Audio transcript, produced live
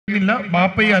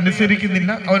ബാപ്പയെ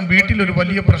അനുസരിക്കുന്നില്ല, അവൻ വീട്ടിൽ ഒരു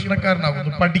വലിയ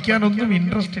പ്രശ്നക്കാരനാകുന്നു, പഠിക്കാനൊന്നും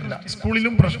ഇൻട്രസ്റ്റ് ഇല്ല,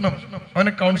 സ്കൂളിലും പ്രശ്നം,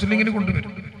 അവനെ കൗൺസിലിങ്ങിന്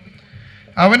കൊണ്ടുവരും.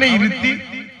 അവനെ ഇരുത്തി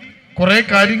കുറെ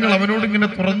കാര്യങ്ങൾ അവനോട് ഇങ്ങനെ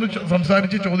തുറന്നു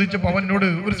സംസാരിച്ച് ചോദിച്ചപ്പോൾ അവനോട്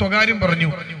ഒരു സ്വകാര്യം പറഞ്ഞു,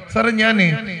 സാറേ ഞാൻ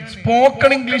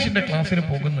സ്പോക്കൺ ഇംഗ്ലീഷിന്റെ ക്ലാസ്സിന്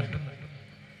പോകുന്നുണ്ട്,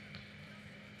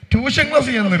 ട്യൂഷൻ ക്ലാസ്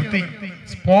ഞാൻ നിർത്തി,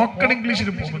 സ്പോക്കൺ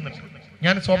ഇംഗ്ലീഷിന് പോകുന്നുണ്ട്.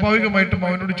 ഞാൻ സ്വാഭാവികമായിട്ടും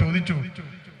അവനോട് ചോദിച്ചു,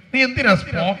 നീ എന്തിനാ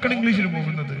സ്പോക്കൺ ഇംഗ്ലീഷിന്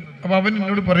പോകുന്നത്? അപ്പൊ അവൻ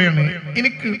എന്നോട് പറയാണ്,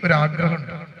 എനിക്ക് ഒരു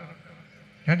ആഗ്രഹമുണ്ട്.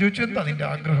 ഞാൻ ചോദിച്ചു, എന്താ നിന്റെ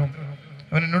ആഗ്രഹം?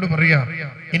 അവൻ എന്നോട് പറയാ,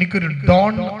 എനിക്കൊരു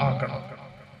ഡോൺ ആകണം.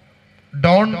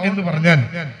 ഡോൺ എന്ന് പറഞ്ഞാൽ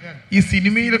ഈ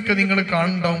സിനിമയിലൊക്കെ നിങ്ങൾ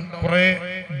കാണുന്നുണ്ടാവും, കുറെ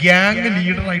ഗ്യാങ്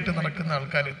ലീഡറായിട്ട് നടക്കുന്ന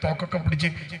ആൾക്കാർ, തോക്കൊക്കെ പിടിച്ച്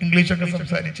ഇംഗ്ലീഷൊക്കെ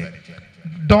സംസാരിച്ച്.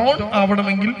 ഡോൺ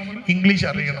ആവണമെങ്കിൽ ഇംഗ്ലീഷ്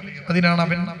അറിയണം. അതിനാണ്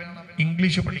അവൻ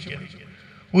ഇംഗ്ലീഷ് പഠിക്കുന്നത്.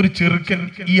 ഒരു ചെറുക്കൻ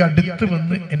ഈ അടുത്ത്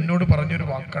വന്ന് എന്നോട് പറഞ്ഞൊരു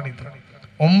വാക്കാണിത്.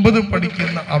 9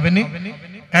 പഠിക്കുന്ന അവന്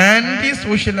ആന്റി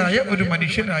സോഷ്യലായ ഒരു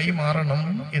മനുഷ്യനായി മാറണം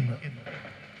എന്ന്.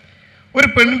 ഒരു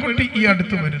പെൺകുട്ടി ഈ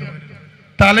അടുത്ത് വരുന്നു,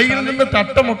 തലയിൽ നിന്ന്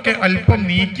തട്ടമൊക്കെ അല്പം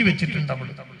നീക്കി വെച്ചിട്ടുണ്ട്,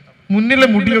 അവള് മുന്നിലെ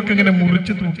മുടിയൊക്കെ ഇങ്ങനെ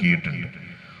മുറിച്ച് തൂക്കിയിട്ടുണ്ട്.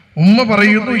 ഉമ്മ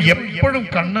പറയുന്നു, എപ്പോഴും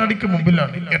കണ്ണാടിക്ക്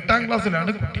മുമ്പിലാണ്. 8ാം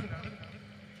ക്ലാസ്സിലാണ് കുട്ടി.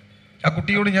 ആ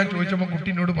കുട്ടിയോട് ഞാൻ ചോദിച്ചപ്പോൾ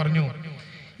കുട്ടീനോട് പറഞ്ഞു,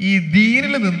 ഈ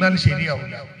ദീനിൽ നിന്നാൽ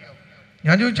ശരിയാവില്ല.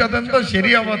 ഞാൻ ചോദിച്ചു, അതെന്താ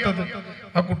ശരിയാവാത്തത്?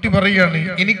 ആ കുട്ടി പറയുകയാണ്,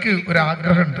 എനിക്ക്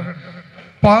ഒരാഗ്രഹമുണ്ട്,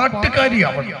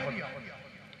 പാട്ടുകാരിയാവണം,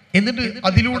 എന്നിട്ട്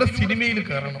അതിലൂടെ സിനിമയിൽ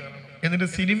കയറണം, എന്നിട്ട്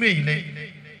സിനിമയിലെ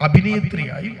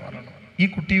അഭിനേത്രിയായി മാറണം. ഈ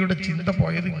കുട്ടിയുടെ ചിന്ത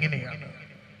പോയത് ഇങ്ങനെയാണ്.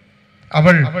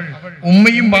 അവൾ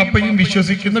ഉമ്മയും ബാപ്പയും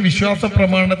വിശ്വസിക്കുന്ന വിശ്വാസ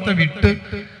പ്രമാണത്തെ വിട്ട്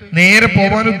നേരെ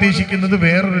പോവാൻ ഉദ്ദേശിക്കുന്നത്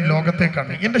വേറൊരു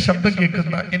ലോകത്തേക്കാണ്. എന്റെ ശബ്ദം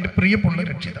കേൾക്കുന്ന എന്റെ പ്രിയപ്പെട്ട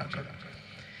രക്ഷിതാക്കൾ,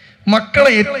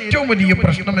 മക്കളെ ഏറ്റവും വലിയ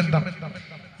പ്രശ്നം എന്താ?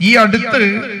 ഈ അടുത്ത്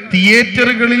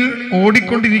തിയേറ്ററുകളിൽ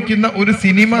ഓടിക്കൊണ്ടിരിക്കുന്ന ഒരു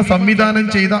സിനിമ സംവിധാനം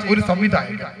ചെയ്ത ഒരു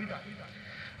സംവിധായകൻ,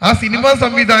 ആ സിനിമാ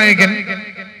സംവിധായകൻ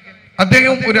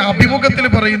അദ്ദേഹം ഒരു അഭിമുഖത്തിൽ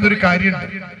പറയുന്ന ഒരു കാര്യമുണ്ട്,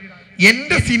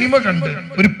 എന്റെ സിനിമ കണ്ട്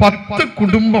ഒരു 10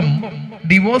 കുടുംബം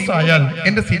ഡിവോഴ്സ് ആയാൽ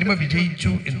എന്റെ സിനിമ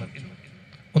വിജയിച്ചു എന്ന്.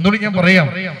 ഒന്നുകൂടി ഞാൻ പറയാം,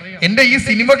 എന്റെ ഈ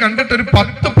സിനിമ കണ്ടിട്ട് ഒരു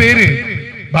 10 പേര്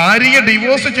ഭാര്യയെ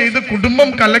ഡിവോഴ്സ് ചെയ്ത് കുടുംബം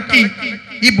കലക്കി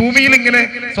ഈ ഭൂമിയിൽ ഇങ്ങനെ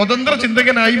സ്വതന്ത്ര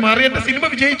ചിന്തകനായി മാറി എന്റെ സിനിമ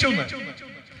വിജയിച്ചു എന്ന്.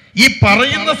 ഈ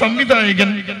പറയുന്ന സംവിധായകൻ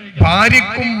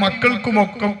ഭാര്യക്കും മക്കൾക്കും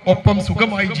ഒപ്പം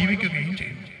സുഖമായി ജീവിക്കുകയും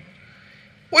ചെയ്യും.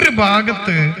 ഒരു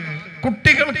ഭാഗത്ത്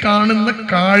കുട്ടികൾ കാണുന്ന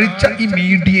കാഴ്ച ഈ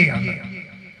മീഡിയയാണ്.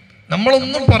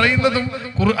 നമ്മളൊന്നും പറയുന്നതും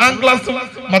ഖുർആൻ ക്ലാസ്സും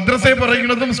മദ്രസയിൽ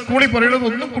പറയുന്നതും സ്കൂളിൽ പറയുന്നതും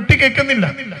ഒന്നും കുട്ടി കേൾക്കുന്നില്ല.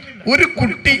 ഒരു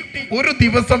കുട്ടി ഒരു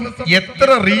ദിവസം എത്ര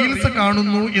റീൽസ്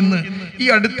കാണുന്നു എന്ന് ഈ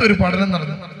അടുത്തൊരു പഠനം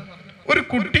നടന്നു. ഒരു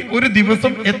കുട്ടി ഒരു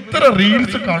ദിവസം എത്ര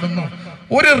റീൽസ് കാണുന്നു?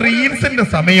 ഒരു റീൽസിന്റെ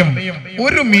സമയം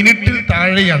 1 മിനിറ്റിൽ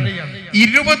താഴെയാണ്.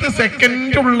 20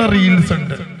 സെക്കൻഡുള്ള റീൽസ്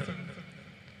ഉണ്ട്.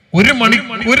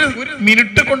 1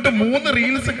 മിനിറ്റ് കൊണ്ട് 3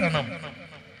 റീൽസ് കാണാം.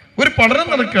 ഒരു പഠനം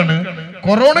നടക്കാണ്,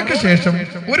 കൊറോണയ്ക്ക് ശേഷം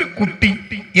ഒരു കുട്ടി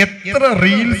എത്ര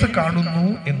റീൽസ് കാണുന്നു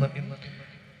എന്ന്.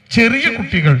 ചെറിയ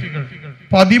കുട്ടികൾ,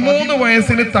 13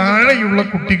 വയസ്സിന് താഴെയുള്ള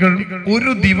കുട്ടികൾ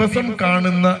ഒരു ദിവസം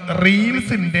കാണുന്ന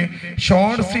റീൽസിന്റെ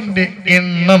ഷോർട്സിന്റെ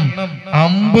എണ്ണം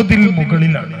 50ൽ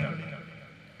മുകളിലാണ്.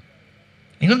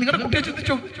 നിങ്ങൾ നിങ്ങളുടെ കുട്ടിയെ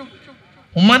ചിന്തിച്ചോ?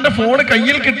 ഉമ്മാന്റെ ഫോണ്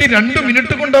കയ്യിൽ കിട്ടി 2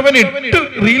 മിനിറ്റ് കൊണ്ട് അവൻ 8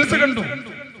 റീൽസ് കണ്ടു.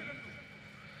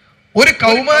 ഒരു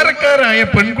കൗമാരക്കാരായ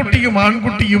പെൺകുട്ടിയും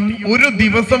ആൺകുട്ടിയും ഒരു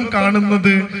ദിവസം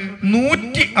കാണുന്നത്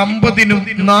 150നും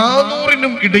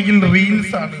 400നും ഇടയിൽ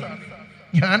റീൽസ് ആണ്.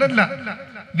 ഞാനല്ല,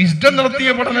 വിസ്ഡം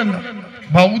നടത്തിയ പഠനമല്ല,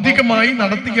 ഭൗതികമായി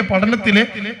നടത്തിയ പഠനത്തിലെ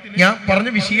ഞാൻ പറഞ്ഞ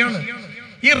വിഷയമാണ്.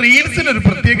 ഈ റീൽസിനൊരു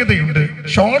പ്രത്യേകതയുണ്ട്,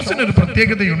 ഷോർട്സിനൊരു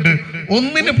പ്രത്യേകതയുണ്ട്.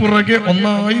 ഒന്നിന് പുറകെ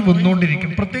ഒന്നായി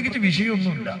വന്നുകൊണ്ടിരിക്കും. പ്രത്യേകിച്ച്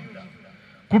വിഷയമൊന്നുമില്ല.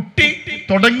 കുട്ടി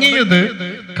തുടങ്ങിയത്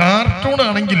കാർട്ടൂൺ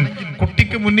ആണെങ്കിൽ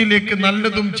കുട്ടിക്ക് മുന്നിലേക്ക്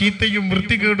നല്ലതും ചീത്തയും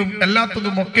വൃത്തികേടും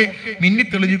അല്ലാത്തതും ഒക്കെ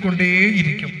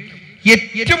മിന്നിത്തെളിഞ്ഞുകൊണ്ടേയിരിക്കും.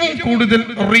 ഏറ്റവും കൂടുതൽ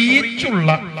റീച്ചുള്ള,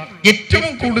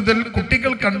 ഏറ്റവും കൂടുതൽ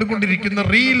കുട്ടികൾ കണ്ടുകൊണ്ടിരിക്കുന്ന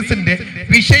റീൽസിന്റെ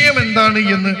വിഷയം എന്താണ്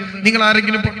എന്ന് നിങ്ങൾ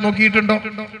ആരെങ്കിലും നോക്കിയിട്ടുണ്ടോ?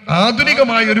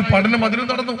 ആധുനികമായ ഒരു പഠനം അതിൽ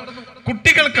നടന്നു.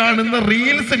 കുട്ടികൾ കാണുന്ന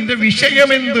റീൽസിന്റെ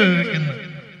വിഷയം എന്ത് എന്ന്.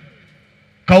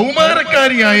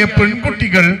 കൗമാരക്കാരിയായ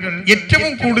പെൺകുട്ടികൾ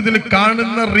ഏറ്റവും കൂടുതൽ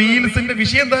കാണുന്ന റീൽസിന്റെ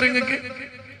വിഷയം എന്താ നിങ്ങൾക്ക്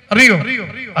അറിയോ?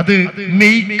 അത്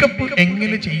മേക്കപ്പ്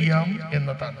എങ്ങനെ ചെയ്യാം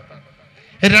എന്നതാണ്.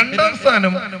 2ാം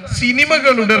സ്ഥാനം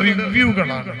സിനിമകളുടെ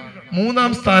റിവ്യൂകളാണ്.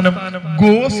 3ാം സ്ഥാനം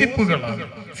ഗോസിപ്പുകളാണ്.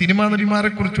 സിനിമാ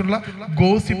നടിമാരെ കുറിച്ചുള്ള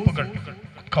ഗോസിപ്പുകൾ.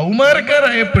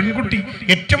 കൗമാരക്കാരായ പെൺകുട്ടി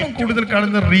ഏറ്റവും കൂടുതൽ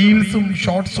കാണുന്ന റീൽസും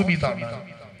ഷോർട്സും ഇതാണ്.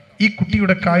 ഈ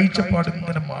കുട്ടിയുടെ കാഴ്ചപ്പാട്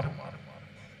ഇങ്ങനെ മാറും.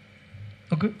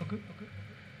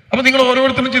 അപ്പൊ നിങ്ങൾ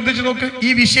ഓരോരുത്തരും ചിന്തിച്ചു നോക്ക്, ഈ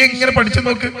വിഷയം ഇങ്ങനെ പഠിച്ചു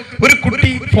നോക്ക്. ഒരു കുട്ടി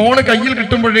ഫോണ് കയ്യിൽ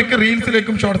കിട്ടുമ്പോഴേക്ക്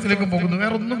റീൽസിലേക്കും ഷോർട്സിലേക്കും പോകുന്നു,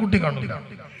 വേറെ ഒന്നും കുട്ടി കാണില്ല.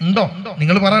 ഉണ്ടോ?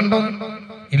 നിങ്ങൾ പറയാനുണ്ടോ?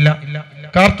 ഇല്ല.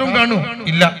 കാർട്ടൂൺ കാണൂ?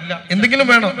 ഇല്ല. എന്തെങ്കിലും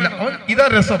വേണോ? ഇല്ല. അവൻ ഇതാ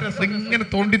രസം. ഇങ്ങനെ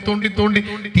തോണ്ടി തോണ്ടി തോണ്ടി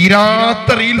തീരാത്ത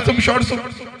റീൽസും ഷോർട്സും.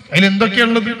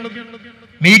 അതിലെന്തൊക്കെയാണുള്ളത്?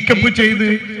 മേക്കപ്പ് ചെയ്ത്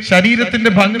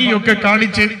ശരീരത്തിന്റെ ഭംഗിയൊക്കെ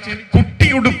കാണിച്ച്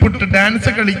കുട്ടിയുടുപ്പിട്ട്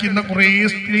ഡാൻസ് കളിക്കുന്ന കുറെ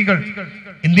സ്ത്രീകൾ.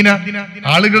 എന്തിനാ?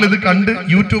 ആളുകൾ ഇത് കണ്ട്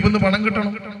യൂട്യൂബിൽ നിന്ന് പണം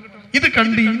കിട്ടണം. ഇത്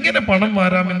കണ്ട് ഇങ്ങനെ പണം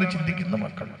വാരാമെന്ന് ചിന്തിക്കുന്ന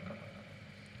മക്കൾ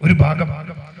ഒരു ഭാഗം.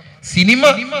 സിനിമ,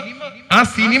 ആ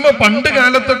സിനിമ പണ്ട്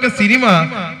കാലത്തൊക്കെ സിനിമ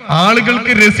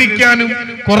ആളുകൾക്ക് രസിക്കാനും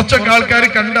കുറച്ചൊക്കെ ആൾക്കാർ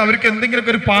കണ്ട് അവർക്ക്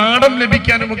എന്തെങ്കിലുമൊക്കെ ഒരു പാഠം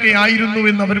ലഭിക്കാനും ഒക്കെ ആയിരുന്നു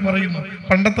എന്ന് അവർ പറയുന്നു.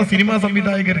 പണ്ടത്തെ സിനിമാ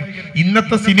സംവിധായകർ.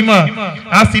 ഇന്നത്തെ സിനിമ,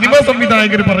 ആ സിനിമാ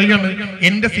സംവിധായകർ പറയാണ്,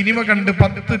 എന്റെ സിനിമ കണ്ട്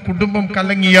 10 കുടുംബം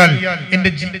കലങ്ങിയാൽ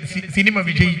എന്റെ സിനിമ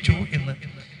വിജയിച്ചു എന്ന്.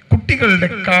 കുട്ടികളുടെ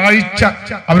കാഴ്ച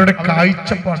അവരുടെ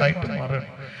കാഴ്ചപ്പാടായിട്ട് മാറുകയാണ്.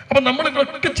 അപ്പൊ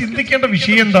നമ്മളൊക്കെ ചിന്തിക്കേണ്ട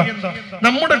വിഷയം എന്താ?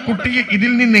 നമ്മുടെ കുട്ടിയെ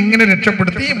ഇതിൽ നിന്ന് എങ്ങനെ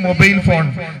രക്ഷപ്പെടുത്തി? ഈ മൊബൈൽ ഫോൺ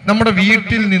നമ്മുടെ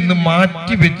വീട്ടിൽ നിന്ന്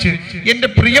മാറ്റി വെച്ച്, എന്റെ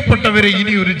പ്രിയപ്പെട്ടവരെ,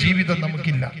 ഇനി ഒരു ജീവിതം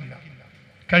നമുക്കില്ല,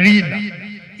 കഴിയില്ല.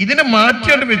 ഇതിനെ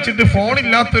മാറ്റിയാണ്ട് വെച്ചിട്ട് ഫോൺ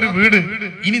ഇല്ലാത്തൊരു വീട്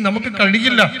ഇനി നമുക്ക്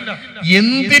കഴിയില്ല.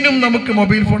 എന്തിനും നമുക്ക്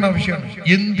മൊബൈൽ ഫോൺ ആവശ്യമാണ്.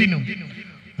 എന്തിനും.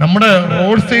 നമ്മുടെ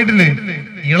റോഡ് സൈഡില്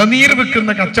ഇളനീര്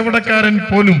വെക്കുന്ന കച്ചവടക്കാരൻ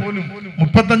പോലും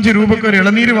 35 രൂപക്ക് ഒരു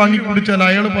ഇളനീര് വാങ്ങി കുടിച്ചാൽ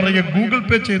അയാൾ പറയുക ഗൂഗിൾ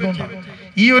പേ ചെയ്തോണ്ടാണ്.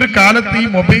 ഈ ഒരു കാലത്ത് ഈ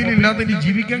മൊബൈൽ ഇല്ലാതെ ഇനി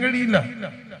ജീവിക്കാൻ കഴിയില്ല.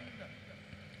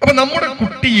 അപ്പൊ നമ്മുടെ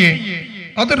കുട്ടിയെ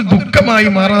അതൊരു ദുഃഖമായി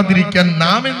മാറാതിരിക്കാൻ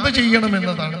നാം എന്ത് ചെയ്യണം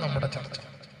എന്നതാണ് നമ്മുടെ ചർച്ച.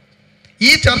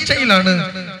 ഈ ചർച്ചയിലാണ്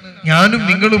ഞാനും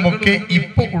നിങ്ങളുമൊക്കെ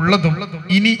ഇപ്പൊ ഉള്ളതും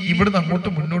ഇനി ഇവിടുന്ന് അങ്ങോട്ട്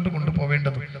മുന്നോട്ട്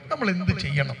കൊണ്ടുപോവേണ്ടതും. നമ്മൾ എന്ത്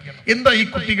ചെയ്യണം? എന്താ ഈ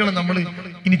കുട്ടികളെ നമ്മൾ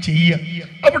ഇനി ചെയ്യുക?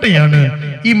 അവിടെയാണ്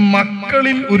ഈ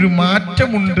മക്കളിൽ ഒരു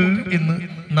മാറ്റമുണ്ട് എന്ന്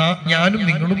ഞാനും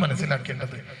നിങ്ങളും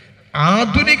മനസ്സിലാക്കേണ്ടത്.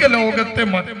 ആധുനിക ലോകത്തെ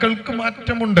മക്കൾക്ക്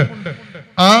മാറ്റമുണ്ട്.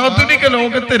 ആധുനിക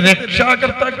ലോകത്തെ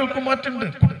രക്ഷാകർത്താക്കൾക്ക് മാറ്റമുണ്ട്.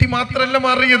 കുട്ടി മാത്രമല്ല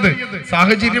മാറിയത്,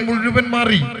 സാഹചര്യം മുഴുവൻ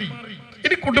മാറി.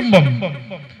 ഇനി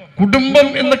കുടുംബം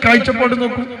എന്ന കാഴ്ചപ്പാട്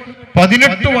നോക്കൂ.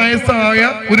 18 വയസ്സായ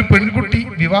ഒരു പെൺകുട്ടി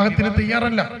വിവാഹത്തിന്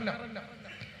തയ്യാറല്ല.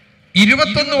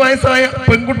 21 വയസ്സായ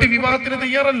പെൺകുട്ടി വിവാഹത്തിന്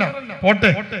തയ്യാറല്ല.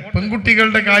 പോട്ടെ,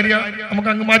 പെൺകുട്ടികളുടെ കാര്യം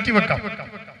നമുക്ക് അങ്ങ് മാറ്റിവെക്കാം.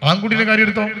 ആൺകുട്ടിയുടെ കാര്യം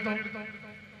എടുത്തോ.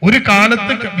 ഒരു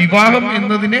കാലത്ത് വിവാഹം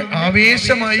എന്നതിനെ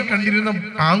ആവേശമായി കണ്ടിരുന്ന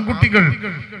ആൺകുട്ടികൾ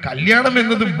കല്യാണം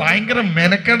എന്നത് ഭയങ്കര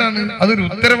മെനക്കേടാണ്, അതൊരു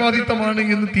ഉത്തരവാദിത്തമാണ്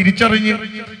എന്ന് തിരിച്ചറിഞ്ഞ്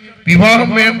വിവാഹം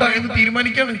വേണ്ട എന്ന്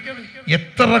തീരുമാനിക്കാണ്.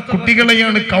 എത്ര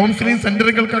കുട്ടികളെയാണ് കൗൺസിലിംഗ്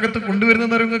സെന്ററുകൾക്കകത്ത് കൊണ്ടുവരുന്ന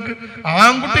നിങ്ങൾക്ക്?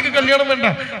 ആൺകുട്ടിക്ക് കല്യാണം വേണ്ട,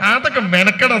 അതൊക്കെ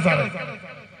മെനക്കേടാ സാറേ.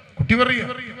 കുട്ടി പറയുക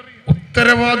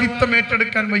ഉത്തരവാദിത്തം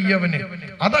ഏറ്റെടുക്കാൻ വയ്യവന്.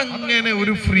 അതങ്ങനെ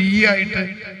ഒരു ഫ്രീ ആയിട്ട്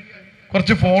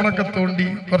കുറച്ച് ഫോണൊക്കെ തോണ്ടി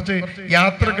കുറച്ച്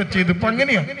യാത്രയൊക്കെ ചെയ്ത് ഇപ്പൊ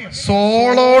അങ്ങനെയാ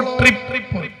സോളോ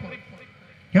ട്രിപ്പ്.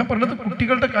 ഞാൻ പറഞ്ഞത്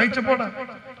കുട്ടികളുടെ കാഴ്ചപ്പാടാ.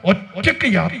 ഒറ്റയ്ക്ക്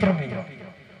യാത്ര പോവുക.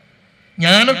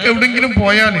 ഞാനൊക്കെ എവിടെങ്കിലും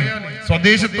പോയാല്,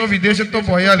 സ്വദേശത്തോ വിദേശത്തോ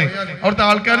പോയാല്, അവിടുത്തെ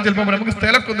ആൾക്കാർ ചിലപ്പോ നമുക്ക്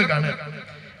സ്ഥലമൊക്കെ ഒന്ന് കാണുക.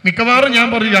 മിക്കവാറും ഞാൻ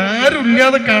പറയും ആരും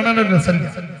ഇല്ലാതെ കാണാനൊരു രസമില്ല.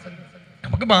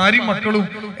 നമുക്ക് ഭാര്യയും മക്കളും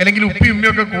അല്ലെങ്കിൽ ഉപ്പയും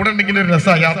ഉമ്മയൊക്കെ കൂടെ ഉണ്ടെങ്കിൽ ഒരു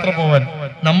രസമാണ് യാത്ര പോവാൻ.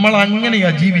 നമ്മൾ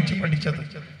അങ്ങനെയാ ജീവിച്ച് പഠിച്ചത്.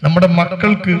 നമ്മുടെ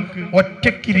മക്കൾക്ക്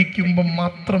ഒറ്റയ്ക്കിരിക്കുമ്പോൾ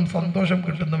മാത്രം സന്തോഷം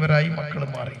കിട്ടുന്നവരായി മക്കൾ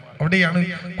മാറി. അവിടെയാണ്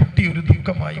കുട്ടി ഒരു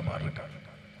ദുഃഖമായി മാറുക.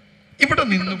 ഇവിടെ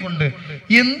നിന്നുകൊണ്ട്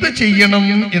എന്ത് ചെയ്യണം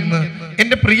എന്ന്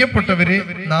എന്റെ പ്രിയപ്പെട്ടവരെ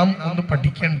നാം ഒന്ന്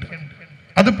പഠിക്കേണ്ട.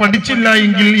 അത് പഠിച്ചില്ല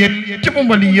എങ്കിൽ ഏറ്റവും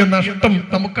വലിയ നഷ്ടം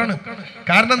നമുക്കാണ്.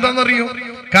 കാരണം എന്താണെന്നറിയോ?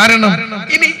 കാരണം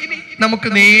ഇനി നമുക്ക്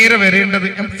നേരെ വരേണ്ടത്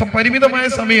പരിമിതമായ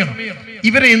സമയമാണ്.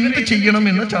 ഇവരെ എന്ത് ചെയ്യണം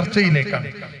എന്ന ചർച്ചയിലേക്കാണ്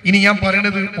ഇനി ഞാൻ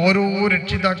പറയുന്നത്. ഓരോ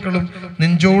രക്ഷിതാക്കളും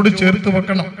നെഞ്ചോട് ചേർത്ത്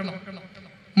വെക്കണം.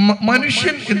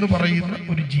 മനുഷ്യൻ എന്ന് പറയുന്ന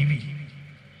ഒരു ജീവി,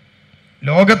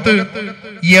 ലോകത്ത്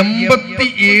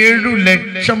 87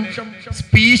 ലക്ഷം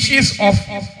സ്പീഷീസ് ഓഫ്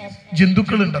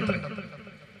ജന്തുക്കളുണ്ട്. അത്ര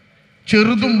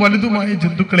ചെറുതും വലുതുമായ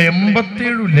ജന്തുക്കൾ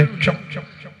 87 ലക്ഷം.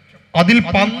 അതിൽ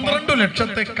 12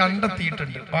 ലക്ഷത്തെ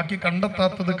കണ്ടെത്തിയിട്ടുണ്ട്. ബാക്കി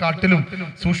കണ്ടെത്താത്തത് കാട്ടിലും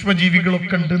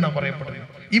സൂക്ഷ്മജീവികളൊക്കെ ഉണ്ട് എന്നാ പറയപ്പെടുന്നത്.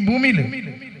 ഈ ഭൂമിയിൽ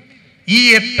ഈ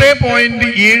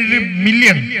 8.7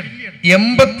 മില്യൺ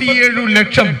 87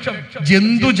 ലക്ഷം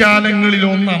ജന്തുജാലങ്ങളിൽ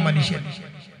ഒന്നാ മനുഷ്യൻ.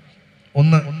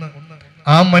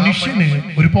 ആ മനുഷ്യന്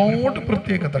ഒരുപാട്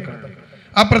പ്രത്യേകതകളുണ്ട്.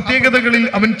 ആ പ്രത്യേകതകളിൽ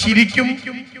അവൻ ചിരിക്കും,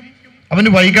 അവന്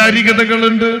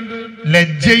വൈകാരികതകളുണ്ട്,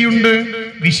 ലജ്ജയുണ്ട്,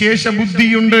 വിശേഷ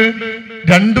ബുദ്ധിയുണ്ട്,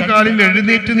 2 കാലിൽ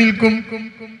എഴുന്നേറ്റ് നിൽക്കും.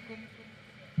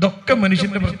 ഇതൊക്കെ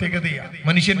മനുഷ്യന്റെ പ്രത്യേകതയാണ്.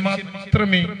 മനുഷ്യൻ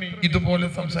മാത്രമേ ഇതുപോലെ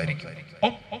സംസാരിക്കൂ.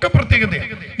 ഒക്കെ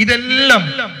പ്രത്യേകതയാണ്. ഇതെല്ലാം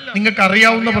നിങ്ങൾക്ക്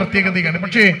അറിയാവുന്ന പ്രത്യേകതയാണ്.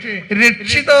 പക്ഷേ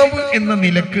രക്ഷിതാവ് എന്ന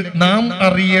നിലക്ക് നാം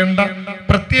അറിയേണ്ട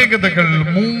പ്രത്യേകതകൾ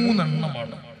 3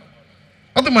 എണ്ണമാണ്.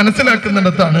 അത്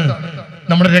മനസ്സിലാക്കുന്നിടത്താണ്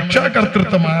നമ്മുടെ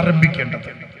രക്ഷാകർതൃത്വം ആരംഭിക്കേണ്ടത്.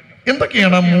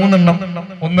 എന്തൊക്കെയാണ് ആ 3 എണ്ണം?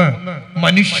 ഒന്ന്,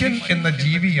 മനുഷ്യൻ എന്ന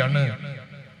ജീവിയാണ്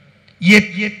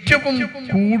ഏറ്റവും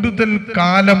കൂടുതൽ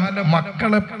കാലം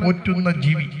മക്കളെ പോറ്റുന്ന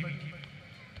ജീവി.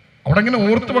 അവിടെ ഇങ്ങനെ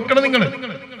ഓർത്തു വെക്കണം നിങ്ങൾ.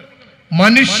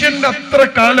 മനുഷ്യന്റെ അത്ര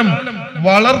കാലം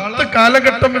വളർത്ത്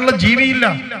കാലഘട്ടമുള്ള ജീവിയില്ല.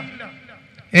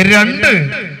 2,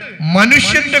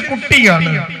 മനുഷ്യന്റെ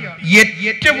കുട്ടിയാണ്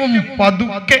ഏറ്റവും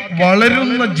പതുക്കെ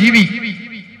വളരുന്ന ജീവി.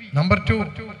 നമ്പർ 2.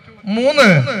 3,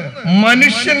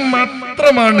 മനുഷ്യൻ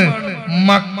മാത്രമാണ്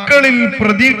മക്കളിൽ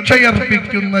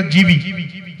പ്രതീക്ഷയർപ്പിക്കുന്ന ജീവി.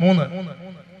 3.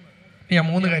 ഞാൻ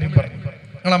 3 കാര്യം പറഞ്ഞു.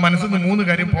 നിങ്ങൾ ആ മനസ്സിൽ നിന്ന് 3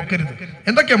 കാര്യം പോക്കരുത്.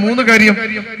 എന്തൊക്കെയാ 3 കാര്യം?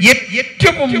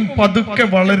 ഏറ്റവും പതുക്കെ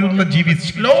വളരുന്ന ജീവി,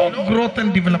 സ്ലോ ഗ്രോത്ത്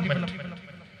ആൻഡ് ഡെവലപ്മെന്റ്.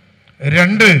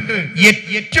 2,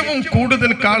 ഏറ്റവും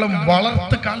കൂടുതൽ കാലം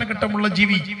വളർത്ത് കാലഘട്ടമുള്ള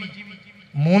ജീവി.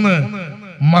 3,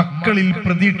 മക്കളിൽ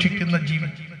പ്രതീക്ഷിക്കുന്ന ജീവി.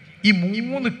 ഈ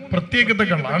 3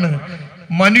 പ്രത്യേകതകളാണ്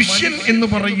മനുഷ്യൻ എന്ന്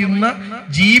പറയുന്ന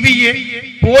ജീവിയെ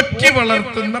പോറ്റി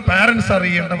വളർത്തുന്ന പാരന്റ്സ്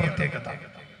അറിയേണ്ട പ്രത്യേകത.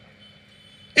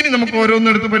 ഇനി നമുക്ക്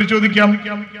ഓരോന്നെടുത്ത് പരിശോധിക്കാം.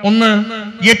 1,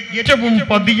 ഏറ്റവും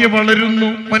പതിയെ വളരുന്നു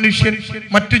മനുഷ്യൻ.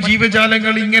 മറ്റു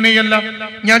ജീവജാലങ്ങൾ ഇങ്ങനെയല്ല.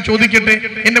 ഞാൻ ചോദിക്കട്ടെ,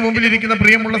 എന്റെ മുമ്പിലിരിക്കുന്ന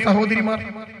പ്രിയമുള്ള സഹോദരിമാർ,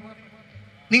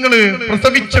 നിങ്ങൾ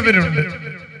പ്രസവിച്ചവരുണ്ട്.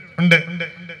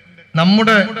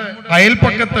 നമ്മുടെ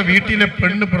അയൽപ്പക്കത്തെ വീട്ടിലെ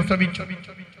പെണ്ണ് പ്രസവിച്ചു.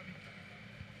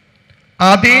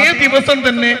 അതേ ദിവസം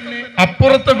തന്നെ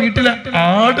അപ്പുറത്തെ വീട്ടിലെ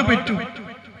ആട് പെറ്റു.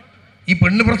 ഈ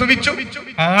പെണ്ണ് പ്രസവിച്ചു,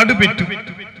 ആട് പെറ്റു.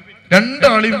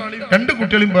 2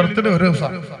 കുട്ടികളെയും ബർത്ത്ഡേ ഒരു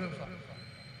ദിവസം.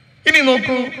 ഇനി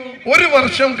നോക്കൂ, 1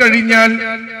 വർഷം കഴിഞ്ഞാൽ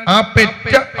ആ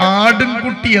പെറ്റ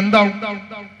ആടുംകുട്ടി എന്താവും?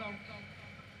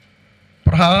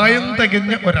 പ്രായം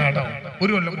തികഞ്ഞ ഒരാടാവും.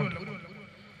 1 കൊല്ലം കൊണ്ട്.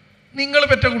 നിങ്ങൾ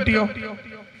പെറ്റ കുട്ടിയോ?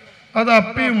 അത്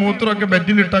അപ്പയും മൂത്രമൊക്കെ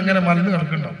ബെഡിലിട്ട് അങ്ങനെ മലന്ന്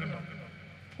കിടക്കുന്നുണ്ടാവും.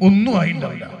 ഒന്നും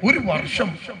ആയിണ്ടാവില്ല. 1 വർഷം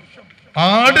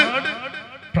ആട്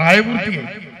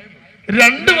പ്രായപൂർത്തിയായി.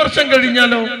 2 വർഷം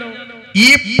കഴിഞ്ഞാലോ ഈ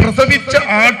പ്രസവിച്ച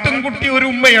ആട്ടുംകുട്ടി ഒരു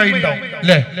ഉമ്മയായി ഉണ്ടാവും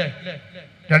അല്ലേ?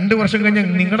 2 വർഷം കഴിഞ്ഞ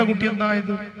നിങ്ങളുടെ കുട്ടി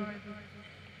എന്തായത്?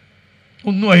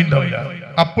 ഒന്നും ആയിണ്ടാവില്ല.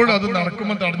 അപ്പോഴും അത്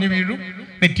നടക്കുമ്പോൾ തടഞ്ഞു വീഴും,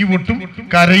 നെറ്റി പൊട്ടും,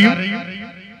 കരയും.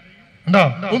 എന്താ?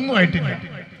 ഒന്നും ആയിട്ടില്ല.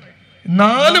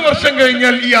 4 വർഷം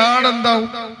കഴിഞ്ഞാൽ ഈ ആടെന്താവും?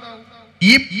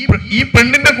 ഈ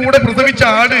പെണ്ണിന്റെ കൂടെ പ്രസവിച്ച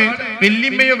ആട്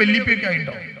വല്യമ്മയോ വല്യപ്പയൊക്കെ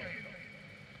ആയിണ്ടാവും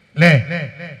അല്ലേ?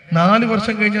 4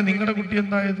 വർഷം കഴിഞ്ഞാൽ നിങ്ങളുടെ കുട്ടി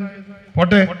എന്തായത്?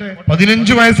 പോട്ടെ,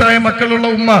 15 വയസ്സായ മക്കളുള്ള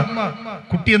ഉമ്മ,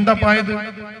 കുട്ടി എന്താ പായത്?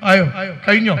 ആയോ?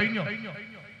 കഴിഞ്ഞോ?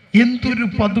 എന്തൊരു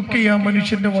പതുക്കെയാ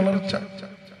മനുഷ്യന്റെ വളർച്ച,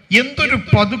 എന്തൊരു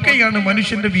പതുക്കെയാണ്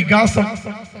മനുഷ്യന്റെ വികാസം.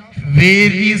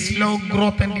 Very slow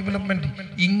growth and development.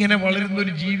 ഇങ്ങനെ വളരുന്ന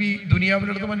ഒരു ജീവി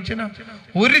ദുനിയാവിലെടുത്ത മനുഷ്യനാ.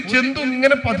 ഒരു ജന്തു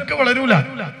ഇങ്ങനെ പതുക്കെ വളരൂല.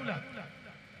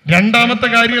 രണ്ടാമത്തെ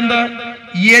കാര്യം എന്താ?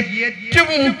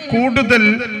 ഏറ്റവും കൂടുതൽ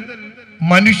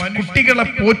കുട്ടികളെ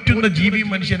പോറ്റുന്ന ജീവി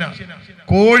മനുഷ്യനാണ്.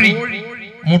 കോഴി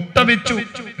മുട്ട വെച്ചു,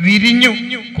 വിരിഞ്ഞു,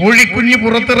 കോഴിക്കുഞ്ഞ്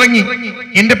പുറത്തിറങ്ങി.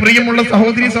 എന്റെ പ്രിയമുള്ള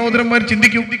സഹോദരി സഹോദരന്മാർ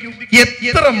ചിന്തിക്കൂ,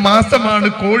 എത്ര മാസമാണ്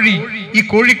കോഴി ഈ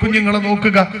കോഴിക്കുഞ്ഞുങ്ങളെ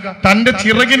നോക്കുക. തന്റെ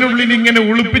ചിറകിനുള്ളിൽ ഇങ്ങനെ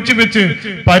ഒളിപ്പിച്ചു വെച്ച്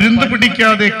പരുന്ത്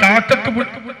പിടിക്കാതെ, കാക്കക്ക്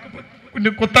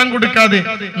കൊത്താൻ കൊടുക്കാതെ,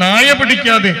 നായ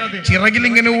പിടിക്കാതെ ചിറകിൽ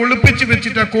ഇങ്ങനെ ഒളിപ്പിച്ചു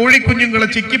വെച്ചിട്ട് കോഴിക്കുഞ്ഞുങ്ങളെ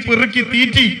ചിക്കി പെറുക്കി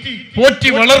തീറ്റി പോറ്റി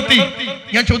വളർത്തി.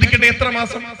 ഞാൻ ചോദിക്കട്ടെ, എത്ര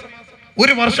മാസം?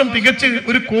 1 വർഷം തികച്ച്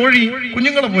ഒരു കോഴി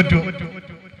കുഞ്ഞുങ്ങളെ പോറ്റുമോ?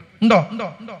 ഉണ്ടോ?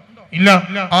 ഇല്ല.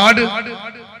 ആട്,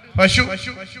 പശു,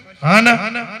 ആന,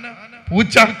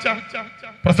 പൂച്ച.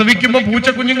 പ്രസവിക്കുമ്പോ പൂച്ച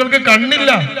കുഞ്ഞുങ്ങൾക്ക്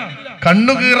കണ്ണില്ല.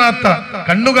 കണ്ണു കീറാത്ത,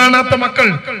 കണ്ണു കാണാത്ത മക്കൾ.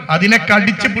 അതിനെ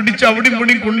കടിച്ച് പിടിച്ച് അവിടെയും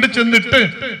ഇവിടെയും കൊണ്ടു ചെന്നിട്ട്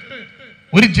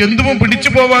ഒരു ജന്തുവും പിടിച്ചു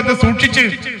പോവാതെ സൂക്ഷിച്ച്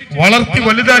വളർത്തി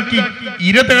വലുതാക്കി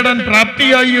ഇര തേടാൻ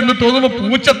പ്രാപ്തിയായി എന്ന് തോന്നുമ്പോ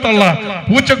പൂച്ചത്തള്ള,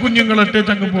 പൂച്ച കുഞ്ഞുങ്ങളെ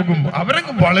ചങ്ങ് പോകും.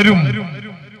 അവരങ്ങ് വളരും.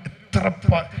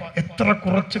 എത്ര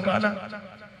കുറച്ചു കാലം.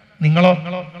 നിങ്ങളോ?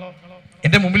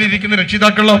 എന്റെ മുമ്പിലിരിക്കുന്ന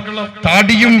രക്ഷിതാക്കളോ?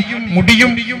 താടിയും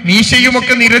മുടിയും മീശയും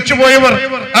ഒക്കെ നിരച്ചുപോയവർ.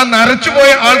 ആ നരച്ചുപോയ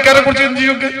ആൾക്കാരെ കുറിച്ച് എന്ത്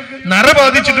ചെയ്യും? നര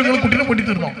ബാധിച്ചിട്ട് നിങ്ങൾ കുട്ടീനെ പൊട്ടി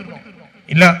തീർന്നോ?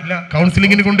 ഇല്ല.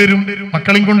 കൗൺസിലിങ്ങിന് കൊണ്ടുവരും,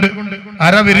 മക്കളെയും കൊണ്ട്.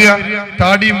 ആരാ വരിക?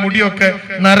 താടിയും മുടിയും ഒക്കെ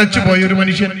നരച്ചുപോയ ഒരു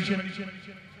മനുഷ്യൻ.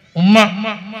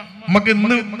 ഉമ്മക്ക്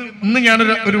ഇന്ന്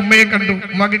ഞാനൊരു ഉമ്മയെ കണ്ടു.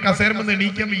 ഉമ്മക്ക് കസേരമെന്ന്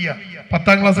എണീക്കാൻ വയ്യ.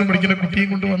 10ാം ക്ലാസ്സിൽ പഠിക്കുന്ന കുട്ടിയും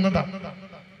കൊണ്ട് വന്നതാ.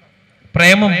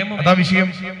 പ്രേമം, അതാ വിഷയം.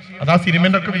 അതാ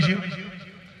സിനിമന്റെ ഒക്കെ വിഷയം.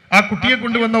 ആ കുട്ടിയെ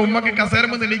കൊണ്ടുവന്ന ഉമ്മക്ക്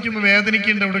കസേരമെന്ന് എണീക്കുമ്പോ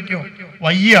വേദനിക്കേണ്ട എവിടേക്കോ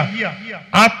വയ്യ.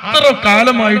 അത്ര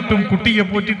കാലമായിട്ടും കുട്ടിയെ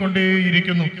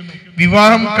പോറ്റിക്കൊണ്ടേയിരിക്കുന്നു.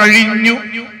 വിവാഹം കഴിഞ്ഞു,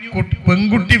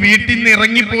 പെൺകുട്ടി വീട്ടിൽ നിന്ന്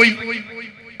ഇറങ്ങിപ്പോയി.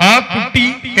 ആ കുട്ടി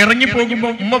ഇറങ്ങിപ്പോകുമ്പോ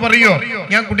ഉമ്മ പറയോ,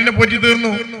 ഞാൻ കുട്ടീനെ പോറ്റി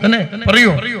തീർന്നു തന്നെ?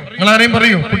 പറയോ? നിങ്ങൾ ആരെയും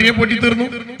പറയോ കുട്ടീനെ പോറ്റി തീർന്നു?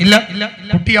 ഇല്ല.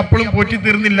 കുട്ടി അപ്പോഴും പോറ്റി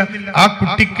തീർന്നില്ല. ആ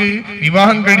കുട്ടിക്ക്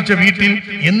വിവാഹം കഴിച്ച വീട്ടിൽ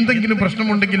എന്തെങ്കിലും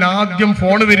പ്രശ്നമുണ്ടെങ്കിൽ ആദ്യം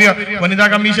ഫോണ് വരിക വനിതാ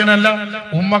കമ്മീഷൻ അല്ല,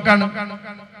 ഉമ്മക്കാണ്.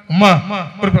 ഉമ്മ,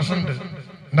 ഒരു പ്രശ്നമുണ്ട്,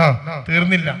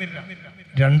 തീർന്നില്ല.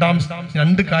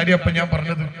 രണ്ട് കാര്യം അപ്പൊ ഞാൻ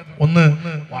പറഞ്ഞത്. ഒന്ന്,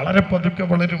 വളരെ പതുക്കെ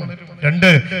വളരും. രണ്ട്,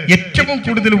 ഏറ്റവും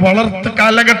കൂടുതൽ വളർത്ത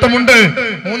കാലഘട്ടമുണ്ട്.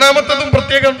 മൂന്നാമത്തതും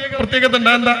പ്രത്യേകത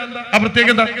എന്താ? ആ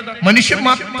പ്രത്യേകത മനുഷ്യൻ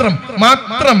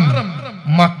മാത്രം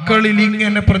മക്കളിൽ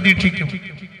ഇങ്ങനെ പ്രതീക്ഷിക്കും.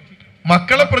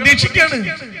 മക്കളെ പ്രതീക്ഷിക്കാണ്.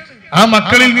 ആ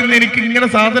മക്കളിൽ നിന്ന് എനിക്ക് ഇങ്ങനെ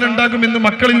സാധനം ഉണ്ടാകുമെന്ന്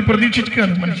മക്കളിൽ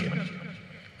പ്രതീക്ഷിക്കുകയാണ് മനുഷ്യൻ.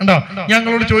 ഉണ്ടോ?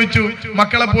 ഞങ്ങളോട് ചോദിച്ചു,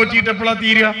 മക്കളെ പോറ്റിയിട്ട് എപ്പോഴാ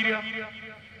തീരുക?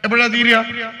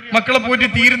 മക്കളെ പോറ്റി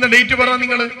തീരുന്ന ഡേറ്റ് പറ.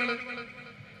 നിങ്ങള്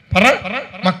പറ,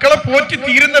 മക്കളെ പോറ്റി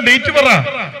തീരുന്ന ഡേറ്റ് പറ.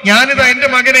 ഞാനിതാ എന്റെ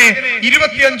മകനെ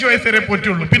 25 വയസ്സ് വരെ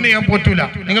പോറ്റുള്ളൂ, പിന്നെ ഞാൻ പോറ്റൂല.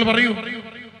 നിങ്ങൾ പറയൂ.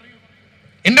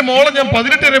 എന്റെ മോളെ ഞാൻ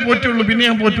 18 വരെ പോറ്റുള്ളൂ, പിന്നെ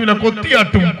ഞാൻ പോറ്റൂല.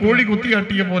 കൊത്തിയാട്ടും, കോഴി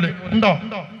കൊത്തിയാട്ടിയ പോലെ. ഉണ്ടോ?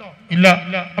 ഇല്ല.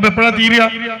 അപ്പൊ എപ്പോഴാ തീരുക?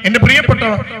 എന്റെ പ്രിയപ്പെട്ട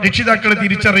രക്ഷിതാക്കളെ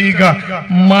തിരിച്ചറിയുക,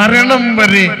 മരണം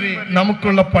വരെ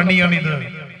നമുക്കുള്ള പണിയാണിത്.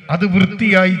 അത്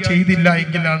വൃത്തിയായി ചെയ്തില്ല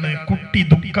എങ്കിലാണ് കുട്ടി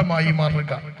ദുഃഖമായി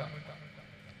മാറുക.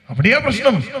 അവിടെയാ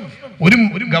പ്രശ്നം. ഒരു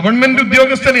ഗവൺമെന്റ്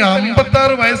ഉദ്യോഗസ്ഥന്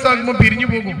 56 വയസ്സാകുമ്പോൾ പിരിഞ്ഞു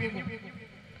പോകും.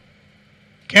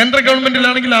 കേന്ദ്ര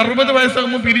ഗവൺമെന്റിലാണെങ്കിൽ 60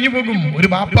 വയസ്സാകുമ്പോൾ പിരിഞ്ഞു പോകും. ഒരു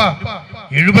ബാപ്പ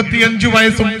 75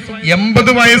 വയസ്സും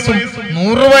 80 വയസ്സും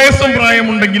 100 വയസ്സും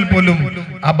പ്രായമുണ്ടെങ്കിൽ പോലും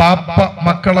ആ ബാപ്പ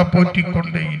മക്കളെ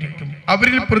പോറ്റിക്കൊണ്ടേയിരിക്കും,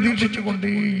 അവരിൽ പ്രതീക്ഷിച്ചു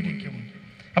കൊണ്ടേയിരിക്കും.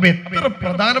 അപ്പൊ എത്ര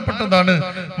പ്രധാനപ്പെട്ടതാണ്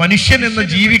മനുഷ്യൻ എന്ന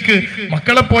ജീവിക്ക്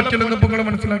മക്കളെ പോറ്റൽ എന്ന് നിങ്ങൾ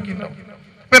മനസ്സിലാക്കിയിട്ടുണ്ടാവും.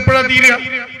 അപ്പൊ എപ്പോഴാ തീരുക?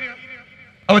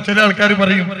 അപ്പൊ ചില ആൾക്കാർ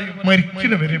പറയും,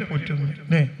 മരിക്കുന്ന വരെ പോറ്റുന്നു.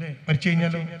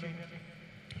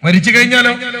 മരിച്ചു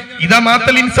കഴിഞ്ഞാലോ? ഇതാ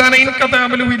മാത്തൽ ഇൻസാന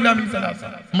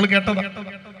നമ്മൾ കേട്ടതാ.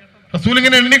 റസൂൽ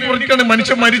ഇങ്ങനെ എണ്ണി കുറിക്കാണ്.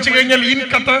 മനുഷ്യൻ മരിച്ചു കഴിഞ്ഞാൽ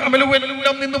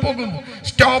എല്ലാം നിന്ന് പോകും.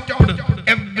 Stopped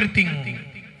everything.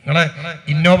 നിങ്ങളെ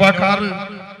ഇന്നോവ കാറ്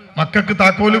മക്കൾക്ക്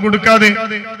താക്കോല് കൊടുക്കാതെ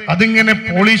അതിങ്ങനെ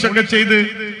പോളിഷൊക്കെ ചെയ്ത്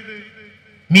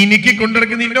മിനിക്ക്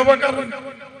കൊണ്ടിടക്കുന്ന ഇന്നോവ കാറ്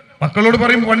മക്കളോട്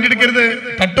പറയും വണ്ടി എടുക്കരുത്,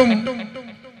 തട്ടും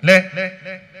അല്ലേ?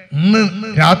 ഇന്ന്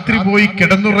രാത്രി പോയി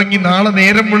കിടന്നുറങ്ങി നാളെ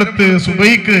നേരം വെളുത്ത്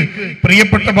സുബഹിക്ക്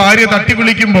പ്രിയപ്പെട്ട ഭാര്യ തട്ടി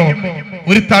വിളിക്കുമ്പോ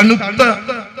ഒരു തണുത്ത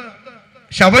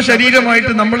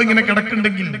ശവശരീരമായിട്ട് നമ്മൾ ഇങ്ങനെ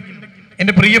കിടക്കുന്നുണ്ടെങ്കിൽ,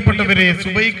 എന്റെ പ്രിയപ്പെട്ടവരെ,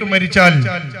 സുബഹിക്ക് മരിച്ചാൽ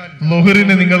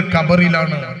ളുഹറിന് നിങ്ങൾ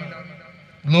ഖബറിലാണ്.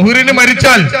 ളുഹറിന്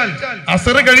മരിച്ചാൽ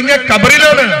അസർ കഴിഞ്ഞ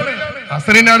ഖബറിലാണ്.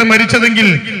 അസറിനാണ് മരിച്ചതെങ്കിൽ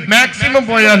മാക്സിമം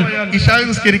പോയാൽ ഇശാ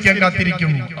നിസ്കരിക്കാൻ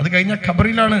കാത്തിരിക്കും, അത് കഴിഞ്ഞ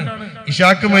ഖബറിലാണ്.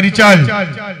 ഇശാക്ക് മരിച്ചാൽ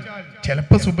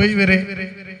ചിലപ്പോ സുബഹി വരെ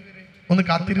ഒന്ന്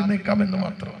കാത്തിരുന്നേക്കാം എന്ന്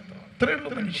മാത്രം. അത്രേ ഉള്ളൂ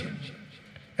മനുഷ്യൻ,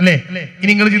 അല്ലേ? ഇനി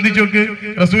നിങ്ങൾ ചിന്തിച്ചു നോക്ക്,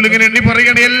 റസൂൽ ഇങ്ങനെ എണ്ണി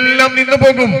പറയുകയാണ്, എല്ലാം നിന്ന്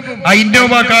പോകും. ആ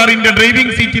ഇന്നോവ കാറിന്റെ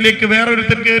ഡ്രൈവിംഗ് സീറ്റിലേക്ക്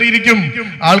വേറൊരുത്തർ കയറിയിരിക്കും.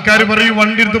 ആൾക്കാർ പറയും,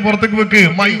 വണ്ടി എടുത്ത് പുറത്തേക്ക് വെക്ക്,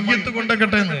 മയ്യത്ത്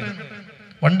കൊണ്ടേക്കട്ടെ എന്ന്.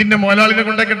 വണ്ടിന്റെ മോലാളിനെ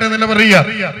കൊണ്ടേക്കട്ടെ എന്നല്ല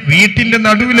പറയുക. വീട്ടിന്റെ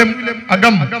നടുവിലെ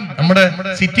അകം, നമ്മുടെ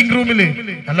സിറ്റിംഗ് റൂമില്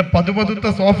നല്ല പതുപതുത്ത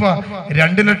സോഫ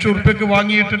 2 ലക്ഷം ഉറുപ്പ്യക്ക്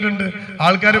വാങ്ങിയിട്ടിട്ടുണ്ട്.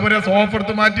 ആൾക്കാർ പറയാ, സോഫ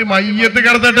എടുത്ത് മാറ്റി മയ്യത്ത്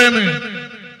കിടത്തട്ടെ എന്ന്.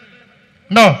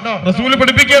 ഉണ്ടോ? റസൂല്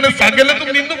പഠിപ്പിക്കുകയാണ്, സകലത്തും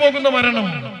നിന്നു പോകുന്ന മരണം.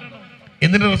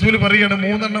 എന്നിട്ട് റസൂല് പറയാണ്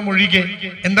 3 എണ്ണം ഒഴികെ.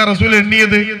 എന്താ റസൂൽ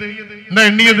എണ്ണിയത്?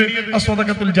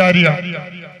 അസ്വദഖത്തുൽ ജാരിയ.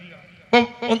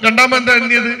 രണ്ടാമത് എന്താ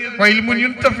എണ്ണിയത്? വഇൽമുൻ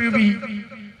യുൻതഫഉ ബിഹി.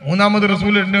 മൂന്നാമത്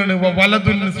റസൂൽ എണ്ണാണ്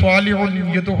വലദുൻ സ്വാലിഹുൻ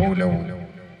യദ്ഉ ലഹു.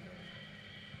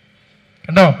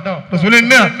 കണ്ടോ? റസൂൽ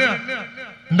എണ്ണ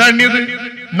എന്താ എണ്ണിയത്?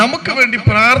 നമുക്ക് വേണ്ടി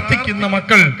പ്രാർത്ഥിക്കുന്ന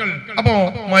മക്കൾ. അപ്പോ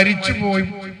മരിച്ചുപോയി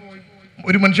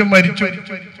ഒരു മനുഷ്യൻ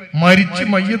മരിച്ച്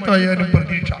മയ്യത്തായാലും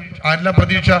പ്രതീക്ഷ അല്ല.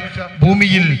 പ്രതീക്ഷ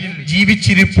ഭൂമിയിൽ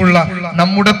ജീവിച്ചിരിപ്പുള്ള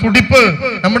നമ്മുടെ തുടിപ്പ്,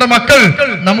 നമ്മുടെ മക്കൾ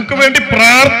നമുക്ക് വേണ്ടി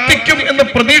പ്രാർത്ഥിക്കും എന്ന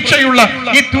പ്രതീക്ഷയുള്ള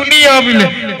ഈ ദുനിയാവിലെ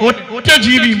ഒറ്റ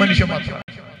ജീവി മനുഷ്യൻ മാത്രം.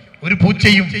 ഒരു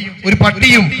പൂച്ചയും ഒരു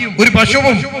പട്ടിയും ഒരു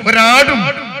പശുവും ഒരാടും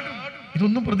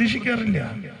ഇതൊന്നും പ്രതീക്ഷിക്കാറില്ല.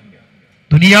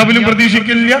 ദുനിയാവിലും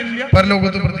പ്രതീക്ഷിക്കില്ല,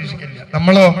 പരലോകത്തും പ്രതീക്ഷിക്കില്ല.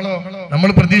 നമ്മൾ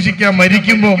പ്രതീക്ഷിക്കാം,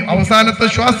 മരിക്കുമ്പോ അവസാനത്തെ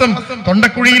ശ്വാസം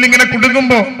തൊണ്ടക്കുഴിയിൽ ഇങ്ങനെ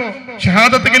കുടുങ്ങുമ്പോ,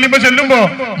 ഷഹാദത്ത് കലിമ ചൊല്ലുമ്പോ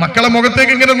മക്കളെ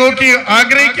മുഖത്തേക്ക് ഇങ്ങനെ നോക്കി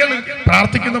ആഗ്രഹിക്കാണ്,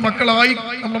 പ്രാർത്ഥിക്കുന്ന മക്കളായി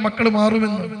നമ്മുടെ മക്കള്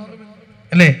മാറുമെന്ന്,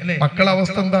 അല്ലേ? മക്കളെ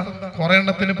അവസ്ഥ എന്താ? കുറെ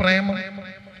എണ്ണത്തിന് പ്രേമം,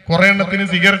 കുറെ എണ്ണത്തിന്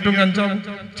സിഗരറ്റും കഞ്ചാവും,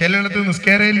 ചില എണ്ണത്തിന്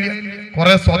നിസ്കാരമില്ല,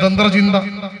 കുറെ സ്വതന്ത്ര ചിന്ത.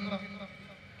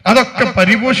 അതൊക്കെ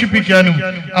പരിപോഷിപ്പിക്കാനും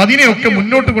അതിനെയൊക്കെ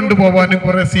മുന്നോട്ട് കൊണ്ടുപോകാനും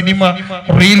കുറെ സിനിമ,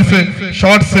 റീൽസ്,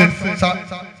 ഷോർട്സ്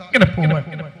ഇങ്ങനെ പോവാൻ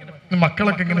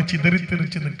മക്കളൊക്കെ ഇങ്ങനെ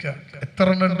ചിതറിത്തെറിച്ച് നിൽക്കുക. എത്ര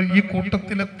എണ്ണുണ്ട് ഈ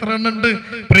കൂട്ടത്തിൽ? എത്ര എണ്ണുണ്ട്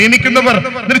പ്രേമിക്കുന്നവർ?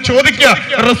 എന്നിട്ട് ചോദിക്കുക,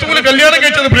 റസൂല് കല്യാണം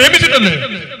കഴിച്ചത് പ്രേമിച്ചിട്ടല്ലേ?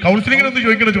 കൗൺസിലിങ്ങിനൊന്ന്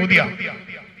ചോദിക്കണ ചോദ്യ.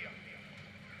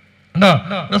 എന്താ?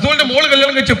 റസൂലിന്റെ മോള്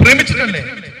കല്യാണം കഴിച്ച് പ്രേമിച്ചിട്ടല്ലേ?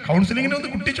 കൗൺസിലിങ്ങിനെ ഒന്ന്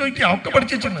കുട്ടി ചോദിക്കുക, ഒക്കെ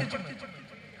പഠിച്ചിട്ടുണ്ട്.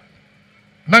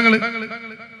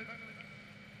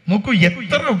 നോക്കൂ,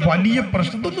 എത്ര വലിയ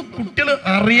പ്രശ്നം. ഇതൊന്നും കുട്ടികള്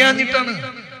അറിയാഞ്ഞിട്ടാണ്.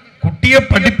 കുട്ടിയെ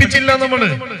പഠിപ്പിച്ചില്ല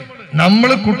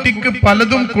നമ്മള് കുട്ടിക്ക്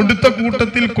പലതും കൊടുത്ത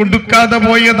കൂട്ടത്തിൽ കൊടുക്കാതെ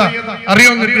പോയതാ.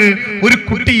 അറിയോ നിങ്ങൾക്ക്? ഒരു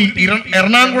കുട്ടി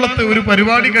എറണാകുളത്ത് ഒരു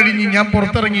പരിപാടി കഴിഞ്ഞ് ഞാൻ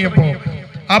പുറത്തിറങ്ങിയപ്പോ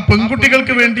ആ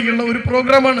പെൺകുട്ടികൾക്ക് വേണ്ടിയുള്ള ഒരു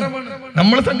പ്രോഗ്രാമാണ്.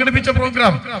 നമ്മൾ സംഘടിപ്പിച്ച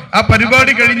പ്രോഗ്രാം. ആ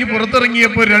പരിപാടി കഴിഞ്ഞ്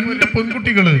പുറത്തിറങ്ങിയപ്പോ 2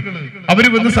 പെൺകുട്ടികള് അവര്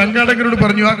വന്ന് സംഘാടകരോട്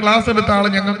പറഞ്ഞു, ആ ക്ലാസ് എടുത്ത ആളെ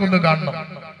ഞങ്ങൾക്കൊന്ന് കാണണം,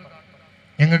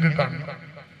 ഞങ്ങൾക്ക് കാണണം.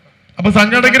 അപ്പൊ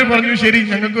സംഘാടകർ പറഞ്ഞു, ശരി,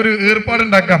 ഞങ്ങൾക്കൊരു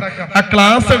ഏർപ്പാടുണ്ടാക്കാം. ആ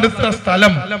ക്ലാസ് എടുത്ത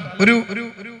സ്ഥലം ഒരു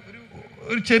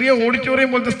ചെറിയ ഓഡിറ്റോറിയം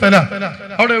പോലത്തെ സ്ഥലം.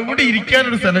 അവിടെ എവിടെ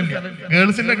ഇരിക്കാനൊരു സ്ഥലമില്ല,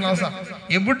 ഗേൾസിന്റെ ക്ലാസ്സാ,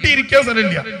 എവിടെ ഇരിക്കാൻ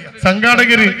സ്ഥലമില്ല.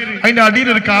 സംഘാടകര് അതിന്റെ അടിയിൽ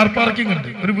ഒരു കാർ പാർക്കിംഗ് ഉണ്ട്,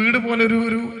 ഒരു വീട് പോലെ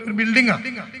ഒരു ബിൽഡിംഗാ,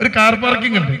 ഒരു കാർ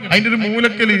പാർക്കിംഗ് ഉണ്ട്. അതിന്റെ ഒരു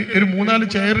മൂലക്കല് ഒരു 3-4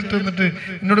 ചെയർ ഇട്ട് എന്നിട്ട്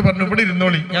എന്നോട് പറഞ്ഞു, ഇവിടെ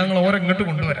ഇരുന്നോളി, ഞങ്ങൾ ഓരോ ഇങ്ങോട്ട്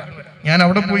കൊണ്ടുവരാം. ഞാൻ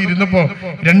അവിടെ പോയി ഇരുന്നപ്പോ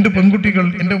 2 പെൺകുട്ടികൾ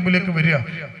എന്റെ മുമ്പിലേക്ക് വരിക.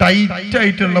 ടൈറ്റ്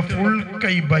ആയിട്ടുള്ള ഫുൾ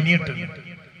കൈ ബനിയട്ട്,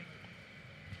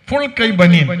 ഫുൾ കൈ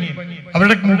ബനിയൻ.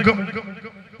 അവരുടെ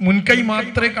മുൻകൈ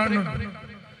മാത്രമേ കാണുന്നുള്ളൂ.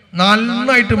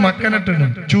 നന്നായിട്ട് മക്കനട്ടാണ്,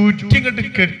 ചുറ്റിങ്ങട്ട്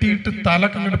കെട്ടിയിട്ട്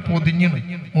തലക്കങ്ങോട്ട് പൊതിഞ്ഞാണ്,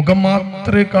 മുഖം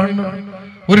മാത്രമേ കാണുന്നുള്ളൂ.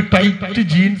 ഒരു ടൈറ്റ്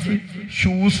ജീൻസ്,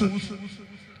 ഷൂസ്.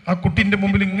 ആ കുട്ടിന്റെ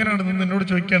മുമ്പിൽ ഇങ്ങനെയാണ് നിന്ന് എന്നോട്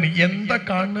ചോദിക്കാണ്, എന്താ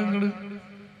കാണുന്നത്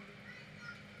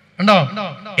ഉണ്ടോ,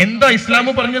 എന്താ ഇസ്ലാം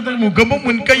പറഞ്ഞത്? മുഖവും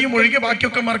മുൻകൈയും ഒഴികെ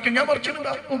ബാക്കിയൊക്കെ മറക്കാൻ. ഞാൻ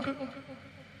മറിച്ചിട്ടുണ്ടാ നോക്ക്,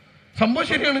 സംഭവം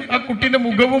ശരിയാണ്. ആ കുട്ടിന്റെ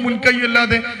മുഖവും മുൻകൈയും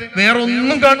അല്ലാതെ വേറെ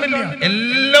ഒന്നും കാണുന്നില്ല,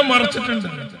 എല്ലാം മറച്ചിട്ടുണ്ട്.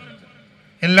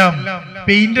 എല്ലാം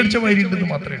പെയിന്റ് അടിച്ച മാതിരി ഉണ്ടെന്ന്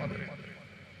മാത്രമേ ഉള്ളൂ.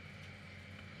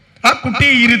 ആ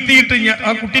കുട്ടിയെ ഇരുത്തിയിട്ട്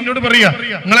ആ കുട്ടീനോട് പറയാ,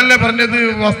 നിങ്ങളല്ലേ പറഞ്ഞത്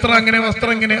വസ്ത്രം അങ്ങനെ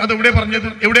വസ്ത്രം ഇങ്ങനെ, അത്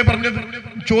എവിടെ പറഞ്ഞത്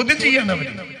ചോദ്യം ചെയ്യാണ്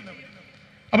അവര്.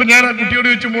 അപ്പൊ ഞാൻ ആ കുട്ടിയോട്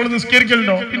ചോദിച്ചു, മോള്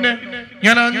നിസ്കരിക്കലുണ്ടോ? പിന്നെ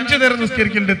ഞാൻ 5 നേരം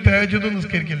നിസ്കരിക്കലുണ്ട്, തഹജ്ജുദ്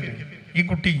നിസ്കരിക്കലുണ്ട്. ഈ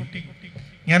കുട്ടി,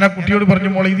 ഞാൻ ആ കുട്ടിയോട്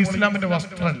പറഞ്ഞു, മോളെ ഇത് ഇസ്ലാമിന്റെ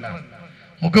വസ്ത്രമല്ല,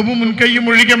 മുഖവും മുൻകൈയും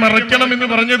ഒഴികെ മറയ്ക്കണം എന്ന്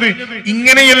പറഞ്ഞത്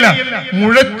ഇങ്ങനെയല്ല.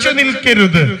 മുഴച്ചു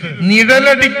നിൽക്കരുത്,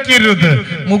 നിഴലടിക്കരുത്,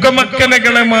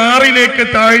 മുഖമക്കലകളെ മാറിലേക്ക്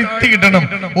താഴ്ത്തിയിടണം,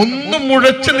 ഒന്നും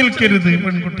മുഴച്ചു നിൽക്കരുത്,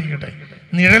 പെൺകുട്ടിയുടെ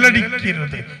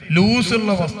നിഴലടിക്കരുത്,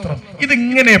 ലൂസുള്ള വസ്ത്രം,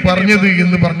 ഇതിങ്ങനെ പറഞ്ഞത്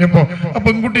എന്ന് പറഞ്ഞപ്പോ ആ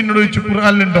പെൺകുട്ടി എന്നോട് ചോദിച്ചു,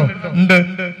 ഖുർആനിലുണ്ടോ? ഉണ്ട്.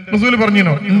 റസൂൽ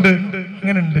പറഞ്ഞോ? ഉണ്ട്.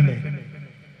 അങ്ങനെ ഉണ്ടല്ലേ?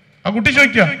 ആ കുട്ടി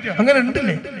ചോദിക്ക, അങ്ങനെ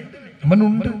ഉണ്ടല്ലേ?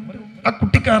 ഉണ്ട്. ആ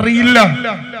കുട്ടിക്ക് അറിയില്ല,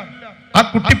 ആ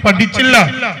കുട്ടി പഠിച്ചില്ല.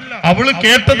 അവള്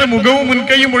കേട്ടത് മുഖവും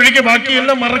മുൻകൈയും ഒഴികെ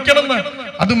ബാക്കിയെല്ലാം മറയ്ക്കണമെന്ന്.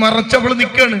 അത് മറച്ചവള്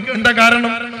നിൽക്കാണ്. എന്താ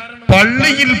കാരണം?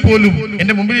 പള്ളിയിൽ പോലും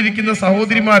എന്റെ മുമ്പിൽ ഇരിക്കുന്ന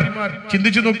സഹോദരിമാർ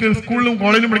ചിന്തിച്ചു നോക്ക്, സ്കൂളിലും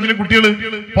കോളേജിലും പഠിക്കുന്ന കുട്ടികള്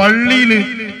പള്ളിയിൽ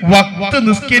വക്ത്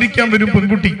നിസ്കരിക്കാൻ വരും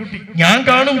പെൺകുട്ടി. ഞാൻ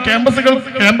കാണും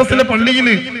ക്യാമ്പസിലെ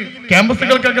പള്ളിയില്,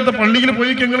 ക്യാമ്പസുകൾക്കകത്തെ പള്ളിയിൽ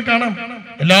പോയി ഞങ്ങൾ കാണാം,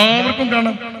 എല്ലാവർക്കും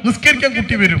കാണാം. നിസ്കരിക്കാൻ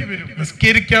കുട്ടി വരും,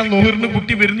 നിസ്കരിക്കാൻ ലോഹറിന്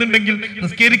കുട്ടി വരുന്നുണ്ടെങ്കിൽ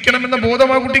നിസ്കരിക്കണമെന്ന ബോധം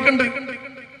ആ കുട്ടിക്കുണ്ട്.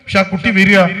 പക്ഷെ ആ കുട്ടി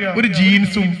വരിക ഒരു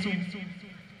ജീൻസും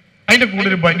അതിന്റെ കൂടെ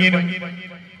ഒരു ബനിയനും,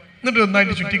 എന്നിട്ട്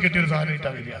ഒന്നായിട്ട് ചുറ്റി കെട്ടിയ ഒരു സാധനം ഇട്ടാ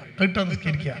വരിക, ഇട്ടാ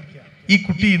നിസ്കരിക്കുക. ഈ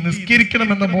കുട്ടി നിസ്കരിക്കണം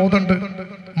എന്ന ബോധമുണ്ട്,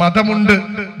 മതമുണ്ട്,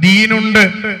 ദീനുണ്ട്.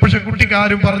 പക്ഷെ കുട്ടിക്ക്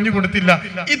ആരും പറഞ്ഞു കൊടുത്തില്ല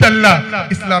ഇതല്ല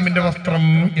ഇസ്ലാമിന്റെ വസ്ത്രം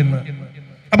എന്ന്.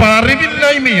 അപ്പൊ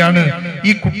അറിവില്ലായ്മയാണ്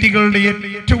ഈ കുട്ടികളുടെ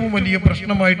ഏറ്റവും വലിയ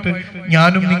പ്രശ്നമായിട്ട്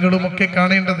ഞാനും നിങ്ങളും ഒക്കെ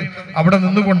കാണേണ്ടത്. അവിടെ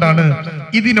നിന്നുകൊണ്ടാണ്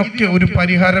ഇതിനൊക്കെ ഒരു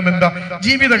പരിഹാരം. എന്താ?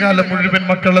 ജീവിതകാലം മുഴുവൻ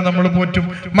മക്കളെ നമ്മൾ പോറ്റും,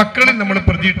 മക്കളിൽ നമ്മൾ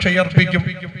പ്രതീക്ഷയർപ്പിക്കും.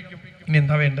 ഇനി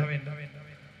എന്താ വേണ്ട?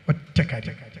 ഒറ്റ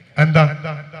കാര്യം, എന്താ?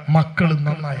 മക്കള്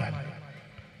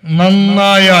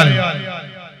നന്നായാൽ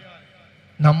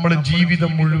നമ്മൾ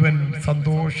ജീവിതം മുഴുവൻ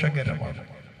സന്തോഷകരമാണ്.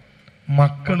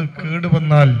 മക്കള്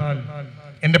കേടുവന്നാൽ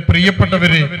എന്റെ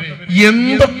പ്രിയപ്പെട്ടവരെ,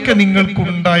 എന്തൊക്കെ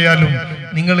നിങ്ങൾക്കുണ്ടായാലും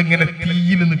നിങ്ങൾ ഇങ്ങനെ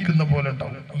തീയിൽ നിൽക്കുന്ന പോലെ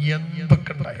ഉണ്ടാവും.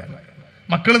 എന്തൊക്കെ ഉണ്ടായാലും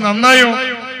മക്കള് നന്നായോ,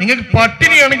 നിങ്ങൾക്ക്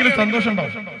പട്ടിണിയാണെങ്കിലും സന്തോഷം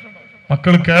ഉണ്ടാവും.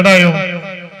 മക്കള് കേടായോ,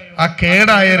 ആ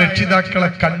കേടായ രക്ഷിതാക്കളെ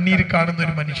കണ്ണീര് കാണുന്ന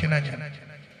ഒരു മനുഷ്യനാ ഞാൻ.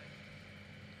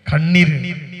 കണ്ണീര്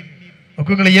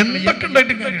നോക്കുക, എന്തൊക്കെ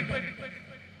ഉണ്ടായിട്ട് കാര്യമുണ്ടോ?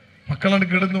 മക്കളാണ്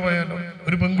കിടന്നു പോയാലോ?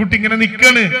 ഒരു പെൺകുട്ടി ഇങ്ങനെ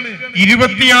നിക്കാണ്,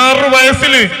 26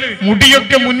 വയസ്സില്,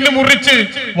 മുടിയൊക്കെ മുറിച്ച്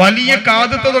വലിയ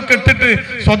കാതത്തൊക്കെ ഇട്ടിട്ട്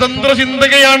സ്വതന്ത്ര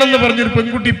ചിന്തകയാണെന്ന് പറഞ്ഞൊരു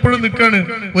പെൺകുട്ടി ഇപ്പോഴും നിൽക്കാണ്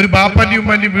ഒരു ബാപ്പാന്റെയും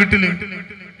ഉമ്മാന്റെയും വീട്ടില്.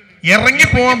 ഇറങ്ങി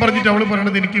പോവാൻ പറഞ്ഞിട്ട് അവള്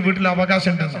പറയണത് എനിക്ക് വീട്ടിൽ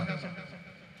അവകാശം ഉണ്ടെന്നാണ്.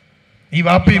 ഈ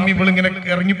വാപ്പയും ഇവളിങ്ങനെ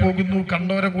ഇറങ്ങി പോകുന്നു,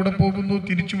 കണ്ടവരെ കൂടെ പോകുന്നു,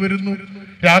 തിരിച്ചു വരുന്നു,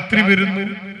 രാത്രി വരുന്നു,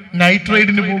 നൈറ്റ്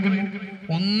റൈഡിന് പോകുന്നു.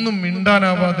 ഒന്നും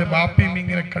മിണ്ടാനാവാതെ ബാപ്പയും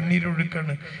ഇങ്ങനെ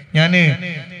കണ്ണീരൊഴുക്കാണ്. ഞാന്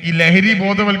ഈ ലഹരി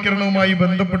ബോധവൽക്കരണവുമായി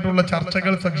ബന്ധപ്പെട്ടുള്ള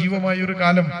ചർച്ചകൾ സജീവമായ ഒരു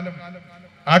കാലം,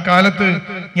 ആ കാലത്ത്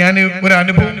ഞാൻ ഒരു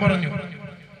അനുഭവം പറഞ്ഞു.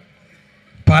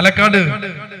 പാലക്കാട്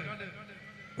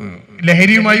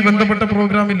ലഹരിയുമായി ബന്ധപ്പെട്ട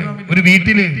പ്രോഗ്രാമില് ഒരു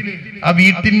വീട്ടില്, ആ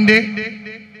വീട്ടിന്റെ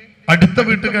അടുത്ത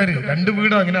വീട്ടുകാര്, 2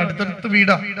 വീടാ, അങ്ങനെ അടുത്തടുത്ത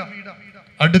വീടാ,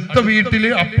 അടുത്ത വീട്ടില്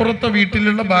അപ്പുറത്തെ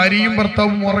വീട്ടിലുള്ള ഭാര്യയും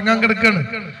ഭർത്താവും ഉറങ്ങാൻ കിടക്കാണ്.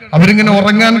 അവരിങ്ങനെ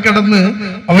ഉറങ്ങാൻ കിടന്ന്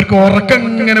അവർക്ക് ഉറക്കം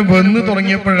ഇങ്ങനെ വന്ന്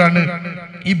തുടങ്ങിയപ്പോഴാണ്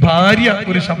ഈ ഭാര്യ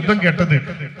ഒരു ശബ്ദം കേട്ടത്.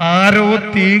 ആരോ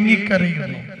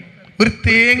തേങ്ങിക്കരയുന്നു. ഒരു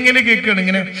തേങ്ങല് കേൾക്കാണ്,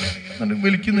 ഇങ്ങനെ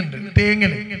വിളിക്കുന്നുണ്ട്,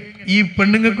 തേങ്ങല്. ഈ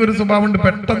പെണ്ണുങ്ങൾക്ക് ഒരു സ്വഭാവമുണ്ട്,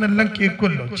 പെട്ടെന്നെല്ലാം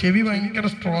കേൾക്കുമല്ലോ, ചെവി ഭയങ്കര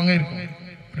സ്ട്രോങ് ആയിരിക്കും.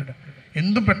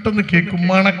 എന്തും പെട്ടെന്ന് കേൾക്കും.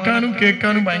 മണക്കാനും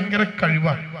കേൾക്കാനും ഭയങ്കര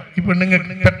കഴിവാണ് ഈ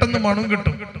പെണ്ണുങ്ങൾക്ക്. പെട്ടെന്ന് മണവും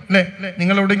കിട്ടും അല്ലെ?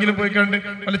 നിങ്ങൾ എവിടെയെങ്കിലും പോയി കണ്ട്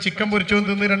വല്ല ചിക്കൻ പൊരിച്ചോന്ന്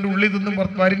തിന്ന് 2 ഉള്ളി തിന്നും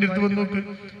ഭാര്യൻ്റെ അടുത്ത് വന്ന് നോക്ക്.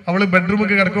 അവള്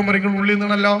ബെഡ്റൂമൊക്കെ കിടക്കുമ്പോൾ പറയുമ്പോൾ ഉള്ളി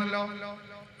നിന്നല്ലോ.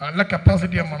 നല്ല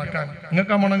കപ്പാസിറ്റിയാണ് മണക്കാൻ.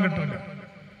 നിങ്ങൾക്ക് ആ മണം കിട്ടില്ല.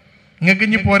 നിങ്ങൾക്ക്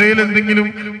ഇനി പുരയിൽ എന്തെങ്കിലും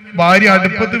ഭാര്യ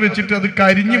അടുപ്പത്ത് വെച്ചിട്ട് അത്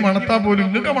കരിഞ്ഞ് മണത്താ പോലും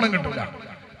നിങ്ങൾക്ക് മണം കിട്ടില്ല.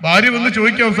 ഭാര്യ വന്ന്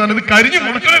ചോദിക്കുക അവസാനം ഇത് കരിഞ്ഞ്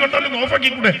മണക്കണേ കണ്ടാലും ഓഫാക്കി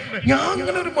കൂടെ. ഞാൻ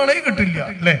അങ്ങനെ ഒരു മണയും കിട്ടില്ല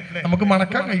അല്ലെ? നമുക്ക്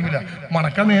മണക്കാൻ കഴിയില്ല,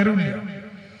 മണക്കാൻ നേരമില്ല.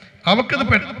 അവക്കത്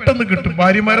പെട്ടെന്ന് കിട്ടും.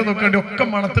 ഭാര്യമാരെ നോക്കാണ്ട് ഒക്കെ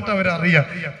മണത്തിട്ട് അവരറിയാം.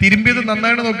 തിരുമ്പിയത്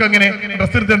നന്നായിട്ട് നോക്കുക, അങ്ങനെ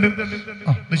ഡ്രസ് എടുത്തുണ്ട്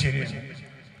ഇത് ശരിയാണ്.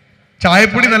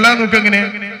 ചായപ്പൊടി നല്ലതാ നോക്കുക, അങ്ങനെ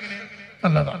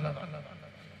നല്ലതാ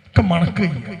ഒക്കെ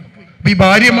മണക്കുക. ഈ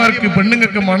ഭാര്യമാർക്ക്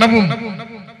പെണ്ണുങ്ങൾക്ക് മണവും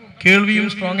കേൾവിയും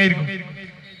സ്ട്രോങ് ആയിരിക്കും.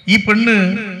 ഈ പെണ്ണ്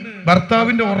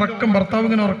ഭർത്താവിന്റെ ഉറക്കം, ഭർത്താവ്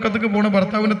ഇങ്ങനെ ഉറക്കത്തേക്ക് പോണ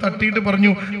ഭർത്താവിനെ തട്ടിയിട്ട്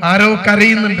പറഞ്ഞു ആരോ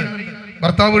കരയുന്നുണ്ട്.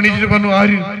 ഭർത്താവ് എണീറ്റിട്ട് പറഞ്ഞു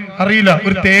ആര് അറിയില്ല,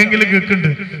 ഒരു തേങ്ങൽ കേൾക്കുന്നുണ്ട്.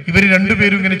 ഇവര്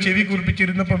രണ്ടുപേരും ഇങ്ങനെ ചെവി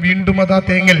കുറിപ്പിച്ചിരുന്നപ്പോ വീണ്ടും അതാ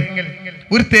തേങ്ങൽ,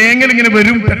 ഒരു തേങ്ങൽ ഇങ്ങനെ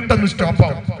വരും, പെട്ടെന്ന് സ്റ്റോപ്പ്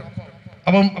ആവും.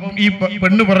 അപ്പം ഈ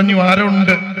പെണ്ണ് പറഞ്ഞു ആരോ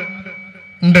ഉണ്ട്.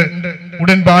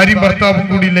 ഉടൻ ഭാര്യയും ഭർത്താവും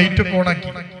കൂടി ലൈറ്റ് ഒക്കെ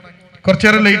ഓണാക്കി.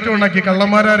 കുറച്ചേരം ലൈറ്റ് ഓണാക്കി.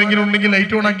 കള്ളന്മാരെങ്കിലും ഉണ്ടെങ്കിൽ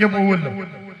ലൈറ്റ് ഓണാക്കിയാൽ പോകുമല്ലോ.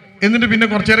 എന്നിട്ട് പിന്നെ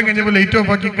കുറച്ചേരം കഴിഞ്ഞപ്പോൾ ലൈറ്റ്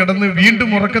ഓഫ് ആക്കി കിടന്ന് വീണ്ടും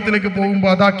ഉറക്കത്തിലേക്ക് പോകുമ്പോ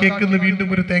അതാ കേൾക്കുന്ന വീണ്ടും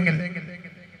ഒരു തേങ്ങൽ.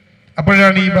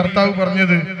 അപ്പോഴാണ് ഈ ഭർത്താവ്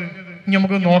പറഞ്ഞത്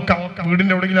നമുക്ക് നോക്കാം,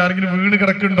 വീടിന്റെ എവിടെയെങ്കിലും ആരെങ്കിലും വീണ്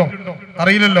കിടക്കുന്നുണ്ടോ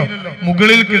അറിയില്ലല്ലോ.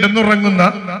 മുകളിൽ കിടന്നുറങ്ങുന്ന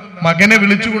മകനെ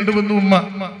വിളിച്ചു കൊണ്ടുവന്നു ഉമ്മ,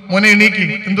 മോനെ എണീക്ക്,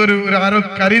 എന്തോ ഒരു ആരോ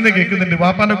കരയുന്ന കേൾക്കുന്നുണ്ട്.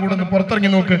 വാപ്പാന്റെ കൂടെ ഒന്ന്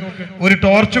പുറത്തിറങ്ങി നോക്ക്. ഒരു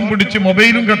ടോർച്ചും പിടിച്ച്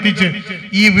മൊബൈലും കത്തിച്ച്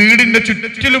ഈ വീടിന്റെ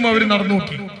ചുറ്റിലും അവർ നടന്നു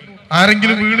നോക്കി.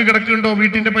 ആരെങ്കിലും വീണ് കിടക്കുന്നുണ്ടോ,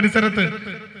 വീട്ടിന്റെ പരിസരത്ത്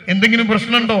എന്തെങ്കിലും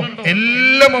പ്രശ്നമുണ്ടോ,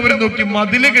 എല്ലാം അവർ നോക്കി.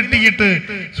 മതില് കെട്ടിയിട്ട്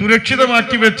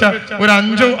സുരക്ഷിതമാക്കി വെച്ച ഒരു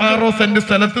 5-6 സെന്റ്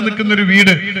സ്ഥലത്ത് നിൽക്കുന്ന ഒരു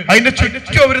വീട്, അതിന്റെ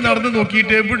ചുറ്റും അവർ നടന്നു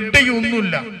നോക്കിയിട്ട് എവിടെയും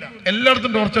ഒന്നുമില്ല.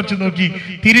 എല്ലായിടത്തും ടോർച്ചടിച്ച് നോക്കി.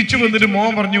 തിരിച്ചു വന്നിട്ട്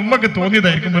മോൻ പറഞ്ഞു ഉമ്മക്ക്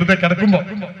തോന്നിയതായിരിക്കും വെറുതെ കിടക്കുമ്പോ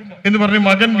എന്ന് പറഞ്ഞ്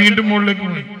മകൻ വീണ്ടും മുകളിലേക്ക്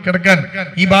പോയി കിടക്കാൻ.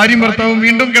 ഈ ഭാര്യയും ഭർത്താവും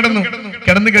വീണ്ടും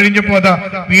കിടന്നു കഴിഞ്ഞപ്പോ അതാ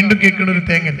വീണ്ടും കേൾക്കുന്ന ഒരു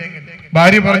തേങ്ങൽ.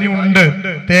 ഭാര്യ പറഞ്ഞു ഉണ്ട്,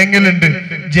 തേങ്ങലുണ്ട്.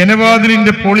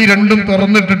 ജനവാതിലിന്റെ പൊളി രണ്ടും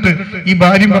തുറന്നിട്ടിട്ട് ഈ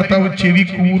ഭാര്യയും ഭർത്താവ് ചെവി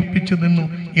കൂർപ്പിച്ചു നിന്നു.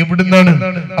 എവിടുന്നാണ്?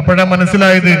 അപ്പോഴാ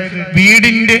മനസ്സിലായത്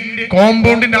വീടിന്റെ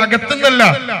കോമ്പൗണ്ടിന്റെ അകത്തുനിന്നല്ല,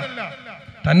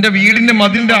 തന്റെ വീടിന്റെ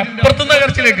മതിലിന്റെ അപ്പുറത്തുനിന്ന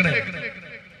കരച്ചിലേക്കണേ.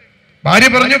 ഭാര്യ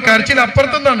പറഞ്ഞു കരച്ചിൽ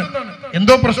അപ്പുറത്തുനിന്നാണ്,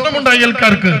 എന്തോ പ്രശ്നമുണ്ട്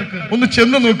അയൽക്കാർക്ക്, ഒന്ന്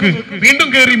ചെന്ന് നോക്ക്. വീണ്ടും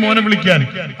കയറി മോനെ വിളിക്കാൻ.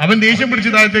 അവൻ ദേഷ്യം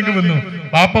പിടിച്ച് താഴത്തേക്ക് വന്നു.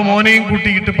 പാപ്പ മോനെയും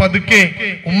കൂട്ടിയിട്ട് പതുക്കെ,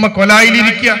 ഉമ്മ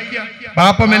കൊലായിലിരിക്കുക,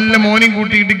 പാപ്പ മെല്ലെ മോനെയും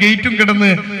കൂട്ടിയിട്ട് ഗേറ്റും കിടന്ന്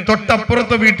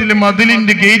തൊട്ടപ്പുറത്തെ വീട്ടിലെ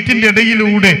മതിലിന്റെ ഗേറ്റിന്റെ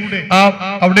ഇടയിലൂടെ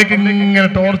അവിടേക്ക് ഇങ്ങനെ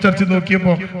ടോർച്ചടിച്ച്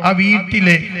നോക്കിയപ്പോ ആ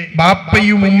വീട്ടിലെ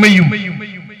ബാപ്പയും ഉമ്മയും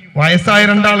വയസ്സായ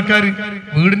 2 ആൾക്കാർ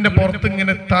വീടിന്റെ പുറത്ത്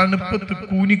ഇങ്ങനെ തണുപ്പത്ത്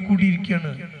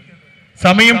കൂനിക്കൂടിയിരിക്കുകയാണ്.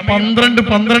 സമയം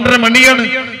 12-12:30 മണിയാണ്.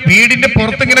 വീടിന്റെ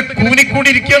പുറത്തിങ്ങനെ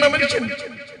കൂനിക്കൂടിയിരിക്കുകയാണ് മനുഷ്യൻ.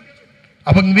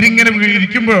 അപ്പൊ ഇവരിങ്ങനെ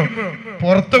ഇരിക്കുമ്പോ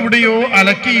പുറത്തെവിടെയോ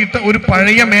അലക്കിയിട്ട ഒരു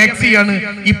പഴയ മാക്സിയാണ്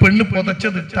ഈ പെണ്ണ്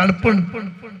പുതച്ചത്.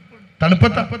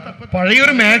 തണുപ്പത്ത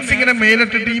പഴയൊരു മാക്സി ഇങ്ങനെ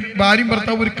മേലിട്ടിട്ട് ഈ ഭാര്യയും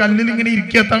ഭർത്താവ് ഒരു കല്ലിൽ ഇങ്ങനെ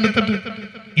ഇരിക്കുക തണുത്തിട്ട്.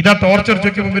 ഇതാ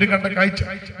ടോർച്ചടിച്ചൊക്കെ ഇവര് കണ്ട കാഴ്ച.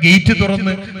 ഗേറ്റ്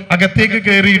തുറന്ന് അകത്തേക്ക്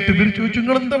കയറിയിട്ട് ഇവര് ചോദിച്ചു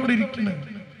നിങ്ങൾ എന്താ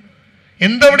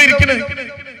അവിടെ ഇരിക്കണേ?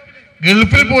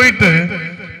 ഗൾഫിൽ പോയിട്ട്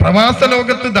പ്രവാസ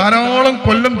ലോകത്ത് ധാരാളം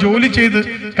കൊല്ലം ജോലി ചെയ്ത്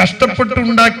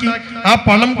കഷ്ടപ്പെട്ടുണ്ടാക്കി ആ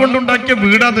പണം കൊണ്ടുണ്ടാക്കിയ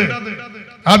വീടത്.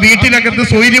 ആ വീട്ടിനകത്ത്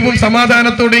സ്വൈര്യവും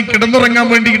സമാധാനത്തോടെയും കിടന്നുറങ്ങാൻ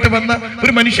വേണ്ടിയിട്ട് വന്ന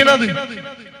ഒരു മനുഷ്യനത്.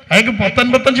 അയാൾക്ക്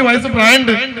 50-55 വയസ്സ്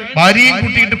പ്രായമുണ്ട്. ഭാര്യയും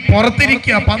കൂട്ടിയിട്ട്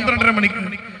പുറത്തിരിക്കുക 12:30 മണിക്ക്.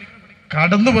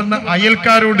 കടന്നു വന്ന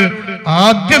അയൽക്കാരോട്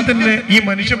ആദ്യം തന്നെ ഈ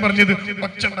മനുഷ്യൻ പറഞ്ഞത്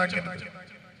ഒച്ച ഉണ്ടാക്കരുത്,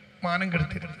 മാനം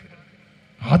കെടുത്തരുത്.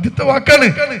 ആദ്യത്തെ വാക്കാണ്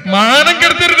മാനം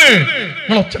കെടുത്തരുത്,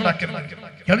 നിങ്ങൾ ഒച്ച ഉണ്ടാക്കരുത്.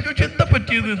 അയാൾ ചോദിച്ചു എന്താ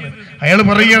പറ്റിയത്? അയാൾ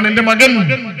പറയുകയാണ് എന്റെ മകൻ,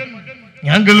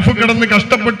 ഞാൻ ഗൾഫ് കിടന്ന്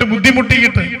കഷ്ടപ്പെട്ട്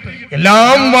ബുദ്ധിമുട്ടിയിട്ട്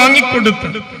എല്ലാം വാങ്ങിക്കൊടുത്ത്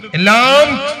എല്ലാം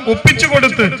ഒപ്പിച്ചു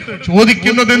കൊടുത്ത്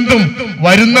ചോദിക്കുന്നതെന്തും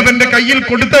വരുന്നവന്റെ കയ്യിൽ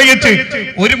കൊടുത്തയച്ച്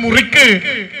ഒരു മുറിക്ക്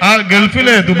ആ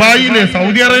ഗൾഫിലെ, ദുബായിലെ,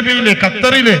 സൗദി അറേബ്യയിലെ,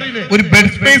 ഖത്തറിലെ ഒരു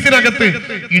ബെഡ് സ്പേസിനകത്ത്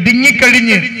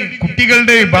ഇടുങ്ങിക്കഴിഞ്ഞ്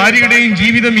കുട്ടികളുടെയും ഭാര്യയുടെയും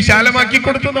ജീവിതം വിശാലമാക്കി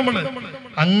കൊടുത്തു നമ്മള്.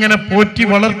 അങ്ങനെ പോറ്റി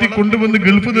വളർത്തി കൊണ്ടുവന്ന്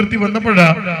ഗൾഫ് നിർത്തി വന്നപ്പോഴാ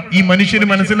ഈ മനുഷ്യന്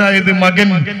മനസ്സിലായത് മകൻ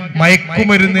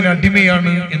മയക്കുമരുന്നിന്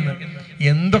അടിമയാണ് എന്ന്.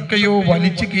 എന്തൊക്കെയോ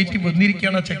വലിച്ചു കയറ്റി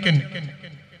വന്നിരിക്കുകയാണ് ചെക്കൻ.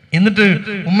 എന്നിട്ട്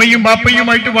ഉമ്മയും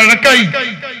ബാപ്പയുമായിട്ട് വഴക്കായി.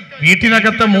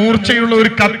 വീട്ടിനകത്തെ മൂർച്ചയുള്ള ഒരു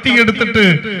കത്തി എടുത്തിട്ട്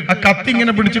ആ കത്തി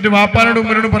ഇങ്ങനെ പിടിച്ചിട്ട് വാപ്പാനോടും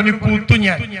ഉമ്മനോടും പറഞ്ഞു കൂത്തു,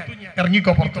 ഞാൻ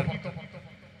ഇറങ്ങിക്കോ പുറത്ത്.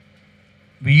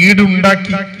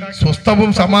 വീടുണ്ടാക്കി സ്വസ്ഥവും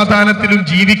സമാധാനത്തിലും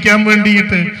ജീവിക്കാൻ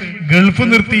വേണ്ടിയിട്ട് ഗൾഫ്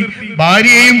നിർത്തി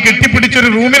ഭാര്യയെയും കെട്ടിപ്പിടിച്ചൊരു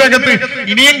റൂമിനകത്ത്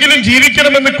ഇനിയെങ്കിലും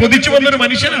ജീവിക്കണമെന്ന് കൊതിച്ചു വന്നൊരു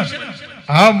മനുഷ്യനാണ്.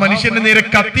 ആ മനുഷ്യന്റെ നേരെ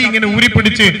കത്തി ഇങ്ങനെ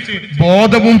ഊരിപ്പിടിച്ച്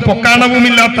ബോധവും പൊക്കാണവും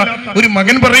ഇല്ലാത്ത ഒരു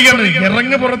മകൻ പറയുകയാണ്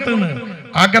ഇറങ്ങ് പുറത്തുനിന്ന്.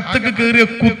 അകത്തേക്ക് കയറിയ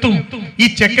കുത്തും. ഈ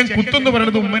ചെക്കൻ കുത്തെന്ന്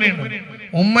പറയുന്നത് ഉമ്മനെയാണ്.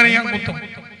 ഉമ്മനെ ഞാൻ കുത്തും.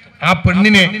 ആ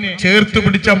പെണ്ണിനെ ചേർത്ത്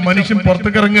പിടിച്ച മനുഷ്യൻ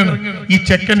പുറത്തേക്ക് ഇറങ്ങാണ്. ഈ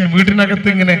ചെക്കൻ വീടിനകത്ത്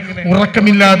ഇങ്ങനെ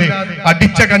ഉറക്കമില്ലാതെ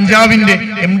അടിച്ച കഞ്ചാവിന്റെ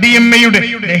MDMA-യുടെ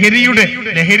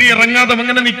ലഹരി ഇറങ്ങാതെ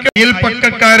അങ്ങനെ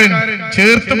അയൽപ്പക്കക്കാരൻ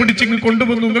ചേർത്ത് പിടിച്ച്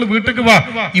കൊണ്ടുവന്നു. നിങ്ങൾ വീട്ടിലേക്ക് വാ,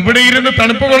 ഇവിടെ ഇരുന്ന്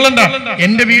തണുപ്പ് കൊള്ളണ്ട,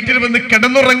 എന്റെ വീട്ടിൽ വന്ന്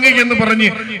കിടന്നുറങ്ങുക എന്ന് പറഞ്ഞ്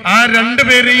ആ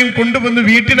രണ്ടുപേരെയും കൊണ്ടുവന്ന്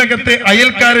വീട്ടിനകത്തെ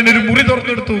അയൽക്കാരൻ ഒരു മുറി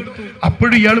തുറന്നെടുത്തു.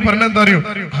 അപ്പോഴും ഇയാൾ പറഞ്ഞ എന്താ അറിയോ?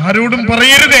 ആരോടും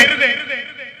പറയരുതേ.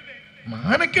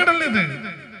 മാനക്കേടല്ലേ ഇത്?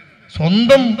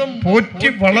 സ്വന്തം പോറ്റി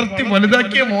വളർത്തി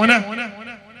വലുതാക്കിയ മോന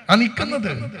ആ നിൽക്കുന്നത്.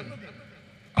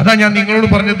 അതാ ഞാൻ നിങ്ങളോട്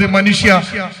പറഞ്ഞത്, മനുഷ്യ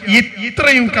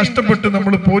ഇത്രയും കഷ്ടപ്പെട്ട്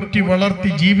നമ്മൾ പോറ്റി വളർത്തി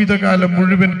ജീവിതകാലം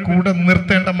മുഴുവൻ കൂടെ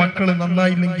നിർത്തേണ്ട മക്കള്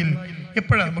നന്നായില്ലെങ്കിൽ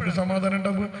എപ്പോഴാ നമുക്ക് സമാധാനം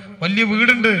ഉണ്ടാവുക? വലിയ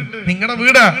വീടുണ്ട്, നിങ്ങളുടെ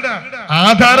വീടാ,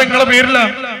 ആധാരങ്ങളെ പേരിലാ,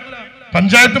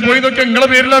 പഞ്ചായത്ത് പോയി നോക്കിയാൽ നിങ്ങളെ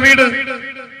പേരിലാ വീട്,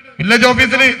 വില്ലേജ്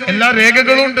ഓഫീസിൽ എല്ലാ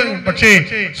രേഖകളും ഉണ്ട്. പക്ഷേ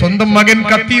സ്വന്തം മകൻ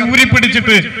കത്തി ഊരി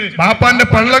പിടിച്ചിട്ട് ബാപ്പാന്റെ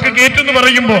പള്ളൊക്കെ കേറ്റെന്ന്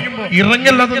പറയുമ്പോ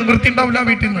ഇറങ്ങല്ലാതെ നിവൃത്തി ഉണ്ടാവില്ല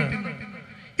വീട്ടിൽ നിന്ന്.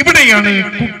 ഇവിടെയാണ്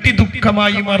കുട്ടി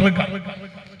ദുഃഖമായി മാറുക.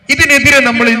 ഇതിനെതിരെ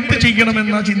നമ്മൾ എന്ത്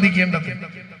ചെയ്യണമെന്നാ ചിന്തിക്കേണ്ടത്.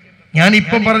 ഞാൻ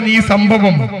ഇപ്പൊ പറഞ്ഞ ഈ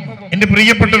സംഭവം എന്റെ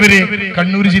പ്രിയപ്പെട്ടവര്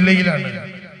കണ്ണൂർ ജില്ലയിലാണ്.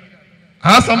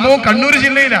 ആ സംഭവം കണ്ണൂർ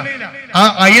ജില്ലയിലാ. ആ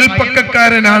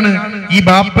അയൽപ്പക്കക്കാരനാണ് ഈ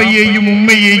ബാപ്പയെയും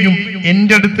ഉമ്മയെയും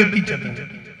എന്റെ അടുത്ത് എത്തിച്ചത്.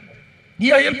 ഈ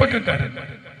അയൽപ്പക്കക്കാരൻ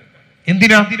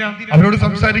എന്തിനാ അവരോട്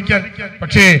സംസാരിക്കാൻ?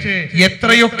 പക്ഷേ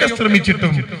എത്രയൊക്കെ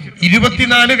ശ്രമിച്ചിട്ടും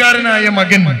 24-കാരനായ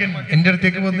മകൻ എന്റെ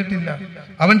അടുത്തേക്ക് വന്നിട്ടില്ല.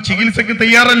 അവൻ ചികിത്സക്ക്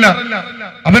തയ്യാറല്ല,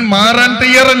 അവൻ മാറാൻ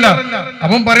തയ്യാറല്ല.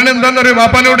 അവൻ പറയണത് എന്താണെന്നറിയോ?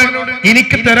 ബാപ്പാനോട്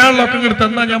എനിക്ക് തരാനുള്ളതൊക്കെ ഇങ്ങോട്ട്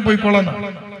തന്നാ ഞാൻ പോയിക്കോളാം.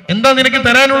 എന്താ നിനക്ക്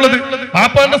തരാനുള്ളത്?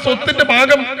 ബാപ്പാന്റെ സ്വത്തിന്റെ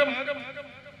ഭാഗം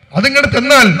അതിങ്ങോട്ട്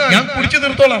തന്നാൽ ഞാൻ കുടിച്ചു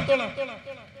തീർത്തോളാം.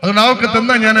 അതുകൊണ്ട് അവർക്ക്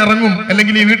തന്നാ ഞാൻ ഇറങ്ങും,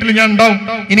 അല്ലെങ്കിൽ ഈ വീട്ടിൽ ഞാൻ ഉണ്ടാവും,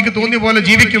 എനിക്ക് തോന്നിയ പോലെ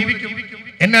ജീവിക്കും,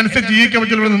 എന്നെ അനുസരിച്ച് ജീവിക്കാൻ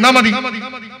പറ്റില്ല, നിന്നാ മതി.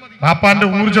 ബാപ്പാന്റെ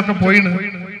ഊർജമൊക്കെ പോയിണ്.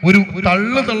 ഒരു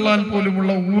തള്ളു തള്ളാൻ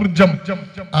പോലുമുള്ള ഊർജം,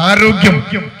 ആരോഗ്യം,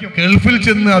 ഗൾഫിൽ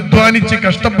ചെന്ന് അധ്വാനിച്ച്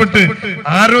കഷ്ടപ്പെട്ട്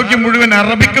ആരോഗ്യം മുഴുവൻ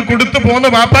അറബിക്ക് കൊടുത്തു പോന്ന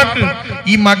ബാപ്പാക്ക്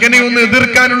ഈ മകനെ ഒന്ന്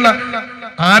എതിർക്കാനുള്ള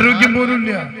ആരോഗ്യം പോലും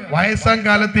ഇല്ല. വയസ്സാം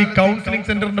കാലത്ത് ഈ കൗൺസിലിംഗ്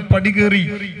സെന്ററിന്റെ പടി കയറി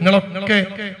നിങ്ങളൊക്കെ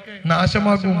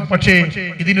നാശമാക്കും. പക്ഷേ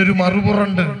ഇതിനൊരു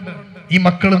മറുപുറമുണ്ട്. ഈ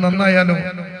മക്കള് നന്നായാലോ,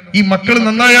 ഈ മക്കള്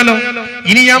നന്നായാലോ.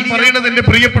 ഇനി ഞാൻ പറയുന്നത് എന്റെ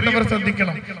പ്രിയപ്പെട്ടവർ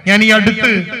ശ്രദ്ധിക്കണം. ഞാൻ ഈ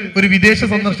അടുത്ത് ഒരു വിദേശ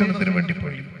സന്ദർശനത്തിന് വേണ്ടി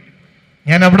പോയി.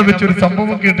 ഞാൻ അവിടെ വെച്ചൊരു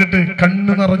സംഭവം കേട്ടിട്ട്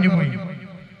കണ്ണു നിറഞ്ഞു പോയി.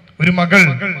 ഒരു മകൾ,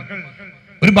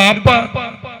 ഒരു ബാപ്പ,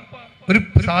 ഒരു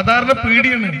സാധാരണ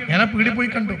പീടിയാണ്. ഞാൻ ആ പീടി പോയി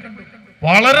കണ്ടു.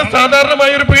 വളരെ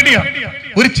സാധാരണമായ ഒരു പീടിയാ,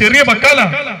 ഒരു ചെറിയ ബക്കാല.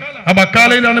 ആ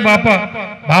ബക്കാലയിലാണ് ബാപ്പ.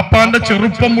 ബാപ്പാന്റെ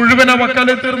ചെറുപ്പം മുഴുവൻ ആ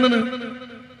ബക്കാലയിൽ തീർന്നത്.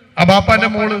 ആ ബാപ്പാന്റെ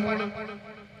മോള്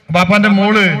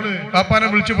ബാപ്പാനെ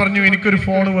വിളിച്ചു പറഞ്ഞു, എനിക്കൊരു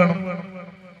ഫോണ് വേണം,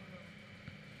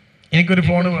 എനിക്കൊരു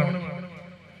ഫോണ് വേണം.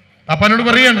 ബാപ്പാനോട്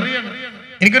പറയാണ്,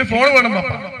 എനിക്കൊരു ഫോൺ വേണം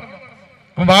ബാപ്പ.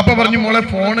 അപ്പൊ ബാപ്പ പറഞ്ഞു, മോളെ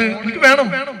ഫോണ് എനിക്ക് വേണം,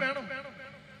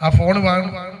 ആ ഫോണ്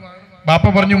വേണം. ബാപ്പ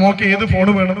പറഞ്ഞു, മോക്ക് ഏത്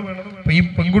ഫോണ് വേണം? അപ്പൊ ഈ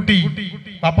പെൺകുട്ടി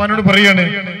ബാപ്പാനോട് പറയാണ്,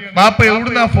 ബാപ്പ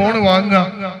എവിടുന്ന് ആ ഫോണ് വാങ്ങുക?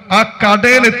 ആ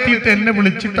കടയിൽ എത്തിയിട്ട് എന്നെ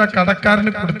വിളിച്ചിട്ട് ആ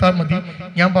കടക്കാരന് കൊടുത്താൽ മതി,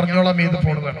 ഞാൻ പറഞ്ഞോളാം ഏത്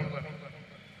ഫോണ് വേണം.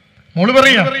 മോള്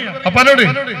പറയാ അപ്പാനോട്.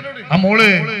 ആ മോള്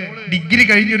ഡിഗ്രി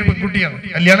കഴിഞ്ഞ ഒരു പെൺകുട്ടിയാണ്,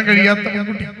 കല്യാണം കഴിയാത്ത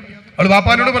പെൺകുട്ടി. അവള്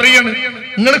ബാപ്പാനോട് പറയാണ്,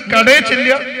 നിങ്ങൾ കടയിൽ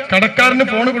ചെല്ലുക, കടക്കാരന്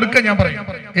ഫോൺ കൊടുക്കുക, ഞാൻ പറയാം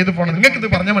ഏത് ഫോൺ. നിങ്ങൾക്ക് ഇത്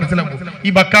പറഞ്ഞാൽ മനസ്സിലാവും. ഈ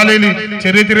ബക്കാലയില്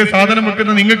ചെറിയ ചെറിയ സാധനം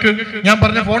വെക്കുന്ന നിങ്ങൾക്ക് ഞാൻ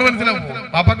പറഞ്ഞ ഫോൺ മനസ്സിലാവും.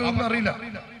 ബാപ്പാക്ക് ഒന്നും അറിയില്ല.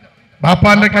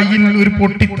 ബാപ്പാന്റെ കയ്യിൽ ഒരു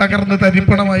പൊട്ടി തകർന്ന്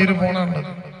തരിപ്പണമായൊരു ഫോണാണ്.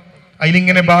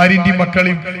 അതിലിങ്ങനെ ഭാര്യയും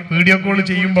മക്കളെയും വീഡിയോ കോൾ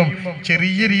ചെയ്യുമ്പം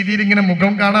ചെറിയ രീതിയിൽ ഇങ്ങനെ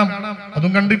മുഖം കാണാം.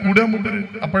 അതും കണ്ട് കൂടുക മുട്ടര്.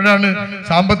 അപ്പോഴാണ്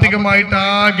സാമ്പത്തികമായിട്ട്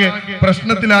ആകെ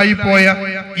പ്രശ്നത്തിലായി പോയ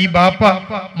ഈ ബാപ്പ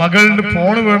മകളുടെ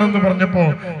ഫോണ് വേണമെന്ന് പറഞ്ഞപ്പോ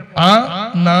ആ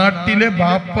നാട്ടിലെ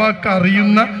ബാപ്പാക്ക്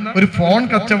അറിയുന്ന ഒരു ഫോൺ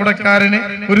കച്ചവടക്കാരനെ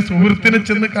ഒരു സുഹൃത്തിനെ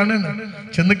ചെന്ന് കാണുന്നു.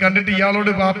 ചെന്ന് കണ്ടിട്ട്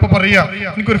ഇയാളോട് ബാപ്പ പറയാ,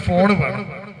 എനിക്കൊരു ഫോണ് വേണം,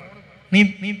 നീ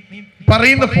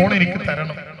പറയുന്ന ഫോൺ എനിക്ക്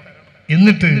തരണം,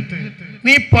 എന്നിട്ട്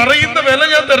നീ പറയുന്ന വില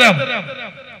ഞാൻ തരാം.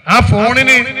 ആ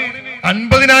ഫോണിന്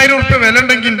 50,000 രൂപ വില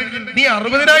ഉണ്ടെങ്കിൽ നീ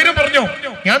 60,000 പറഞ്ഞോ,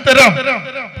 ഞാൻ തരാം.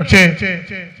 പക്ഷേ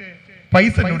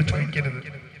പൈസ എന്നോട് ചോദിക്കരുത്,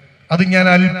 അത് ഞാൻ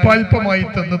അല്പാൽപമായി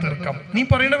തന്നു തീർക്കാം. നീ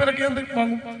പറയുന്ന വിലക്ക് ഞാൻ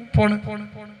വാങ്ങും ഫോണ്.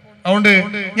 അതുകൊണ്ട്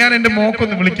ഞാൻ എന്റെ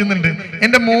മോക്കൊന്ന് വിളിക്കുന്നുണ്ട്,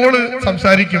 എന്റെ മോള്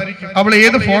സംസാരിക്കും, അവൾ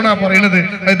ഏത് ഫോണാ പറയണത്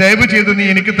അത് ദയവ് ചെയ്ത് നീ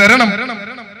എനിക്ക് തരണം.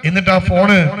 എന്നിട്ട് ആ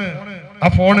ഫോണ്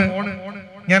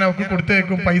ഞാൻ അവർക്ക്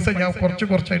കൊടുത്തേക്കും, പൈസ ഞാൻ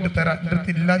കുറച്ചായിട്ട് തരാം, എൻ്റെ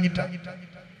അടുത്ത് ഇല്ലാഞ്ഞിട്ടാ.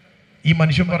 ഈ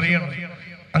മനുഷ്യൻ പറയണം.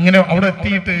 അങ്ങനെ അവിടെ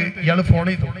എത്തിയിട്ട് ഇയാള് ഫോൺ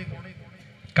ചെയ്തു,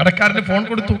 കടക്കാരന് ഫോൺ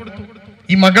കൊടുത്തു.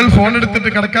 ഈ മകൾ ഫോൺ എടുത്തിട്ട്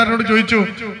കടക്കാരനോട് ചോദിച്ചു,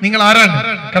 നിങ്ങൾ ആരാണ്?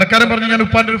 കടക്കാരൻ പറഞ്ഞു, ഞാൻ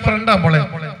ഉപ്പാന്റെ ഒരു ഫ്രണ്ടാ മോളെ,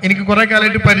 എനിക്ക് കുറെ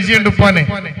കാലമായിട്ട് പരിചയമുണ്ട് ഉപ്പാനെ,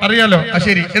 അറിയാലോ. ആ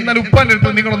ശരി, എന്നാൽ ഉപ്പാന്റെ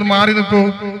അടുത്ത് നിങ്ങളൊന്ന് മാറി നിൽക്കൂ,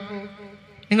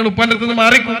 നിങ്ങൾ ഉപ്പാന്റെ അടുത്ത് നിന്ന്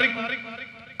മാറിക്കൂ.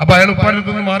 അപ്പൊ അയാൾ ഉപ്പാന്റെ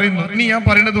അടുത്ത് നിന്ന് മാറിയിരുന്നു. ഇനി ഞാൻ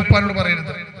പറയുന്നത് ഉപ്പാനോട്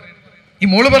പറയരുത്. ഈ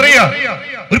മോള് പറയാ,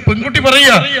 ഒരു പെൺകുട്ടി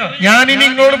പറയാ, ഞാനിനി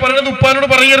നിങ്ങളോട് പറയുന്നത് ഉപ്പാനോട്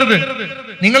പറയരുത്.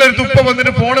 നിങ്ങളെടുത്ത് ഉപ്പ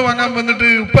വന്നിട്ട് ഫോൺ വാങ്ങാൻ വന്നിട്ട്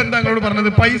ഉപ്പ എന്താ നിങ്ങളോട് പറഞ്ഞത്?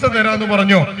 പൈസ തരാന്ന്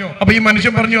പറഞ്ഞോ? അപ്പൊ ഈ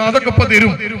മനുഷ്യൻ പറഞ്ഞു അതൊക്കെ ഇപ്പൊ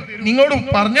തരും. നിങ്ങളോട്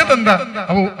പറഞ്ഞത് എന്താ?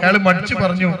 അപ്പൊ അയാൾ മടിച്ചു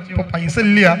പറഞ്ഞു ഇപ്പൊ പൈസ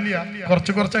ഇല്ല,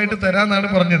 കുറച്ചായിട്ട് തരാന്നാണ്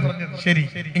പറഞ്ഞത്. ശരി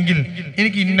എങ്കിൽ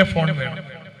എനിക്ക് ഇന്ന ഫോൺ വേണം.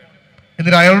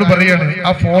 എന്നിട്ട് അയാളോട് പറയാണ്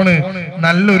ആ ഫോണ്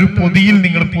നല്ലൊരു പൊതിയിൽ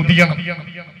നിങ്ങൾ പൊതിയണം,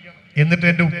 എന്നിട്ട്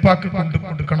എന്റെ ഉപ്പാക്ക്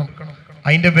കൊടുക്കണം.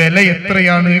 അതിന്റെ വില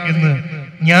എത്രയാണ് എന്ന്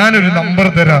ഞാനൊരു നമ്പർ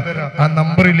തരാം, ആ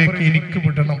നമ്പറിലേക്ക് എനിക്ക്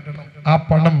വിടണം. ആ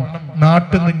പണം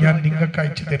നാട്ടിൽ നിന്ന് ഞാൻ നിങ്ങൾക്ക്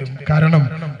അയച്ചു തരും. കാരണം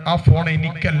ആ ഫോൺ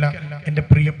എനിക്കല്ല, എന്റെ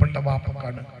പ്രിയപ്പെട്ട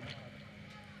ബാപ്പക്കാണ്.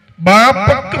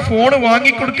 ബാപ്പക്ക് ഫോൺ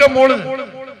വാങ്ങിക്കൊടുക്കാൻ മോള്.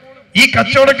 ഈ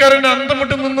കച്ചവടക്കാരന്റെ അന്തം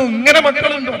വിട്ട് നിന്നു. ഇങ്ങനെ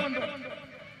മക്കളുണ്ടോ?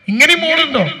 ഇങ്ങനെ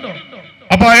മോളുണ്ടോ?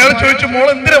 അപ്പൊ അയാൾ ചോദിച്ചു മോൾ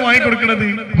എന്തിനാ വാങ്ങിക്കൊടുക്കണത്?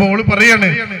 അപ്പൊ മോള് പറയാണ്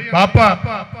ബാപ്പ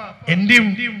എന്റെയും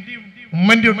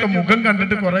ഉമ്മന്റെ ഒക്കെ മുഖം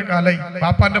കണ്ടിട്ട് കുറെ കാലായി.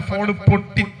 ബാപ്പാന്റെ ഫോൺ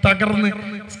പൊട്ടി തകർന്ന്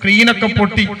സ്ക്രീനൊക്കെ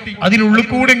പൊട്ടി, അതിനുള്ളിൽ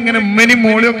കൂടെ ഇങ്ങനെ ഉമ്മനും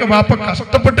മോളിയും ഒക്കെ ബാപ്പ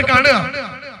കഷ്ടപ്പെട്ട് കാണുക.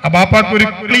 ആ ബാപ്പാക്ക് ഒരു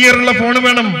ക്ലിയർ ഉള്ള ഫോൺ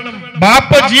വേണം.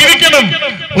 ബാപ്പ ജീവിക്കണം.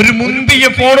 ഒരു മുന്തിയ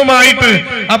ഫോണുമായിട്ട്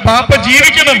ആ ബാപ്പ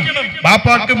ജീവിക്കണം.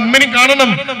 ബാപ്പാക്ക് ഉമ്മനെ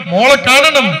കാണണം, മോളെ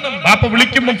കാണണം. ബാപ്പ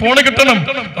വിളിക്കുമ്പോ ഫോണ് കിട്ടണം.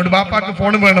 അതുകൊണ്ട് ബാപ്പാക്ക്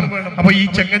ഫോൺ വേണം. അപ്പൊ ഈ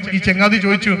ചങ്ങാതി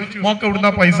ചോദിച്ചു മോക്ക്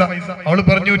എവിടുന്ന പൈസ? അവള്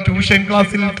പറഞ്ഞു ട്യൂഷൻ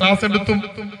ക്ലാസ്സിൽ ക്ലാസ് എടുത്തും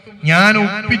ഞാൻ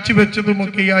ഒപ്പിച്ചു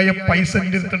വെച്ചതുമൊക്കെയായ പൈസ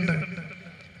എന്റെ അടുത്തുണ്ട്.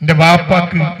 എന്റെ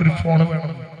ബാപ്പാക്ക് ഒരു ഫോൺ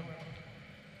വേണം.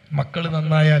 മക്കള്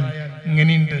നന്നായാൽ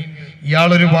ഇങ്ങനെയുണ്ട്.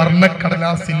 ഇയാളൊരു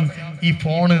വർണ്ണക്കടലാസിൽ ഈ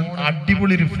ഫോണ്,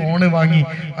 അടിപൊളി ഒരു ഫോണ് വാങ്ങി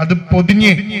അത്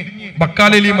പൊതിഞ്ഞ്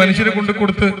ബക്കാലയിൽ ഈ മനുഷ്യരെ കൊണ്ട്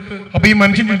കൊടുത്ത്. അപ്പൊ ഈ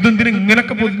മനുഷ്യൻ ഇതെന്തിനും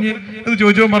ഇങ്ങനൊക്കെ പൊതിഞ്ഞ് എന്ന്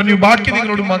ചോദിച്ചോ പറഞ്ഞു ബാക്കി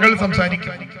നിങ്ങളോട് മകൾ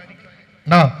സംസാരിക്കും.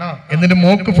 എന്നിട്ട്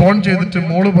മോക്ക് ഫോൺ ചെയ്തിട്ട്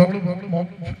മോള്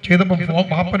ചെയ്തപ്പോ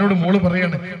ബാപ്പനോട് മോള്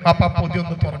പറയാണ് ബാപ്പ പൊതി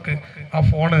ഒന്ന് തുറക്ക്. ആ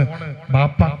ഫോണ്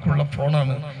ബാപ്പാക്കുള്ള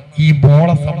ഫോണാണ്, ഈ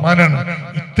മോളെ സമ്മാനാണ്.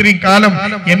 ഇത്രയും കാലം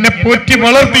എന്നെ പോറ്റി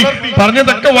വളർത്തി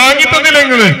പറഞ്ഞതൊക്കെ വാങ്ങി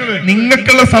തന്നില്ല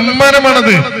നിങ്ങൾക്കുള്ള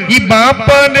സമ്മാനമാണത്. ഈ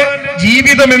ബാപ്പാന്റെ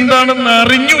ജീവിതം എന്താണെന്ന്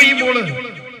അറിഞ്ഞു ഈ മോള്.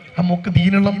 ആ മോക്ക്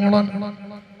ദീനുള്ള മോളാണ്.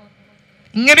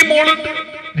 ഇങ്ങനെ മോള്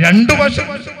 2 വർഷം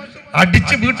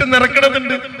അടിച്ച് വീട്ടിൽ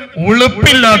നിറക്കണതുണ്ട്.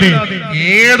 ഉളുപ്പില്ലാതെ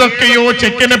ഏതൊക്കെയോ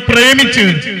ചെക്കനെ പ്രേമിച്ച്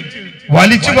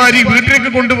വലിച്ചു വാരി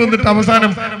വീട്ടിലേക്ക് കൊണ്ടുവന്നിട്ട്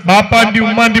അവസാനം ബാപ്പാന്റെ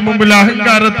ഉമ്മാന്റെ മുമ്പിൽ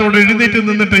അഹങ്കാരത്തോട് എഴുന്നേറ്റ്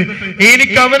നിന്നിട്ട്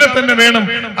എനിക്ക് അവനെ തന്നെ വേണം,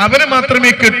 അവനെ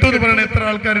മാത്രമേ കെട്ടൂ എന്ന് പറയണ എത്ര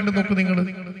ആൾക്കാരുണ്ട് നോക്കൂ നിങ്ങൾ.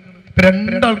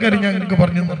 2 ആൾക്കാർ ഞാൻ നിങ്ങൾക്ക്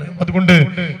പറഞ്ഞു തന്നെ. അതുകൊണ്ട്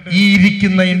ഈ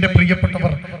ഇരിക്കുന്ന എന്റെ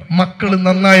പ്രിയപ്പെട്ടവർ, മക്കള്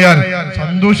നന്നായാൽ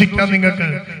സന്തോഷിക്കാം, നിങ്ങൾക്ക്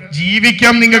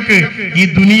ജീവിക്കാം, നിങ്ങൾക്ക് ഈ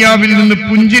ദുനിയാവിൽ നിന്ന്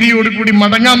പുഞ്ചിരിയോടുകൂടി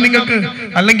മടങ്ങാം നിങ്ങൾക്ക്.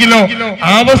 അല്ലെങ്കിലോ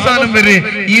അവസാനം വരെ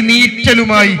ഈ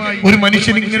നീറ്റലുമായി ഒരു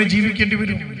മനുഷ്യൻ ഇങ്ങനെ ജീവിക്കേണ്ടി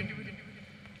വരും.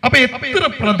 അപ്പൊ എത്ര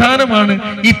പ്രധാനമാണ്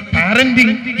ഈ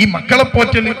പാരന്റിങ്, ഈ മക്കളെ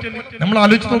പോറ്റല്. നമ്മൾ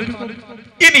ആലോചിച്ച് നോക്കും.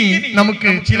 ഇനി നമുക്ക്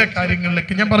ചില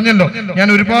കാര്യങ്ങളിലേക്ക്, ഞാൻ പറഞ്ഞല്ലോ ഞാൻ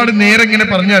ഒരുപാട് നേരം ഇങ്ങനെ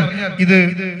പറഞ്ഞാൽ ഇത്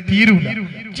തീരൂല.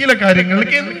 ചില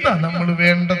കാര്യങ്ങളിലേക്ക് എന്താ നമ്മൾ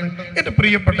വേണ്ടത്? എന്റെ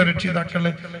പ്രിയപ്പെട്ട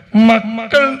രക്ഷിതാക്കളെ,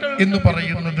 മക്കൾ എന്ന്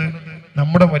പറയുന്നത്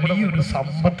നമ്മുടെ വലിയൊരു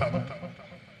സമ്പത്താണ്.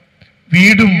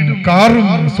 വീടും കാറും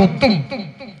സ്വത്തും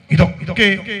ഇതൊക്കെ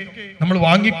നമ്മൾ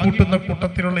വാങ്ങിക്കൂട്ടുന്ന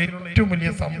കൂട്ടത്തിലുള്ള ഏറ്റവും വലിയ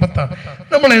സമ്പത്താണ്.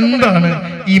 നമ്മൾ എന്താണ്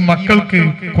ഈ മക്കൾക്ക്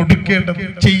കൊടുക്കേണ്ടത്,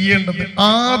 ചെയ്യേണ്ടത്?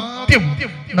 ആദ്യം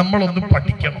നമ്മളൊന്ന്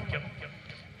പഠിക്കണം.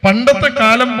 പണ്ടത്തെ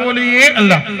കാലം പോലെയേ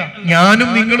അല്ല. ഞാനും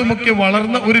നിങ്ങളുമൊക്കെ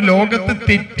വളർന്ന ഒരു ലോകത്ത്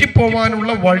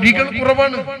തെറ്റിപ്പോവാനുള്ള വഴികൾ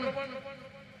കുറവാണ്.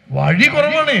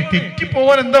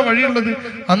 തെറ്റിപ്പോവാൻ എന്താ വഴിയുള്ളത്?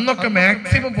 അന്നൊക്കെ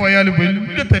മാക്സിമം പോയാലും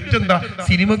വലിയ തെറ്റെന്താ?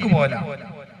 സിനിമക്ക് പോല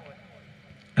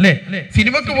അല്ലെ?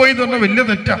 സിനിമക്ക് പോയി എന്ന് പറഞ്ഞാൽ വലിയ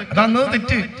തെറ്റാ. അതന്നത്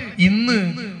തെറ്റ്. ഇന്ന്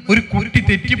ഒരു കുട്ടി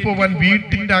തെറ്റിപ്പോവാൻ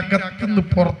വീട്ടിന്റെ അകത്തുനിന്ന്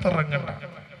പുറത്തിറങ്ങണ്ട.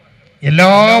 എല്ലാ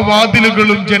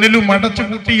വാതിലുകളും ജനലും അടച്ചു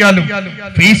കൂട്ടിയാലും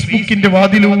ഫേസ്ബുക്കിന്റെ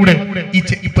വാതിലൂടെ ഈ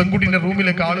പെൺകുട്ടിന്റെ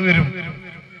റൂമിലേക്ക് ആള് വരും.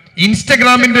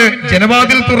 ഇൻസ്റ്റഗ്രാമിന്റെ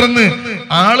ജനവാതിൽ തുറന്ന്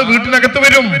ആള് വീട്ടിനകത്ത്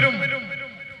വരും.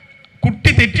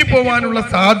 കുട്ടി തെറ്റിപ്പോവാനുള്ള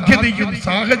സാധ്യതയും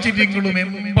സാഹചര്യങ്ങളും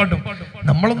എമ്പടും.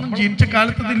 നമ്മളൊന്നും ജനിച്ച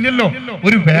കാലത്ത് ഇതില്ലല്ലോ.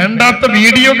 ഒരു വേണ്ടാത്ത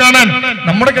വീഡിയോ കാണാൻ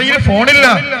നമ്മുടെ കയ്യിൽ ഫോണില്ല.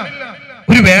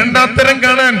 ഒരു വേണ്ടാത്തരം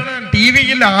കാണാൻ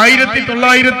ടിവിയിൽ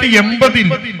 1980,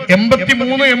 83,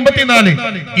 84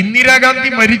 ഇന്ദിരാഗാന്ധി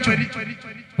മരിച്ചു.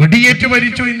 വെടിയേറ്റ്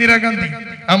മരിച്ചു ഇന്ദിരാഗാന്ധി.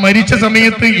 ആ മരിച്ച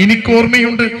സമയത്ത് എനിക്ക്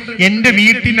ഓർമ്മയുണ്ട്, എന്റെ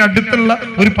വീട്ടിനടുത്തുള്ള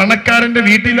ഒരു പണക്കാരന്റെ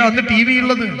വീട്ടിലാണ് അന്ന് ടി വി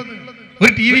ഉള്ളത്.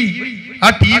 ഒരു ടി വി. ആ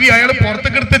ടി വി അയാൾ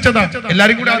പുറത്തേക്ക് എടുത്തതാ,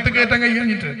 എല്ലാരും കൂടെ അകത്ത് കയറ്റാൻ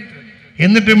കഴിഞ്ഞിട്ട്.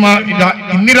 എന്നിട്ട്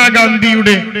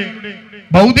ഇന്ദിരാഗാന്ധിയുടെ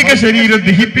ഭൗതിക ശരീരം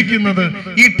ദഹിപ്പിക്കുന്നത്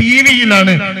ഈ ടി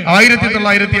വിയിലാണ്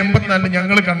 1984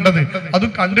 ഞങ്ങൾ കണ്ടത്.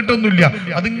 അതും കണ്ടിട്ടൊന്നുമില്ല.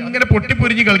 അതിങ്ങനെ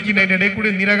പൊട്ടിപ്പൊരിഞ്ഞ് കളിക്കുന്നത്. അതിന്റെ ഇടയിൽ കൂടി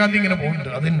ഇന്ദിരാഗാന്ധി ഇങ്ങനെ പോകുന്നുണ്ട്.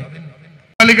 അതിന്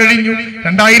കഴിഞ്ഞു.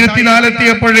 2004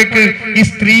 എത്തിയപ്പോഴേക്ക് ഈ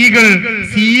സ്ത്രീകൾ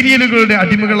സീരിയലുകളുടെ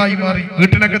അടിമകളായി മാറി.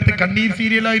 വീട്ടിനകത്ത് കണ്ണീർ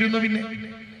സീരിയലായിരുന്നു. പിന്നെ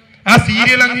ആ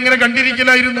സീരിയൽ അങ്ങനെ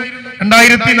കണ്ടിരിക്കലായിരുന്നു.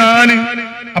 2004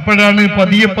 അപ്പോഴാണ്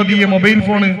പതിയെ പതിയെ മൊബൈൽ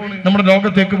ഫോണ് നമ്മുടെ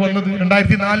ലോകത്തേക്ക് വന്നത്.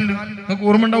 2004 നമുക്ക്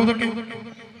ഓർമ്മ ഉണ്ടാവും ഇതൊക്കെ.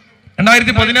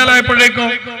 2014 ആയപ്പോഴേക്കോ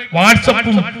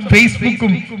വാട്സപ്പും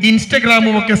ഫേസ്ബുക്കും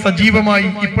ഇൻസ്റ്റഗ്രാമും ഒക്കെ സജീവമായി.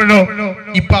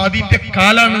 ഇപ്പൊ അതിന്റെ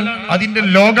കാലാണ്, അതിന്റെ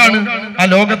ലോകാണ്. ആ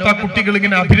ലോകത്ത് ആ കുട്ടികൾ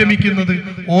ഇങ്ങനെ അഭിരമിക്കുന്നത്.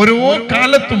 ഓരോ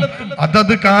കാലത്തും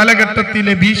അതത്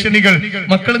കാലഘട്ടത്തിലെ ഭീഷണികൾ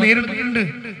മക്കൾ നേരിട്ടിട്ടുണ്ട്.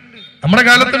 നമ്മുടെ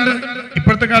കാലത്തുണ്ട്,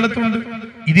 ഇപ്പോഴത്തെ കാലത്തുണ്ട്.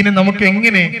 ഇതിനെ നമുക്ക്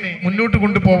എങ്ങനെ മുന്നോട്ട്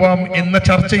കൊണ്ടുപോവാം എന്ന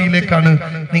ചർച്ചയിലേക്കാണ്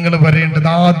നിങ്ങൾ വരേണ്ടത്.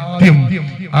 ആദ്യം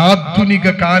ആധുനിക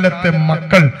കാലത്തെ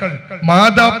മക്കൾ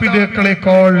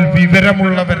മാതാപിതാക്കളെക്കാൾ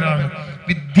വിവരമുള്ളവരാണ്,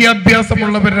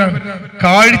 വിദ്യാഭ്യാസമുള്ളവരാണ്,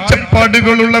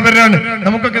 കാഴ്ചപ്പാടുകളുള്ളവരാണ്.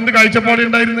 നമുക്കൊക്കെ എന്ത് കാഴ്ചപ്പാട്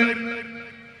ഉണ്ടായിരുന്നു?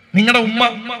 നിങ്ങളുടെ ഉമ്മ,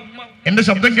 എന്റെ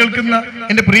ശബ്ദം കേൾക്കുന്ന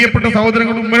എന്റെ പ്രിയപ്പെട്ട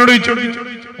സഹോദരങ്ങളുടെ ഉമ്മയോട് ചോദിച്ചു.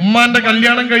 ഉമ്മാന്റെ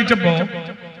കല്യാണം കഴിച്ചപ്പോ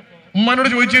ഉമ്മാനോട്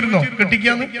ചോദിച്ചിരുന്നോ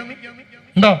കെട്ടിക്കാന്ന്?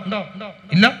 ഉണ്ടോ?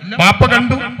 ഇല്ല. ബാപ്പ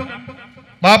കണ്ടു,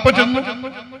 ബാപ്പ ചെന്നു,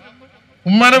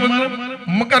 ഉമ്മാനെ വന്നു.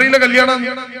 ഉമ്മക്കറിയില്ല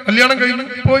കല്യാണം കഴിഞ്ഞു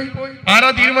പോയി. ആരാ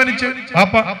തീരുമാനിച്ച്?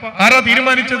 ബാപ്പ. ആരാ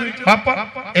തീരുമാനിച്ചത്? ബാപ്പ.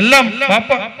 എല്ലാം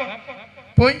ബാപ്പ.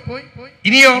 പോയി.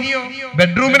 ഇനിയോ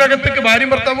ബെഡ്റൂമിനകത്തേക്ക്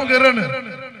ഭാര്യയും ഭർത്താവും കയറാണ്.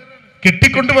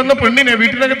 കെട്ടിക്കൊണ്ടുവന്ന പെണ്ണിനെ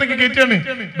വീട്ടിനകത്തേക്ക് കയറ്റാണ്.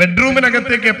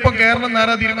 ബെഡ്റൂമിനകത്തേക്ക് എപ്പോ കയറണം എന്ന്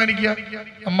ആരാ തീരുമാനിക്കുക?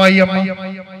 അമ്മായി അമ്മ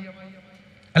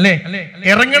അല്ലേ?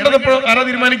 ഇറങ്ങേണ്ടത് എപ്പോഴും ആരാ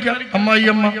തീരുമാനിക്കുക? അമ്മായി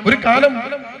അമ്മ. ഒരു കാലം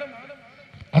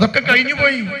അതൊക്കെ കഴിഞ്ഞു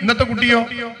പോയി. ഇന്നത്തെ കുട്ടിയോ,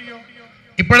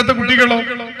 ഇപ്പോഴത്തെ കുട്ടികളോ,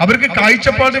 അവർക്ക്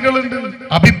കാഴ്ചപ്പാടുകളുണ്ട്,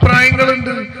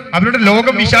 അഭിപ്രായങ്ങളുണ്ട്, അവരുടെ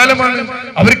ലോകം വിശാലമാണ്.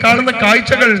 അവർ കാണുന്ന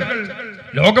കാഴ്ചകൾ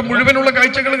ലോകം മുഴുവനുള്ള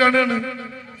കാഴ്ചകൾ കാണുകയാണ്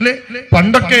അല്ലെ?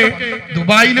 പണ്ടൊക്കെ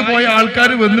ദുബായിൽ പോയ ആൾക്കാർ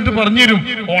വന്നിട്ട് പറഞ്ഞു തരും,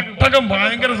 ഒട്ടകം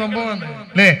ഭയങ്കര സംഭവമാണ്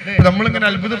അല്ലെ? നമ്മളിങ്ങനെ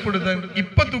അത്ഭുതപ്പെടുത്തുന്നത്.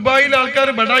 ഇപ്പൊ ദുബായിലെ ആൾക്കാർ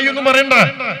ബഡായി ഒന്നും പറയണ്ട.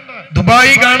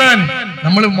 ദുബായി കാണാൻ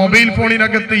നമ്മൾ മൊബൈൽ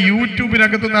ഫോണിനകത്ത്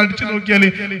യൂട്യൂബിനകത്ത് ഒന്ന് അടിച്ചു നോക്കിയാൽ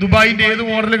ദുബായിന്റെ ഏത്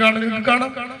മോഡൽ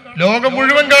കാണാം. ലോകം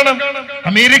മുഴുവൻ കാണാം,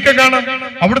 അമേരിക്ക കാണാം,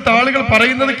 അവിടുത്തെ ആളുകൾ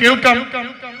പറയുന്നത് കേൾക്കാം.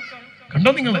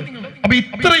 കണ്ടോ നിങ്ങൾ? അപ്പൊ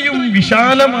ഇത്രയും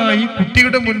വിശാലമായി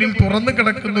കുട്ടിയുടെ മുന്നിൽ തുറന്നു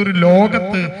കിടക്കുന്ന ഒരു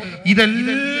ലോകത്ത്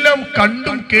ഇതെല്ലാം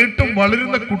കണ്ടും കേട്ടും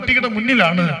വളരുന്ന കുട്ടിയുടെ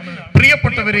മുന്നിലാണ്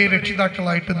പ്രിയപ്പെട്ടവരെ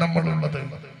രക്ഷിതാക്കളായിട്ട് നമ്മളുള്ളത്.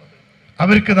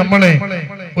 അവർക്ക് നമ്മളെ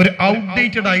ഒരു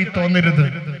ഔട്ട്ഡേറ്റഡ് ആയി തോന്നരുത്,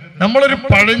 നമ്മളൊരു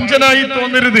പഴഞ്ചനായി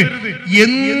തോന്നരുത്.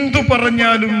 എന്തു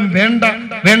പറഞ്ഞാലും വേണ്ട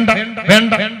വേണ്ട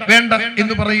വേണ്ട വേണ്ട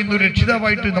എന്ന് പറയുന്ന ഒരു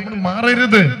രക്ഷിതാവായിട്ട് നമ്മൾ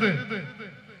മാറരുത്.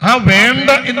 ആ വേണ്ട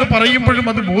എന്ന് പറയുമ്പോഴും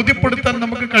അത് ബോധ്യപ്പെടുത്താൻ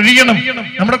നമുക്ക് കഴിയണം.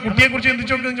 നമ്മുടെ കുട്ടിയെ കുറിച്ച്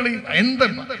ചിന്തിച്ചു നോക്ക് നിങ്ങൾ. എന്ത്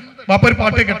ബാപ്പ ഒരു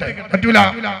പാട്ട് കേട്ടെ പറ്റൂല,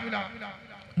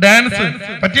 ഡാൻസ്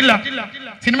പറ്റില്ല,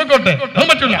 സിനിമക്കോട്ടെ അതും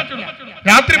പറ്റൂല,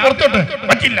 രാത്രി പുറത്തോട്ടെ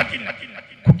പറ്റില്ല.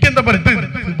 കുട്ടി എന്താ പറയുക?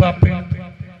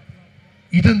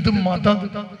 ഇതെന്ത് മതം?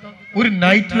 ഒരു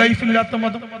നൈറ്റ് ലൈഫ് ഇല്ലാത്ത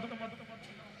മതം,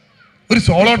 ഒരു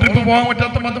സോളോ ട്രിപ്പ് പോകാൻ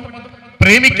പറ്റാത്ത മതം,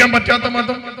 പ്രേമിക്കാൻ പറ്റാത്ത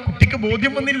മതം. കുട്ടിക്ക്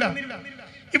ബോധ്യം വന്നില്ല.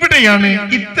 ഇവിടെയാണ്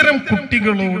ഇത്തരം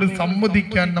കുട്ടികളോട്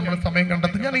സംവദിക്കാൻ നമ്മൾ സമയം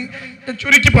കണ്ടെത്തും. ഞാൻ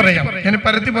ചുരുക്കി പറയാം, ഞാൻ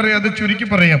പരത്തി പറയാതെ ചുരുക്കി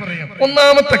പറയാം.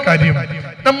 ഒന്നാമത്തെ കാര്യം,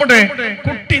 നമ്മുടെ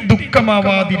കുട്ടി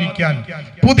ദുഃഖമാവാതിരിക്കാൻ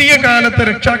പുതിയ കാലത്തെ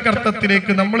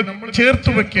രക്ഷാകർത്തത്തിലേക്ക് നമ്മൾ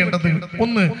ചേർത്ത് വെക്കേണ്ടത്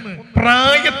ഒന്ന്,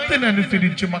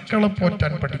 പ്രായത്തിനനുസരിച്ച് മക്കളെ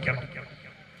പോറ്റാൻ പഠിക്കണം.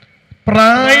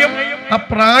 ആ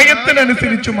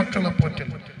പ്രായത്തിനനുസരിച്ച് മക്കളെ പോറ്റൽ.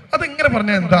 അതെങ്ങനെ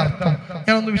പറഞ്ഞാൽ എന്താ അർത്ഥം?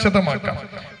 ഞാനൊന്ന് വിശദമാക്കാം.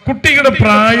 കുട്ടിയുടെ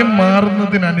പ്രായം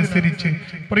മാറുന്നതിനനുസരിച്ച്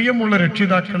പ്രിയമുള്ള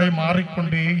രക്ഷിതാക്കളെ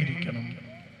മാറിക്കൊണ്ടേയിരിക്കണം.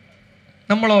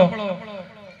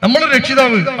 നമ്മളെ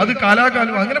രക്ഷിതാവ് അത്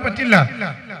കാലാകാലം അങ്ങനെ പറ്റില്ല.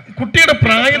 കുട്ടിയുടെ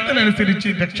പ്രായത്തിനനുസരിച്ച്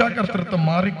രക്ഷാകർതൃത്വം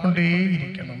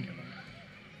മാറിക്കൊണ്ടേയിരിക്കണം.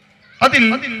 അതിൽ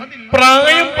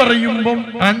പ്രായം പറയുമ്പം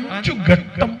 5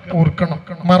 ഘട്ടം ഓർക്കണം,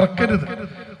 മറക്കരുത്.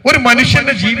 ഒരു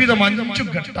മനുഷ്യന്റെ ജീവിതം 5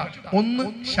 ഘട്ടം. ഒന്ന്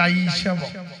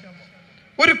ശൈശവം.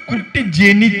 ഒരു കുട്ടി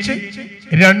ജനിച്ച്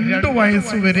 2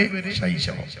 വയസ്സുവരെ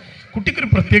ശൈശവം. കുട്ടിക്കൊരു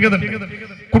പ്രത്യേകത ഉണ്ട്.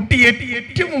 കുട്ടി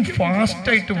ഏറ്റവും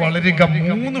ഫാസ്റ്റായിട്ട് വളരുക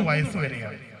 3 വയസ്സ്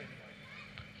വരെയാണ്.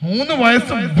 3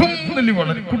 വയസ്സ്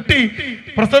വളരും. കുട്ടി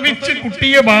പ്രസവിച്ച്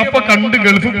കുട്ടിയെ ബാപ്പ കണ്ട്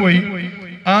ഗൾഫ് പോയി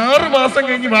 6 മാസം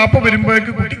കഴിഞ്ഞ് ബാപ്പ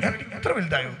വരുമ്പോഴേക്ക് കുട്ടി എത്ര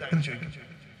വലുതായോ എന്ന് ചോദിക്കും.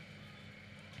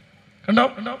 കണ്ടോ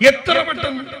എത്ര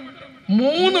പെട്ടെന്ന്?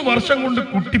 3 വർഷം കൊണ്ട്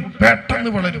കുട്ടി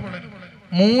പെട്ടെന്ന് വളരും.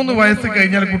 3 വയസ്സ്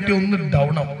കഴിഞ്ഞാൽ കുട്ടി ഒന്ന്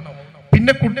ഡൗൺ ആവും.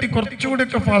 പിന്നെ കുട്ടി കുറച്ചുകൂടി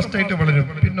ഒക്കെ ഫാസ്റ്റ് ആയിട്ട് വളരും,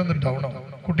 പിന്നെ ഒന്ന് ഡൗൺ ആവും.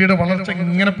 കുട്ടിയുടെ വളർച്ച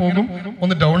ഇങ്ങനെ പോകും,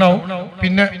 ഒന്ന് ഡൗൺ ആവും,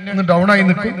 പിന്നെ ഒന്ന് ഡൗൺ ആയി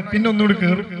നിൽക്കും, പിന്നെ ഒന്നുകൂടി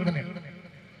കയറും.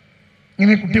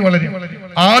 ഇങ്ങനെ കുട്ടി വളരും.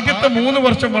 ആദ്യത്തെ 3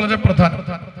 വർഷം വളരെ പ്രധാനം.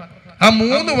 ആ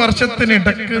 3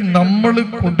 വർഷത്തിനിടക്ക് നമ്മൾ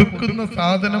കൊടുക്കുന്ന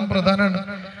സാധനം പ്രധാനമാണ്.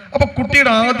 അപ്പൊ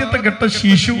കുട്ടിയുടെ ആദ്യത്തെ ഘട്ട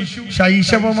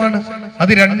ശൈശവമാണ്.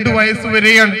 അത് 2 വയസ്സ്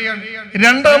വരെയാണ്.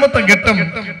 രണ്ടാമത്തെ ഘട്ടം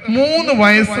 3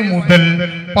 വയസ്സ് മുതൽ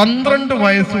 12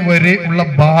 വയസ്സ് വരെ ഉള്ള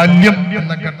ബാല്യം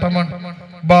എന്ന ഘട്ടമാണ്.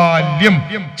 ബാല്യം,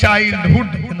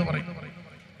 ചൈൽഡ്ഹുഡ് എന്ന് പറയും.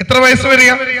 എത്ര വയസ്സ്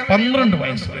വരെയാ? 12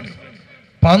 വയസ്സ് വരെ.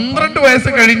 12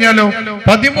 വയസ്സ് കഴിഞ്ഞാലോ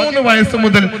 13 വയസ്സ്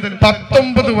മുതൽ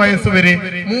 19 വയസ്സ് വരെ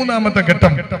മൂന്നാമത്തെ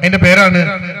ഘട്ടം. അതിന്റെ പേരാണ്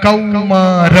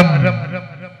കൗമാരം.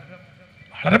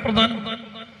 വളരെ പ്രധാനം.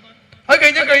 അത്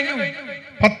കഴിഞ്ഞാൽ കഴിഞ്ഞു.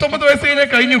 19 വയസ്സ് കഴിഞ്ഞാൽ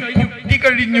കഴിഞ്ഞു, കുട്ടി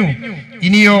കഴിഞ്ഞു.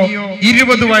 ഇനിയോ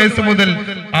 20 വയസ്സ് മുതൽ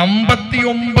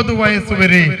 59 വയസ്സ്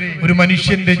വരെ ഒരു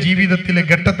മനുഷ്യന്റെ ജീവിതത്തിലെ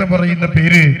ഘട്ടത്തെ പറയുന്ന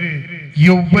പേര്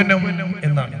യൗവനം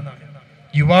എന്നാണ്.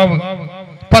 യുവാവ്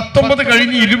 19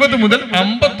 കഴിഞ്ഞ് 20 മുതൽ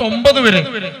 59 വരെ,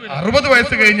 60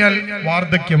 വയസ്സ് കഴിഞ്ഞാൽ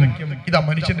വാർദ്ധക്യം. ഇതാ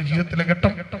മനുഷ്യന്റെ ജീവിതത്തിലെ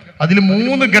ഘട്ടം. അതിൽ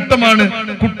 3 ഘട്ടമാണ്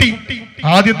കുട്ടി.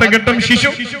 ആദ്യത്തെ ഘട്ടം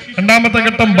ശിശു, രണ്ടാമത്തെ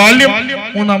ഘട്ടം ബാല്യം,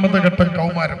 മൂന്നാമത്തെ ഘട്ടം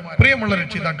കൗമാരം. പ്രിയമുള്ള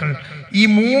രക്ഷിതാക്കൾ, ഈ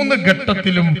 3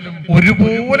 ഘട്ടത്തിലും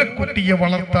ഒരുപോലെ കുട്ടിയെ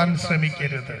വളർത്താൻ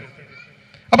ശ്രമിക്കരുത്.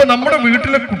 അപ്പൊ നമ്മുടെ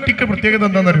വീട്ടിലെ കുട്ടിക്ക് പ്രത്യേകത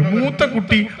എന്താണെന്നറിയോ? മൂത്ത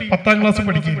കുട്ടി 10ാം ക്ലാസ്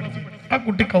പഠിക്കുകയായിരിക്കും, ആ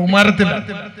കുട്ടി കൗമാരത്തിലാണ്.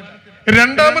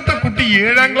 രണ്ടാമത്തെ കുട്ടി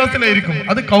 7ാം ക്ലാസ്സിലായിരിക്കും,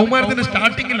 അത് കൗമാരത്തിന്റെ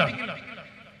സ്റ്റാർട്ടിങ്ങിലാണ്.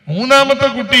 മൂന്നാമത്തെ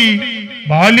കുട്ടി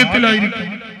ബാല്യത്തിലായിരിക്കും,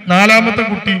 നാലാമത്തെ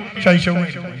കുട്ടി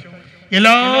ശൈശവമായിരിക്കും.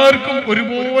 എല്ലാവർക്കും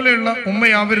ഒരുപോലെയുള്ള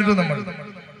ഉമ്മയാവരുത് നമ്മൾ.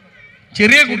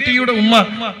 ചെറിയ കുട്ടിയുടെ ഉമ്മ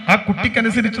ആ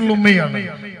കുട്ടിക്കനുസരിച്ചുള്ള ഉമ്മയാണ്.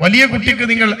 വലിയ കുട്ടിക്ക്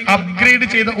നിങ്ങൾ അപ്ഗ്രേഡ്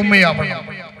ചെയ്ത ഉമ്മയാവണം,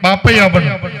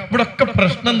 ബാപ്പയാവണം. ഇവിടെ ഒക്കെ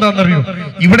പ്രശ്നം എന്താണെന്നറിയോ?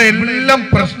 ഇവിടെ എല്ലാം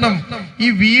പ്രശ്നം ഈ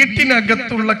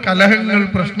വീട്ടിനകത്തുള്ള കലഹങ്ങൾ,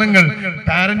 പ്രശ്നങ്ങൾ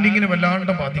പാരന്റിങ്ങിനെ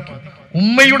വല്ലാണ്ട് ബാധിക്കും.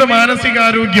 ഉമ്മയുടെ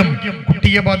മാനസികാരോഗ്യം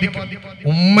കുട്ടിയെ ബാധിക്കും,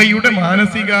 ഉമ്മയുടെ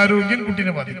മാനസികാരോഗ്യം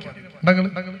കുട്ടിയെ ബാധിക്കും.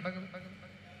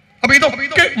 അപ്പൊ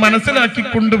ഇതൊക്കെ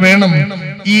മനസ്സിലാക്കിക്കൊണ്ട് വേണം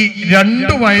ഈ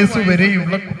 2 വയസ്സ്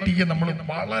വരെയുള്ള കുട്ടിയെ നമ്മൾ,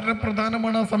 വളരെ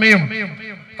പ്രധാനമാണ് ആ സമയം.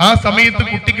 ആ സമയത്ത്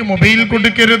കുട്ടിക്ക് മൊബൈൽ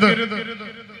കൊടുക്കരുത്.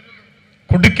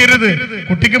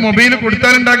 കുട്ടിക്ക് മൊബൈൽ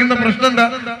കൊടുത്താൽ ഉണ്ടാകുന്ന പ്രശ്നം എന്താ?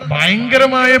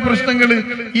 ഭയങ്കരമായ പ്രശ്നങ്ങൾ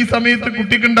ഈ സമയത്ത്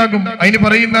കുട്ടിക്ക് ഉണ്ടാകും. അതിന്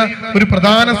പറയുന്ന ഒരു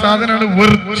പ്രധാന സാധനമാണ്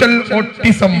വെർച്വൽ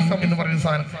ഓട്ടിസം എന്ന് പറയുന്ന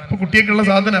സാധനം. അപ്പൊ കുട്ടിയൊക്കെയുള്ള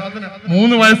സാധനം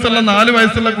 3 വയസ്സുള്ള 4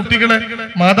 വയസ്സുള്ള കുട്ടികളെ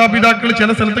മാതാപിതാക്കൾ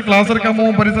ചില സ്ഥലത്ത് ക്ലാസ് എടുക്കാൻ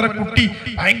പോകും, പരിസര കുട്ടി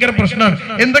ഭയങ്കര പ്രശ്നമാണ്.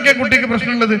 എന്തൊക്കെയാ കുട്ടിക്ക്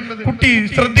പ്രശ്നമുള്ളത്? കുട്ടി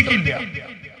ശ്രദ്ധിക്കില്ല.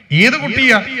 ഏത്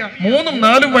കുട്ടിയാ? 3ഉം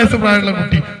 4ഉം വയസ്സ് പ്രായമുള്ള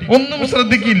കുട്ടി ഒന്നും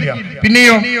ശ്രദ്ധിക്കില്ല.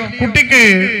 പിന്നെയോ കുട്ടിക്ക്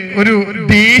ഒരു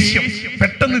ദേഷ്യം,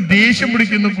 പെട്ടെന്ന് ദേഷ്യം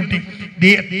പിടിക്കുന്ന കുട്ടി,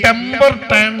 ടെമ്പർ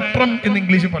ടാൻട്രം എന്ന്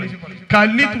ഇംഗ്ലീഷ് പറയും.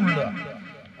 കല്ലി തുള്ളുക,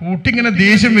 കുട്ടി ഇങ്ങനെ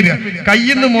ദേഷ്യം വരിക.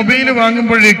 കയ്യിൽ നിന്ന് മൊബൈൽ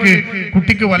വാങ്ങുമ്പോഴേക്ക്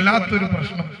കുട്ടിക്ക് വല്ലാത്തൊരു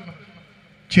പ്രശ്നം.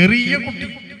 ചെറിയ കുട്ടി.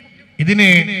 ഇതിന്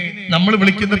നമ്മൾ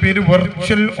വിളിക്കുന്ന പേര്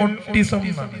വെർച്വൽ ഓട്ടിസം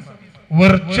എന്നാണ്.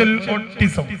 Virtual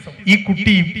autism. ഈ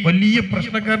കുട്ടി വലിയ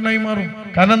പ്രശ്നക്കാരനായി മാറും.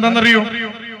 കാരണം എന്താണെന്നറിയോ?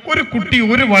 ഒരു കുട്ടി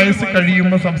 1 വയസ്സ്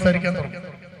കഴിയുമ്പോൾ സംസാരിക്കാൻ തുടങ്ങും.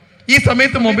 ഈ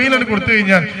സമയത്ത് മൊബൈലാണ് കൊടുത്തു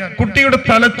കഴിഞ്ഞാൽ കുട്ടിയുടെ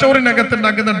തലച്ചോറിനകത്ത്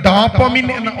ഉണ്ടാക്കുന്ന ഡോപാമിൻ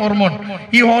എന്ന ഹോർമോൺ,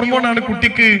 ഈ ഹോർമോണാണ്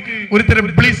കുട്ടിക്ക് ഒരു തരം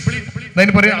ബ്ലിസ്,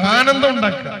 അതിന് പറയാം ആനന്ദം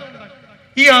ഉണ്ടാക്കുക.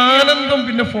 ഈ ആനന്ദം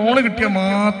പിന്നെ ഫോണ് കിട്ടിയാൽ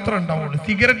മാത്രം ഉണ്ടാവുള്ളൂ.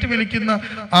 സിഗരറ്റ് വലിക്കുന്ന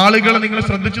ആളുകളെ നിങ്ങൾ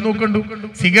ശ്രദ്ധിച്ചു നോക്കണ്ടു.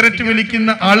 സിഗരറ്റ്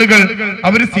വലിക്കുന്ന ആളുകൾ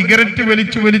അവര് സിഗരറ്റ്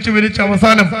വലിച്ച്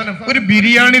അവസാനം ഒരു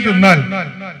ബിരിയാണി തിന്നാൽ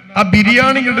ആ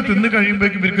ബിരിയാണി കൊണ്ട് തിന്നു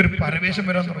കഴിയുമ്പോഴേക്കും ഇവർക്കൊരു പരവേശം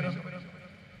വരാൻ തുടങ്ങും.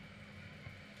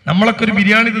 നമ്മളൊക്കെ ഒരു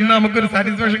ബിരിയാണി തിന്നാൽ നമുക്കൊരു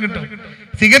സാറ്റിസ്ഫാക്ഷൻ കിട്ടും.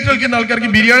 സിഗരറ്റ് വലിക്കുന്ന ആൾക്കാർക്ക്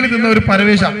ബിരിയാണി തിന്ന ഒരു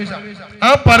പരവേശം. ആ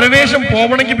പരവേശം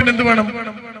പോവണമെങ്കിൽ പിന്നെ എന്ത് വേണം?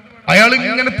 അയാൾ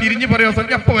ഇങ്ങനെ തിരിഞ്ഞു പറയാ,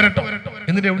 അപ്പൊ വരട്ടോ,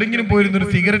 എന്നിട്ട് എവിടെയെങ്കിലും പോയിരുന്ന ഒരു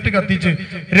സിഗരറ്റ് കത്തിച്ച്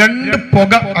 2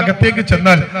 പുക അകത്തേക്ക്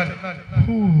ചെന്നാൽ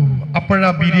അപ്പോഴാ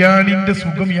ബിരിയാണിന്റെ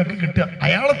സുഖം ഇയാൾക്ക് കിട്ടുക.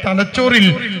 അയാളെ തലച്ചോറിൽ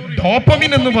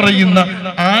ഡോപ്പമിൻ എന്ന് പറയുന്ന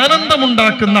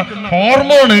ആനന്ദമുണ്ടാക്കുന്ന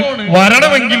ഹോർമോണ്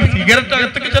വരണമെങ്കിൽ സിഗരറ്റ്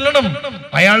അകത്തേക്ക് ചെല്ലണം.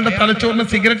 അയാളുടെ തലച്ചോറിന്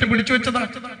സിഗരറ്റ് പിടിച്ചു വെച്ചതാ.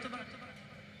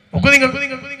 നിങ്ങൾ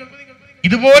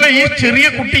ഇതുപോലെ ഈ ചെറിയ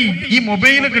കുട്ടി ഈ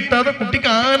മൊബൈൽ കിട്ടാതെ കുട്ടിക്ക്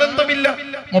ആനന്ദമില്ല.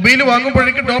 മൊബൈൽ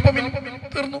വാങ്ങുമ്പോഴേക്ക് ഡോപ്പമിൻ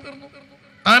തീർന്നു,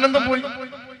 ആനന്ദം പോയി.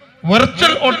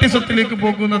 വെർച്വൽ ഓട്ടിസത്തിലേക്ക്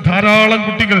പോകുന്ന ധാരാളം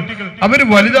കുട്ടികൾ അവര്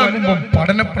വലുതാകുമ്പോൾ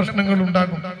പഠന പ്രശ്നങ്ങൾ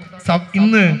ഉണ്ടാകും.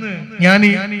 ഇന്ന് ഞാൻ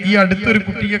ഈ അടുത്തൊരു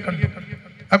കുട്ടിയെ കണ്ടു.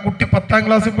 ആ കുട്ടി 10ാം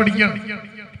ക്ലാസ് പഠിക്കുകയാണ്,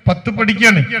 10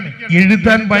 പഠിക്കുകയാണ്.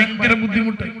 എഴുതാൻ ഭയങ്കര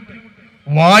ബുദ്ധിമുട്ട്,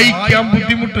 വായിക്കാൻ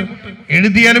ബുദ്ധിമുട്ട്,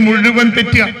 എഴുതിയാൽ മുഴുവൻ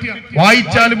തെറ്റുക,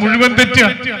 വായിച്ചാൽ മുഴുവൻ തെറ്റുക.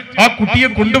 ആ കുട്ടിയെ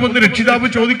കൊണ്ടുവന്ന് രക്ഷിതാവ്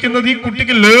ചോദിക്കുന്നത് ഈ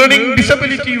കുട്ടിക്ക് ലേണിംഗ്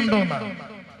ഡിസബിലിറ്റി ഉണ്ടോ എന്നാണ്.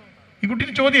 ഈ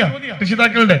കുട്ടിയുടെ ചോദ്യ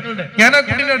രക്ഷിതാക്കളുടെ. ഞാൻ ആ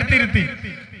കുട്ടീനെ അടുത്തിരുത്തി.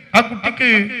 ആ കുട്ടിക്ക്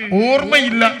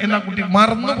ഓർമ്മയില്ല എന്നാ കുട്ടി,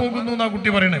 മറന്നു പോകുന്നു എന്നാ കുട്ടി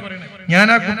പറയണത്. ഞാൻ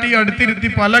ആ കുട്ടിയെ അടുത്തിരുത്തി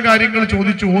പല കാര്യങ്ങൾ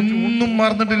ചോദിച്ചു, ഒന്നും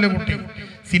മറന്നിട്ടില്ല കുട്ടി.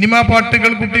 സിനിമാ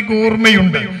പാട്ടുകൾ കുട്ടിക്ക്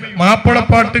ഓർമ്മയുണ്ട്,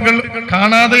 മാപ്പിളപ്പാട്ടുകൾ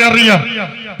കാണാതെ അറിയാം,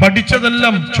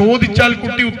 പഠിച്ചതെല്ലാം ചോദിച്ചാൽ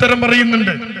കുട്ടി ഉത്തരം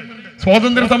പറയുന്നുണ്ട്.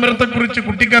 സ്വാതന്ത്ര്യ സമരത്തെ കുറിച്ച്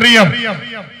കുട്ടിക്കറിയാം.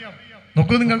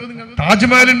 നോക്കൂ നിങ്ങൾ,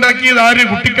 താജ്മഹൽ ഉണ്ടാക്കിയത് ആര്?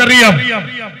 കുട്ടിക്കറിയാം.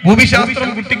 ഭൂമിശാസ്ത്രം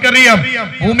കുട്ടിക്കറിയാം.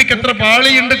 ഭൂമിക്ക് എത്ര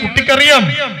പാളിയുണ്ട് കുട്ടിക്കറിയാം.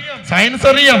 സയൻസ്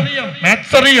അറിയാം,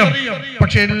 മാത്സ് അറിയാം,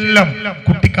 പക്ഷെ എല്ലാം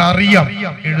കുട്ടിക്ക് അറിയാം,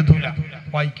 എഴുതൂല,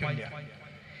 വായിക്കില്ല.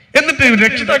 എന്നിട്ട്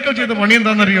രക്ഷിതാക്കൾ ചെയ്ത പണി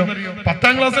എന്താണെന്നറിയോ?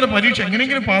 10ാം ക്ലാസ്സിലെ പരീക്ഷ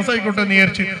എങ്ങനെയെങ്കിലും പാസ്സായിക്കോട്ടെ എന്ന്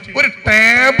വിചാരിച്ച് ഒരു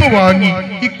ടാബ് വാങ്ങി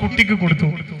ഈ കുട്ടിക്ക് കൊടുത്തു.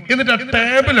 എന്നിട്ട് ആ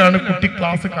ടാബിലാണ് കുട്ടി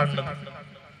ക്ലാസ് കാണുന്നത്.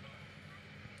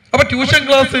 അപ്പൊ ട്യൂഷൻ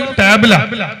ക്ലാസ് ടാബിലാ.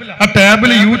 ആ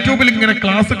ടാബില് യൂട്യൂബിൽ ഇങ്ങനെ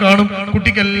ക്ലാസ് കാണും,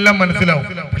 കുട്ടിക്ക് എല്ലാം മനസ്സിലാവും.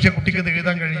 പക്ഷെ കുട്ടിക്ക് ഇത്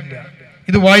എഴുതാൻ കഴിയില്ല,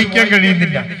 ഇത് വായിക്കാൻ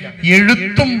കഴിയുന്നില്ല.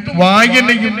 എഴുത്തും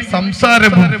വായനയും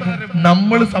സംസാരവും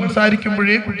നമ്മൾ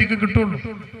സംസാരിക്കുമ്പോഴേ കുട്ടിക്ക് കിട്ടുള്ളൂ.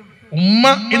 ഉമ്മ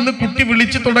എന്ന് കുട്ടി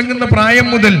വിളിച്ചു തുടങ്ങുന്ന പ്രായം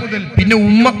മുതൽ പിന്നെ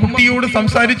ഉമ്മ കുട്ടിയോട്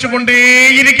സംസാരിച്ചു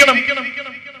കൊണ്ടേയിരിക്കണം.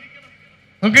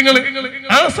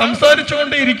 ആ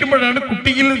സംസാരിച്ചുകൊണ്ടേ ഇരിക്കുമ്പോഴാണ്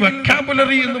കുട്ടിയിൽ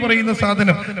വൊക്കാബുലറി എന്ന് പറയുന്ന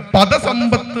സാധനം,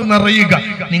 പദസമ്പത്ത് നിറയുക.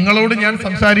 നിങ്ങളോട് ഞാൻ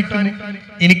സംസാരിക്കുന്നു,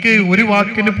 എനിക്ക് ഒരു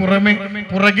വാക്കിന്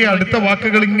പുറകെ അടുത്ത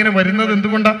വാക്കുകൾ ഇങ്ങനെ വരുന്നത്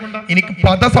എന്തുകൊണ്ടാ? എനിക്ക്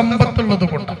പദസമ്പത്തുള്ളത്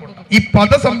കൊണ്ടാണ്. ഈ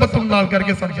പദസമ്പത്തുള്ള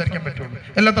ആൾക്കാർക്ക് സംസാരിക്കാൻ പറ്റുള്ളൂ,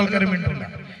 എല്ലാത്ത ആൾക്കാരും വേണ്ടില്ല.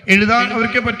 എഴുതാൻ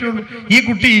അവർക്കേ പറ്റുള്ളൂ. ഈ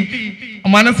കുട്ടി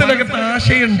മനസ്സിലകത്ത്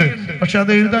ആശയുണ്ട്, പക്ഷെ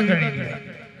അത് എഴുതാൻ കഴിയില്ല.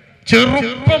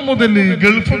 ചെറുപ്പം മുതൽ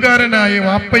ഗൾഫുകാരനായ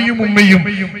വാപ്പയും ഉമ്മയും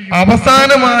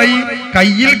അവസാനമായി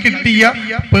കയ്യിൽ കിട്ടിയ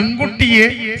പെൺകുട്ടിയെ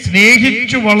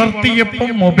സ്നേഹിച്ചു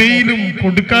വളർത്തിയപ്പം മൊബൈലും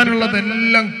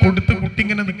കൊടുക്കാനുള്ളതെല്ലാം കൊടുത്ത് കുട്ടി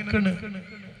ഇങ്ങനെ നിൽക്കണ്.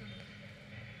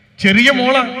 ചെറിയ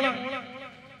മോള,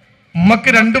 ഉമ്മക്ക്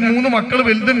 2-3 മക്കൾ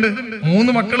വലുതുണ്ട്, 3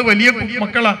 മക്കൾ വലിയ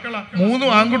മക്കളാ, 3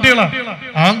 ആൺകുട്ടികളാ.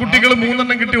 ആൺകുട്ടികൾ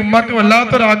 3 കിട്ടി. ഉമ്മക്ക്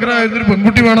വല്ലാത്തൊരാഗ്രഹമായിരുന്നു ഒരു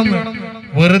പെൺകുട്ടി വേണമെന്ന്.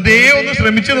 വെറുതെ ഒന്ന്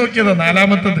ശ്രമിച്ചു നോക്കിയതാ.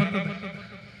 4ാമത്തത്.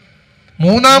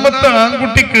 3ാമത്തെ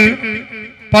ആൺകുട്ടിക്ക്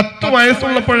 10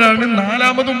 വയസ്സുള്ളപ്പോഴാണ്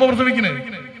 4ാമത് ഉമ്മ പ്രസവിക്കുന്നത്.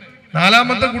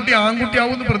 4ാമത്തെ കുട്ടി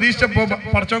ആൺകുട്ടിയാവുമെന്ന് പ്രതീക്ഷിച്ചപ്പോ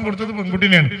പടച്ചവൻ കൊടുത്തത്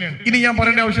പെൺകുട്ടിനെയാണ്. ഇനി ഞാൻ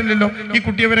പറയേണ്ട ആവശ്യമില്ലല്ലോ ഈ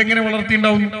കുട്ടി അവരെങ്ങനെ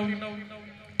വളർത്തിണ്ടാവുന്നു.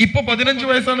 ഇപ്പൊ 15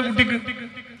 വയസ്സാണ് കുട്ടിക്ക്.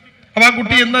 അപ്പൊ ആ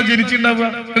കുട്ടി എന്നാ ജനിച്ചിട്ടുണ്ടാവുക?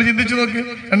 ചിന്തിച്ചു നോക്ക്.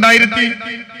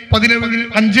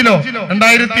 2015-ലോ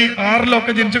 2006-ലോ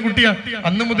ഒക്കെ ജനിച്ച കുട്ടിയാ.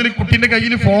 അന്ന് മുതൽ കുട്ടിന്റെ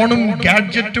കയ്യിൽ ഫോണും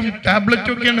ഗാഡ്ജറ്റും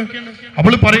ടാബ്ലറ്റും ഒക്കെയാണ്.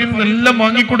 അവള് പറയുന്നതെല്ലാം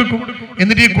വാങ്ങിക്കൊടുക്കും.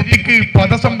 എന്നിട്ട് ഈ കുട്ടിക്ക്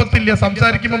പദസമ്പത്തില്ല,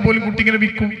 സംസാരിക്കുമ്പോൾ പോലും കുട്ടി ഇങ്ങനെ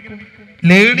വിൽക്കും.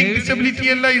 ലേണിംഗ് ഡിസബിലിറ്റി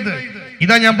അല്ല ഇത്.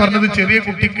 ഇതാ ഞാൻ പറഞ്ഞത്, ചെറിയ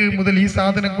കുട്ടിക്ക് മുതൽ ഈ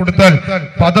സാധനം കൊടുത്താൽ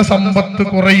പദസമ്പത്ത്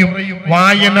കുറയും,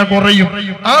 വായന കുറയും.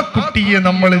 ആ കുട്ടിയെ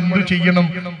നമ്മൾ എന്തു ചെയ്യണം?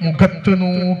 മുഖത്ത്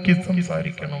നോക്കി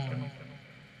സംസാരിക്കണം.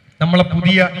 നമ്മളെ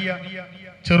പുതിയ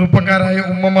ചെറുപ്പക്കാരായ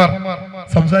ഉമ്മമാർ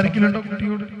സംസാരിക്കലുണ്ടോ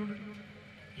കുട്ടിയോട്?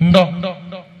 ഉണ്ടോ?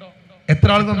 എത്ര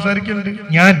ആൾ സംസാരിക്കലുണ്ട്?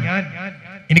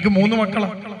 എനിക്ക് 3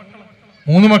 മക്കളാണ്.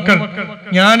 3 മക്കൾ.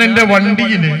 ഞാൻ എന്റെ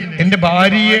വണ്ടിയില് എന്റെ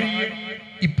ഭാര്യയെ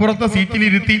ഇപ്പുറത്തെ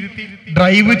സീറ്റിലിരുത്തി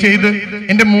ഡ്രൈവ് ചെയ്ത്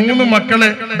എന്റെ 3 മക്കളെ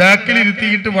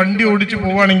ബാക്കിലിരുത്തിയിട്ട് വണ്ടി ഓടിച്ചു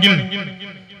പോവാണെങ്കിൽ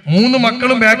 3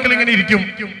 മക്കളും ബാക്കിൽ ഇങ്ങനെ ഇരിക്കും.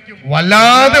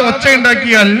 വല്ലാതെ ഒച്ച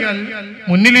ഉണ്ടാക്കിയാൽ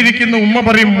മുന്നിലിരിക്കുന്ന ഉമ്മ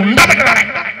പറയും,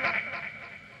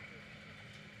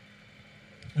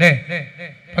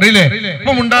 പറയില്ലേ?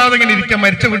 അപ്പൊ മുണ്ടാതെ ഇങ്ങനെ ഇരിക്കാൻ,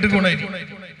 മരിച്ച വീട്ടിൽ കൊണ്ടായിരിക്കും.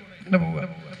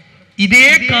 ഇതേ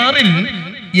കാറിൽ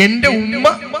എന്റെ ഉമ്മ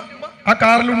ആ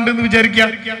കാറിലുണ്ടെന്ന് വിചാരിക്കുക.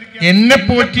 എന്നെ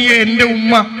പോറ്റിയ എന്റെ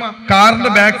ഉമ്മ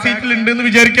കാറിന്റെ ബാക്ക് സീറ്റിൽ ഉണ്ടെന്ന്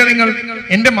വിചാരിക്കുക. നിങ്ങൾ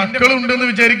എന്റെ മക്കളുണ്ടെന്ന്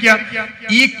വിചാരിക്കുക.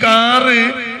 ഈ കാറ്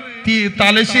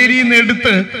തലശ്ശേരിയിൽ നിന്ന്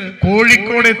എടുത്ത്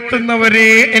കോഴിക്കോട് എത്തുന്നവരെ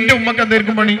എന്റെ ഉമ്മക്ക്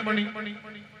എന്തായിരിക്കും പണി?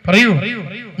 പറയൂ,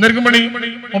 എന്തായിരിക്കും പണി?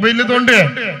 മൊബൈലിൽ തോണ്ട്.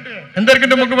 എന്തായിരിക്കും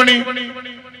എന്റെ ഉമ്മക്ക് പണി?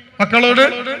 മക്കളോട്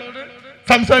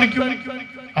സംസാരിക്കും.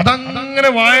 അതങ്ങനെ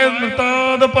വായ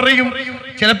നിർത്താതെ പറയും.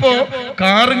 ചിലപ്പോ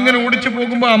കാറിങ്ങനെ ഓടിച്ചു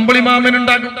പോകുമ്പോ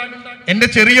അമ്പിളിമാമനുണ്ടാകും. എന്റെ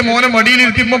ചെറിയ മോനെ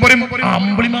മടിയിലിരുത്തി ഉമ്മ പറയും,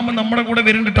 അമ്പിളിമാമൻ നമ്മുടെ കൂടെ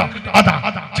വരുന്നുണ്ടാ, അതാ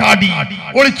ചാടി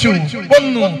ഒളിച്ചു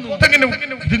വന്നു.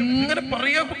 ഇതിങ്ങനെ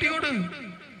പറയാ കുട്ടിയോട്.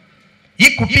 ഈ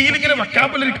കുട്ടിയിൽ ഇങ്ങനെ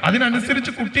വൊക്കാബുലറി,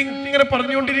 അതിനനുസരിച്ച് കുട്ടി ഇങ്ങനെ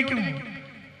പറഞ്ഞുകൊണ്ടിരിക്കും.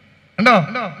 കണ്ടോ?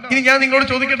 ഇനി ഞാൻ നിങ്ങളോട്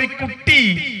ചോദിക്കട്ടെ, ഈ കുട്ടി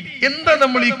എന്താ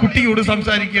നമ്മൾ ഈ കുട്ടിയോട്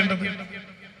സംസാരിക്കേണ്ടത്?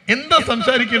 എന്താ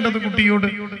സംസാരിക്കേണ്ടത് കുട്ടിയോട്?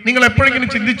 നിങ്ങൾ എപ്പോഴെങ്കിലും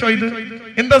ചിന്തിച്ചോ ഇത്?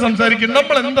 എന്താ സംസാരിക്കുന്നത്?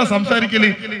 നമ്മൾ എന്താ സംസാരിക്കല്?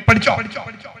 പഠിച്ചോ?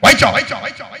 വായിച്ചോ?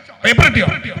 പേപ്പർ കിട്ടിയോ?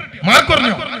 മാർക്ക്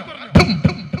പറഞ്ഞോ?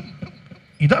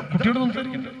 ഇതാ കുട്ടിയോട്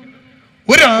സംസാരിക്കേണ്ടത്.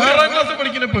 ഒരു 6ാം ക്ലാസ്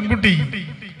പഠിക്കുന്ന പെൺകുട്ടി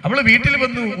അവള് വീട്ടിൽ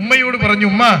വന്നു ഉമ്മയോട് പറഞ്ഞു,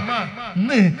 ഉമ്മ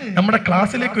ഇന്ന് നമ്മുടെ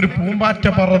ക്ലാസ്സിലേക്ക് ഒരു പൂമ്പാറ്റ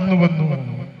പറന്നു വന്നു.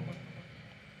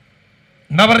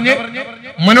 എന്താ പറഞ്ഞേ?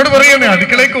 ഉമ്മനോട് പറയണേ,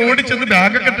 അടുക്കളയ്ക്ക് ഓടിച്ചെന്ന്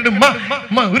ബാഗൊക്കെ ഇട്ടിട്ട്,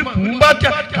 ഉമ്മ ഒരു പൂമ്പാറ്റ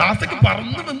ക്ലാസ്സിലേക്ക്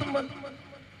പറന്നു വന്നു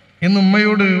എന്ന്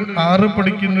ഉമ്മയോട് 6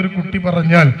 പഠിക്കുന്ന ഒരു കുട്ടി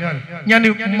പറഞ്ഞാൽ, ഞാൻ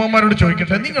ഉമ്മമാരോട്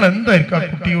ചോദിക്കട്ടെ, നിങ്ങൾ എന്തായിരിക്കും ആ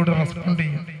കുട്ടിയോട് റെസ്പോണ്ട്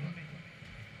ചെയ്യുക?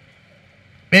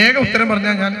 വേഗം ഉത്തരം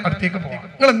പറഞ്ഞാൽ ഞാൻ അടുത്തേക്ക് പോകാം.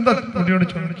 നിങ്ങൾ എന്താ കുട്ടിയോട്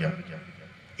ചോദിക്കുക?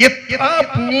 ആ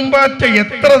പൂമ്പാറ്റ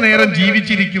എത്ര നേരം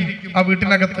ജീവിച്ചിരിക്കും ആ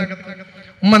വീട്ടിനകത്ത്?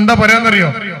 ഉമ്മ എന്താ പറയാന്നറിയോ?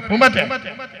 പൂമ്പാറ്റ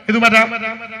ഇത് മരാ.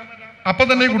 അപ്പൊ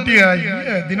തന്നെ കുട്ടിയായി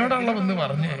ഇതിനോടാണല്ലോ വന്ന്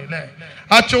പറഞ്ഞേ അല്ലേ?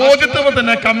 ആ ചോദ്യത്തിപ്പോ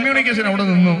തന്നെ കമ്മ്യൂണിക്കേഷൻ അവിടെ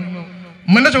നിന്നു.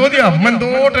 ഉമ്മന്റെ ചോദ്യം, അമ്മ എന്തോ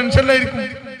ടെൻഷനിലായിരിക്കും.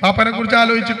 പാപ്പനെ കുറിച്ച്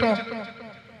ആലോചിച്ചിട്ടോ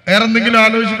വേറെ എന്തെങ്കിലും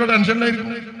ആലോചിച്ചിട്ടോ ടെൻഷനിലായിരിക്കും.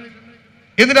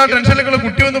 എന്നിട്ട് ആ ടെൻഷനിലുള്ള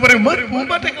കുട്ടി എന്ന് പറയും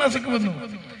പൂമ്പാറ്റ ക്ലാസ്സിക്ക് വന്നു.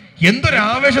 എന്തൊരു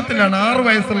ആവേശത്തിലാണ് 6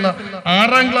 വയസ്സുള്ള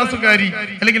 6ാം ക്ലാസ്സുകാരി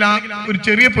അല്ലെങ്കിൽ ആ ഒരു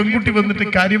ചെറിയ പെൺകുട്ടി വന്നിട്ട്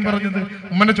കാര്യം പറഞ്ഞത്.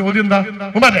 ഉമ്മന്റെ ചോദ്യം എന്താ?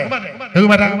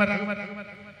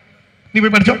 നീ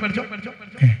പോയി പഠിച്ചോ,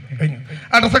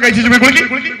 ആ ഡ്രസ്സൊക്കെ കഴിച്ചു പോയി കുളിക്ക്.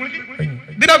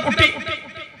 ഇതിനാ കുട്ടി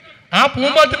ആ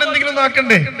പൂമ്പാറ്റന് എന്തെങ്കിലും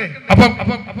നാക്കണ്ടേ? അപ്പൊ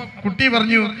കുട്ടി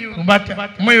പറഞ്ഞു പൂമ്പാറ്റ.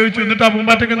 ഉമ്മ ചോദിച്ചു എന്നിട്ട് ആ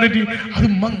പൂമ്പാറ്റക്ക് എന്തെറ്റി? അത്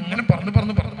ഉമ്മ ഇങ്ങനെ പറഞ്ഞോട്ടെ.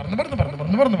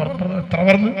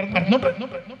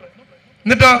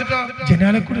 എന്നിട്ടാ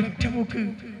ജനാലക്കൂടെ ഒറ്റ പോക്ക്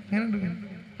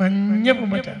മഞ്ഞ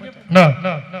പൂമ്പാറ്റ.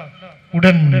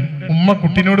 ഉടൻ ഉമ്മ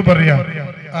കുട്ടിനോട് പറയാ,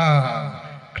 ആ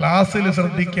ക്ലാസ്സിൽ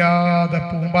ശ്രദ്ധിക്കാതെ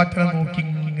പൂമ്പാറ്റനെ നോക്കി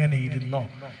ഇങ്ങനെ ഇരുന്നോ,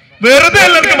 വെറുതെ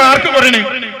എല്ലാവർക്കും മാർക്ക് പറയണേ.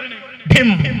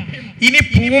 ഇനി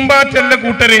പൂമ്പാറ്റല്ല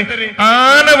കൂട്ടരെ,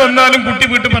 ആന വന്നാലും കുട്ടി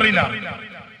വീട്ടിൽ പറയില്ല.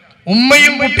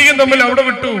 ഉമ്മയും കുട്ടിയും തമ്മിൽ അവിടെ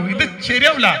വിട്ടു. ഇത്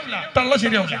ശരിയാവില്ല, തള്ള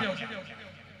ശരിയാവില്ല.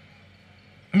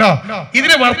 ഉണ്ടോ?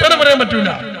 ഇതിന് വർത്താനം പറയാൻ പറ്റൂല.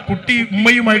 കുട്ടി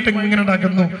ഉമ്മയുമായിട്ട് ഇങ്ങനെ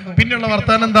ഉണ്ടാക്കുന്നു. പിന്നെയുള്ള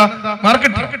വർത്താനം എന്താ? മാർക്ക്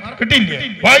കിട്ടിയില്ലേ,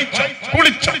 വായിച്ചോ,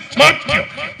 കുളിച്ചോ, മാറ്റിയോ,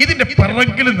 ഇതിന്റെ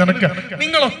പിറകിൽ നടക്കുക.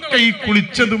 നിങ്ങളൊക്കെ ഈ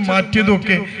കുളിച്ചതും മാറ്റിയതും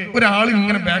ഒക്കെ ഒരാൾ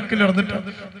ഇങ്ങനെ ബാക്കിൽ നടന്നിട്ട്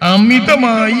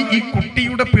അമിതമായി ഈ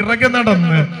കുട്ടിയുടെ പിറകെ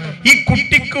നടന്ന് ഈ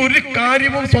കുട്ടിക്ക് ഒരു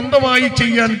കാര്യവും സ്വന്തമായി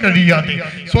ചെയ്യാൻ കഴിയാതെ,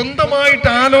 സ്വന്തമായിട്ട്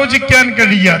ആലോചിക്കാൻ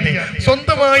കഴിയാതെ,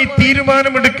 സ്വന്തമായി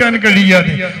തീരുമാനമെടുക്കാൻ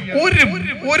കഴിയാതെ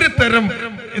ഒരു തരം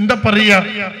എന്താ പറയാ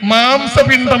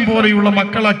മാംസപിണ്ഡം പോലെയുള്ള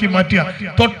മക്കളാക്കി മാറ്റുക.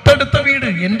 തൊട്ടടുത്ത വീട്,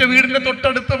 എന്റെ വീടിന്റെ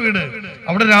തൊട്ടടുത്ത വീട്,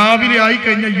 അവിടെ രാവിലെ ആയി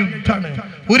കഴിഞ്ഞ യുദ്ധാണ്.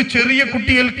 ഒരു ചെറിയ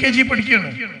കുട്ടി LKG പഠിക്കുകയാണ്.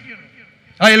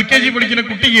 ആ LKG പഠിക്കുന്ന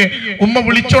കുട്ടിയെ ഉമ്മ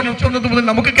വിളിച്ചോണർത്തുന്നത് മുതൽ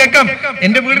നമുക്ക് കേൾക്കാം.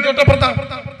 എന്റെ വീടിന് തൊട്ടപ്പുറത്താ,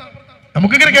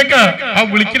 നമുക്കിങ്ങനെ കേൾക്കാം. ആ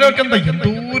വിളിക്കുന്നതൊക്കെ എന്താ,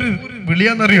 എന്തോ ഒരു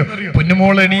വിളിയാന്നറിയോ?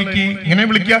 പൊന്നുമോളെ എണീക്ക്, ഇങ്ങനെ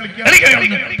വിളിക്കുക.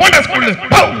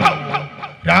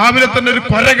 രാവിലെ തന്നെ ഒരു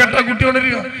കൊര കെട്ട കുട്ടി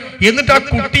കൊണ്ടിരിക്കുക. എന്നിട്ട് ആ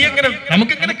കുട്ടിയെ എങ്ങനെ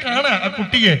നമുക്കിങ്ങനെ കാണാം. ആ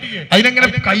കുട്ടിയെ അതിനെങ്ങനെ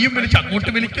കയ്യും വലിച്ച്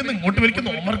അങ്ങോട്ട് വലിക്കുന്നു, ഇങ്ങോട്ട്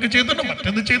വലിക്കുന്നു, ഹോംവർക്ക് ചെയ്തിട്ടുണ്ടോ,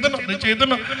 മറ്റേത് ചെയ്തിട്ടുണ്ടോ, അത്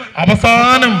ചെയ്തിട്ടുണ്ടോ.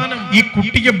 അവസാനം ഈ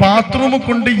കുട്ടിയെ ബാത്റൂമിൽ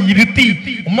കൊണ്ട് ഇരുത്തി,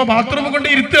 ഉമ്മ ബാത്റൂമിൽ കൊണ്ട്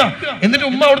ഇരുത്തുക. എന്നിട്ട്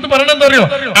ഉമ്മ അവിടുന്ന് പറയണ എന്താ അറിയോ?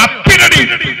 അപ്പിടടി.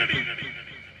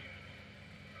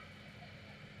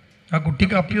 ആ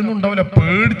കുട്ടിക്ക് അപ്പിയൊന്നും ഉണ്ടാവില്ല,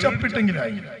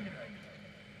 പേടിച്ചപ്പിട്ടെങ്കിലായി.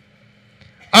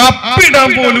 അപ്പിടാൻ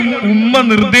പോലും ഉമ്മ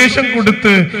നിർദ്ദേശം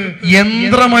കൊടുത്ത്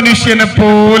യന്ത്രമനുഷ്യനെ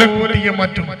പോലെ കുട്ടിയെ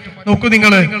മാറ്റും. നോക്കൂ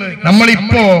നിങ്ങള്,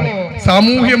 നമ്മളിപ്പോ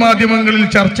സാമൂഹ്യ മാധ്യമങ്ങളിൽ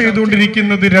ചർച്ച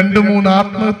ചെയ്തുകൊണ്ടിരിക്കുന്നത് 2-3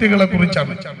 ആത്മഹത്യകളെ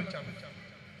കുറിച്ചാണ്.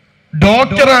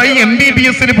 ഡോക്ടറായി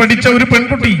MBBS പഠിച്ച ഒരു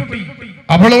പെൺകുട്ടി,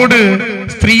 അവളോട്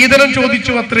സ്ത്രീധനം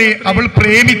ചോദിച്ചു അത്രേ. അവൾ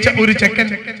പ്രേമിച്ച ഒരു ചെക്കൻ,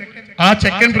 ആ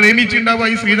ചെക്കൻ പ്രേമിച്ചിട്ടുണ്ടാവുക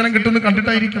ഈ സ്ത്രീധനം കിട്ടുമെന്ന്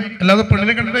കണ്ടിട്ടായിരിക്കും, അല്ലാതെ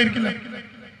പെണ്ണിനെ കണ്ടിട്ടായിരിക്കില്ല.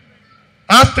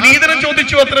 ആ സ്ത്രീധനം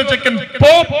ചോദിച്ചു അത്ര ചെക്കൻ.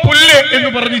 പുല്ല് എന്ന്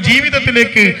പറഞ്ഞ്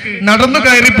ജീവിതത്തിലേക്ക് നടന്നു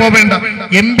കയറി പോവേണ്ട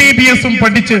MBBS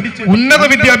പഠിച്ച് ഉന്നത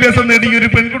വിദ്യാഭ്യാസം നേടിയ ഒരു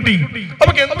പെൺകുട്ടി,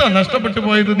 അവർക്ക് എന്താ നഷ്ടപ്പെട്ടു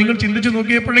പോയത്? നിങ്ങൾ ചിന്തിച്ചു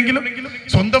നോക്കിയപ്പോഴെങ്കിലും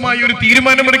സ്വന്തമായി ഒരു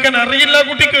തീരുമാനമെടുക്കാൻ അറിയില്ല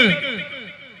കുട്ടിക്ക്,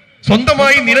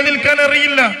 സ്വന്തമായി നിലനിൽക്കാൻ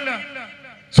അറിയില്ല,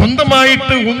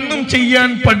 സ്വന്തമായിട്ട് ഒന്നും ചെയ്യാൻ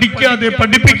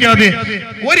പഠിപ്പിക്കാതെ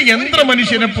ഒരു യന്ത്ര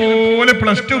മനുഷ്യനെ പോലെ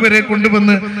 +2 വരെ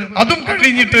കൊണ്ടുവന്ന്, അതും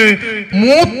കഴിഞ്ഞിട്ട്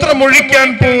മൂത്രമൊഴിക്കാൻ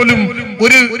പോലും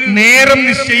ഒരു നേരം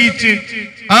നിശ്ചയിച്ച്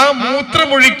ആ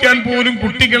മൂത്രമൊഴിക്കാൻ പോലും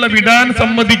കുട്ടികളെ വിടാൻ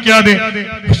സമ്മതിക്കാതെ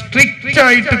സ്ട്രിക്റ്റ്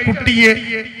ആയിട്ട് കുട്ടിയെ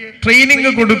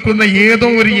ട്രെയിനിങ് കൊടുക്കുന്ന ഏതോ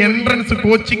ഒരു എൻട്രൻസ്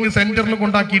കോച്ചിങ് സെന്ററിൽ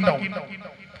കൊണ്ടാക്കിയിട്ടുണ്ടാവും.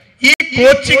 ഈ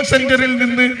കോച്ചിങ് സെന്ററിൽ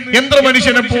നിന്ന്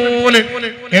യന്ത്രമനുഷ്യനെ പോലെ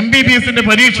MBBS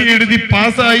പരീക്ഷ എഴുതി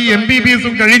പാസ്സായി MBBS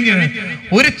കഴിഞ്ഞ്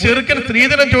ഒരു ചെറുക്കൻ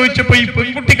സ്ത്രീധനം ചോദിച്ചപ്പോ ഈ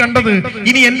പെൺകുട്ടി കണ്ടത്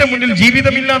ഇനി എന്റെ മുന്നിൽ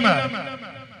ജീവിതമില്ലെന്നാ.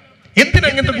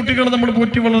 എന്തിനങ്ങനത്തെ കുട്ടികളെ നമ്മൾ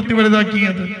പോറ്റി വളർത്തി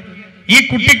വലുതാക്കിയത്? ഈ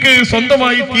കുട്ടിക്ക്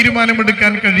സ്വന്തമായി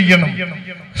തീരുമാനമെടുക്കാൻ കഴിയണം,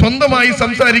 സ്വന്തമായി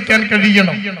സംസാരിക്കാൻ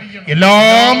കഴിയണം.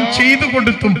 എല്ലാം ചെയ്തു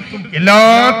കൊടുത്തും എല്ലാ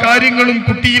കാര്യങ്ങളും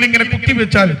കുട്ടിയിൽ ഇങ്ങനെ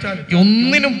കുത്തിവെച്ചാൽ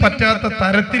ഒന്നിനും പറ്റാത്ത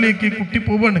തരത്തിലേക്ക് കുട്ടി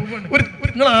പോവാണ്.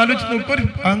 നിങ്ങൾ ആലോചിച്ച് നോക്കുക, ഒരു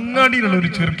അങ്ങാടിയിലുള്ള ഒരു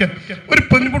ചെറുക്കൻ, ഒരു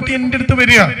പെൺകുട്ടി എന്റെ അടുത്ത്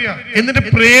വരിക, എന്നിട്ട്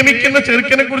പ്രേമിക്കുന്ന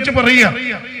ചെറുക്കനെ കുറിച്ച്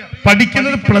പറയുക.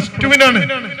 പഠിക്കുന്നത് +2-നാണ്.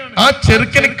 ആ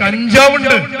ചെറുക്കന്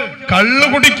കഞ്ചാവുണ്ട്, കള്ളു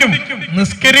കുടിക്കും,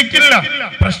 നിസ്കരിക്കില്ല,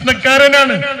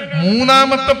 പ്രശ്നക്കാരനാണ്.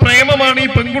 3ാമത്തെ പ്രേമമാണ് ഈ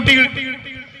പെൺകുട്ടിയെ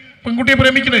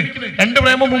പ്രേമിക്കുന്നത്. 2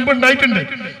 പ്രേമം മുമ്പ് ഉണ്ടായിട്ടുണ്ട്.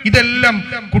 ഇതെല്ലാം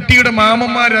കുട്ടിയുടെ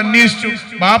മാമന്മാർ അന്വേഷിച്ചു,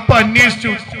 ബാപ്പ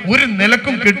അന്വേഷിച്ചു. ഒരു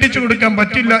നിലക്കും കെട്ടിച്ചു കൊടുക്കാൻ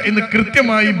പറ്റില്ല എന്ന്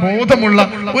കൃത്യമായി ബോധമുള്ള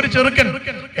ഒരു ചെറുക്കൻ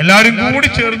എല്ലാരും കൂടി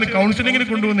ചേർന്ന് കൗൺസിലിങ്ങിന്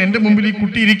കൊണ്ടുവന്ന് എന്റെ മുമ്പിൽ ഈ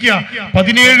കുട്ടി ഇരിക്കുക.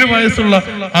 17 വയസ്സുള്ള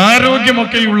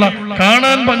ആരോഗ്യമൊക്കെയുള്ള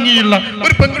കാണാൻ ഭംഗിയുള്ള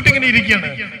ഒരു പെൺകുട്ടി ഇങ്ങനെ ഇരിക്കുകയാണ്.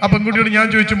 ആ പെൺകുട്ടിയോട് ഞാൻ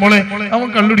ചോദിച്ചു, മോളെ അവൻ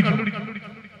കള്ളുടിക്കും,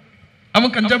 അവൻ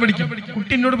കഞ്ചാവ് പിടിക്കും.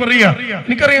 കുട്ടി എന്നോട് പറയാ,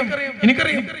 എനിക്കറിയാം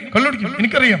കള്ളുടിക്കും,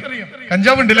 എനിക്കറിയാം.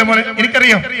 കഞ്ചാവ് ഉണ്ടല്ലേ മോളെ,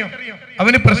 എനിക്കറിയാം.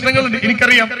 അവന് പ്രശ്നങ്ങളുണ്ട്,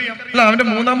 എനിക്കറിയാം. അല്ല അവന്റെ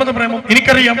 3ാമത്തെ പ്രേമം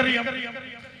എനിക്കറിയാം.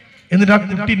 എന്നിട്ട് ആ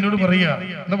കുട്ടി എന്നോട് പറയാ,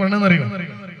 എന്താ പറയണെന്നറിയോ?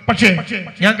 പക്ഷേ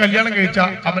ഞാൻ കല്യാണം കഴിച്ച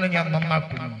അവനെ ഞാൻ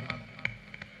നന്നാക്കും.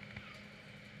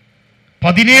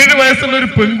 17 വയസ്സുള്ള ഒരു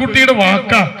പെൺകുട്ടിയുടെ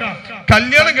വാക്കാ,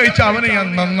 കല്യാണം കഴിച്ച അവനെ ഞാൻ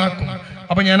നന്നാക്കും.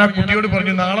 അപ്പൊ ഞാൻ ആ കുട്ടിയോട്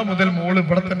പറഞ്ഞു, നാളെ മുതൽ മോള്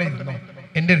ഇവിടെ തന്നെ ഇരുന്നോ.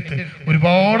 എന്റെ അടുത്ത്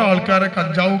ഒരുപാട് ആൾക്കാരെ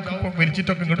കഞ്ചാവ്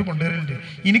വലിച്ചിട്ടൊക്കെ ഇങ്ങോട്ട് കൊണ്ടുവരലുണ്ട്.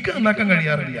 എനിക്ക് നന്നാക്കാൻ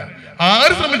കഴിയാറില്ല,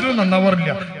 ആര് ശ്രമിച്ചിട്ടും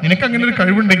നന്നാവാറില്ല. നിനക്ക് അങ്ങനെ ഒരു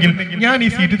കഴിവുണ്ടെങ്കിൽ ഞാൻ ഈ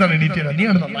സീറ്റിൽ തന്നെ എണീറ്റ് തരാം,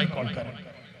 നീയാണ് നന്നായിക്കോ ആൾക്കാർ.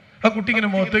 ആ കുട്ടി ഇങ്ങനെ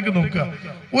മുഖത്തേക്ക് നോക്കുക.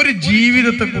 ഒരു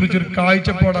ജീവിതത്തെ കുറിച്ചൊരു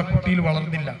കാഴ്ചപ്പാട് ആ കുട്ടിയിൽ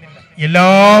വളർന്നില്ല.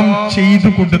 എല്ലാം ചെയ്തു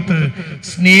കൊടുത്ത്,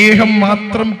 സ്നേഹം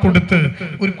മാത്രം കൊടുത്ത്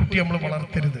ഒരു കുട്ടി നമ്മൾ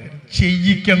വളർത്തരുത്,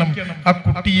 ചെയ്യിക്കണം. ആ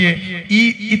കുട്ടിയെ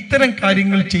ഇത്തരം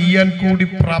കാര്യങ്ങൾ ചെയ്യാൻ കൂടി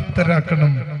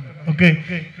പ്രാപ്തരാക്കണം. ഓക്കെ,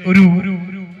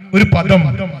 ഒരു പദം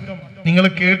നിങ്ങൾ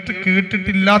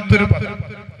കേട്ടിട്ടില്ലാത്തൊരു പദം.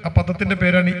 ആ പദത്തിന്റെ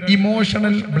പേരാണ്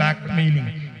ഇമോഷണൽ ബ്ലാക്ക്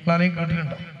മെയിലിംഗ്.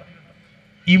 കേട്ടിട്ടുണ്ടോ?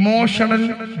 Emotional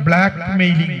black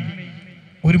mailing.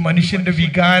 ഒരു മനുഷ്യന്റെ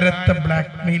വികാരത്തെ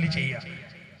ബ്ലാക്ക് മെയിൽ ചെയ്യുക.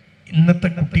 ഇന്നത്തെ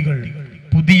കുട്ടികൾ,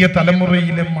 പുതിയ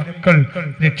തലമുറയിലെ മക്കൾ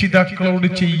രക്ഷിതാക്കളോട്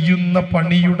ചെയ്യുന്ന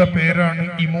പണിയുടെ പേരാണ്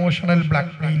ഇമോഷണൽ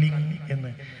ബ്ലാക്ക് മെയിലിംഗ്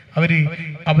എന്ന്.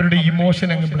 അവരുടെ ഇമോഷൻ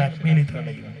അങ്ങ് ബ്ലാക്ക് മെയിൽ ചെയ്ത്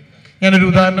കളയും. ഞാനൊരു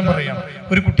ഉദാഹരണം പറയാം.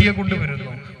 ഒരു കുട്ടിയെ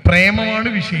കൊണ്ടുവരുന്നു, പ്രേമമാണ്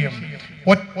വിഷയം.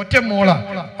 ഒറ്റ മോള,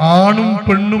 ആണും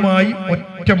പെണ്ണുമായി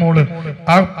ഒറ്റ മോള്.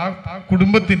 ആ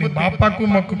കുടുംബത്തിന് ബാപ്പാക്കും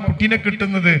മക്കും കുട്ടീനെ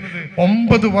കിട്ടുന്നത്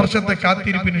 9 വർഷത്തെ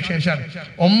കാത്തിരിപ്പിന് ശേഷമാണ്.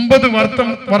 9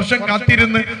 വർഷം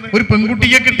കാത്തിരുന്ന് ഒരു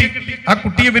പെൺകുട്ടിയെ കിട്ടി. ആ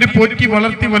കുട്ടിയെ ഇവര് പോറ്റി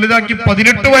വളർത്തി വലുതാക്കി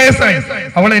 18 വയസ്സായി.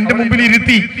 അവളെ എന്റെ മുമ്പിൽ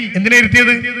ഇരുത്തി. എന്തിനാ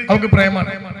ഇരുത്തിയത്? അവൾക്ക്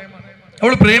പ്രേമാണ്.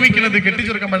 അവൾ പ്രേമിക്കുന്നത്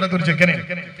കെട്ടിച്ചെറുക്കാൻ പറ്റാത്ത ഒരു ചെക്കനെ.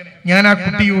 ഞാൻ ആ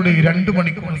കുട്ടിയോട് 2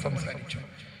 മണിക്കൂർ സംസാരിച്ചു.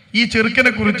 ഈ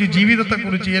ചെറുക്കനെ കുറിച്ച്, ജീവിതത്തെ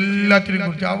കുറിച്ച്, എല്ലാത്തിനെയും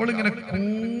കുറിച്ച് അവളിങ്ങനെ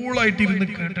കൂളായിട്ട് ഇരുന്ന്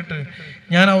കേട്ടിട്ട്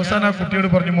ഞാൻ അവസാനം ആ കുട്ടിയോട്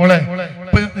പറഞ്ഞു, മോളെ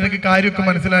ഇപ്പൊ നിനക്ക് കാര്യമൊക്കെ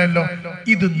മനസ്സിലായല്ലോ,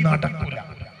 ഇത് നടക്കൂല.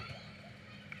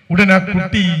 ഉടനെ ആ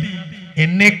കുട്ടി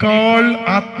എന്നേക്കാൾ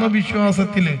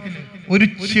ആത്മവിശ്വാസത്തില് ഒരു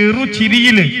ചെറു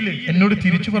ചിരിയില് എന്നോട്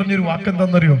തിരിച്ചു പറഞ്ഞൊരു വാക്ക്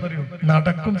എന്താണെന്നറിയോ?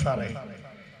 നടക്കും സാറേ.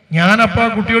 ഞാനപ്പ ആ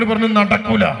കുട്ടിയോട് പറഞ്ഞു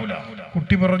നടക്കൂല.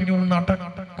 കുട്ടി പറഞ്ഞു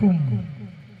നടക്കും.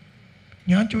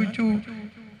 ഞാൻ ചോദിച്ചു,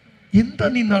 എന്താ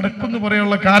നീ നടക്കുമെന്ന്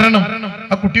പറയാനുള്ള കാരണം?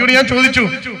 ആ കുട്ടിയോട് ഞാൻ ചോദിച്ചു,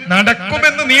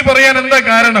 നടക്കുമെന്ന് നീ പറയാൻ എന്താ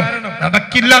കാരണം?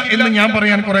 നടക്കില്ല എന്ന് ഞാൻ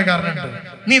പറയാൻ കുറെ കാരണമുണ്ട്.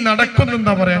 നീ നടക്കുമെന്ന്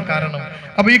എന്താ പറയാൻ കാരണം?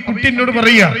 അപ്പൊ ഈ കുട്ടി എന്നോട്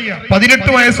പറയാ, 18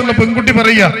 വയസ്സുള്ള പെൺകുട്ടി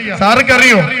പറയാ,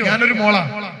 സാർക്കറിയോ ഞാനൊരു മോളാ,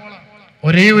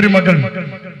 ഒരേ ഒരു മകൾ.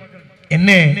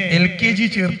 എന്നെ LKG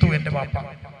ചേർത്തു എന്റെ വാപ്പ.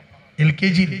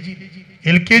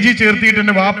 LKG ചേർത്തിട്ട്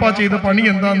എന്റെ വാപ്പ ചെയ്ത പണി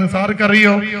എന്താന്ന്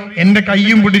സാർക്കറിയോ? എന്റെ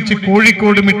കയ്യും പിടിച്ച്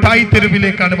കോഴിക്കോട് മിഠായി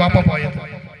തെരുവിലേക്കാണ് വാപ്പ പോയത്.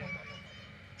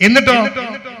 എന്നിട്ടോ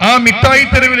ആ മിഠായി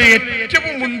തെരുവിലെ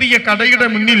ഏറ്റവും മുന്തിയ കടയുടെ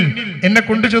മുന്നിൽ എന്നെ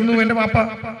കൊണ്ടുചെന്നു എന്റെ വാപ്പ.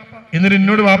 എന്നിട്ട്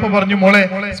എന്നോട് വാപ്പ പറഞ്ഞു, മോളെ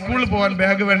സ്കൂളിൽ പോകാൻ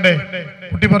ബാഗ് വേണ്ടേ?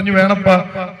 കുട്ടി പറഞ്ഞു, വേണപ്പാ.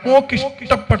 മോക്ക്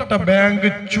ഇഷ്ടപ്പെട്ട ബാഗ്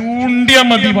ചൂണ്ടിയാ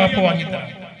മതി, വാപ്പ വാങ്ങിത്തരാം.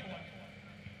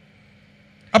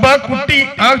 അപ്പൊ ആ കുട്ടി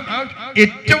ആ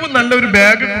ഏറ്റവും നല്ലൊരു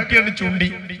ബാഗ് കുട്ടിയാണ് ചൂണ്ടി.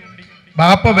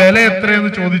 ബാപ്പ വില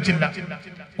എത്രയെന്ന് ചോദിച്ചില്ല,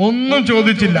 ഒന്നും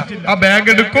ചോദിച്ചില്ല. ആ ബാഗ്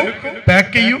എടുക്കും,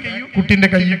 പാക്ക് ചെയ്യും, കുട്ടിന്റെ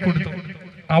കയ്യിൽ കൊടുത്തു.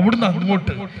 അവിടുന്ന്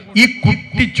അങ്ങോട്ട് ഈ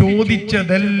കുട്ടി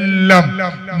ചോദിച്ചതെല്ലാം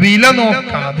വില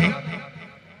നോക്കാതെ,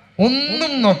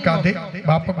 ഒന്നും നോക്കാതെ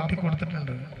ബാപ്പ കുട്ടി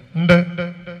കൊടുത്തിട്ടുണ്ട്.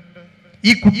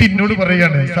 ഈ കുട്ടി എന്നോട്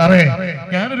പറയാണ്, സാറേ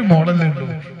ഞാനൊരു മോഡലേ ഉള്ളൂ,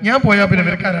 ഞാൻ പോയാ പിന്നെ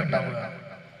ഇവർക്കാരുണ്ടാവുക.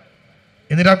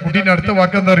 എന്നിട്ട് ആ കുട്ടീന്റെ അടുത്ത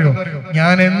വാക്കെന്താ അറിയോ?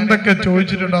 ഞാൻ എന്തൊക്കെ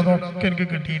ചോദിച്ചിട്ടുണ്ടോ അതൊക്കെ എനിക്ക്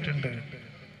കിട്ടിയിട്ടുണ്ട്,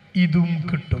 ഇതും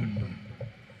കിട്ടും.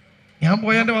 ഞാൻ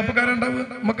പോയാ എന്റെ വാപ്പക്കാരുണ്ടാവുക,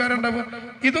 അമ്മക്കാരുണ്ടാവുക,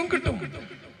 ഇതും കിട്ടും.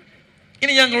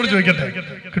 ഇനി ഞാൻ അങ്ങോട്ട് ചോദിക്കട്ടെ,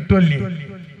 കിട്ടുമല്ലേ?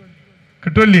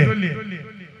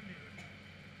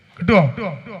 കിട്ടുവോ?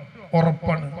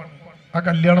 ഉറപ്പാണ്. ആ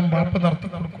കല്യാണം ബാപ്പ നടത്തി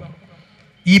കൊടുക്കും.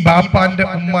 ഈ ബാപ്പാന്റെ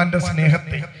ഉമ്മാന്റെ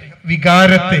സ്നേഹത്തെ,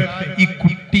 വികാരത്തെ ഈ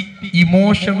കുട്ടി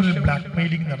ഇമോഷണൽ ബ്ലാക്ക്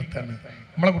മെയിലിംഗ് നടത്താണ്.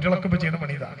 നമ്മളെ കുട്ടികളൊക്കെ ഇപ്പൊ ചെയ്യണ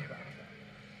പണി ഇതാണ്.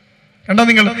 കണ്ടോ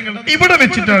നിങ്ങൾ? ഇവിടെ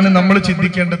വെച്ചിട്ടാണ് നമ്മൾ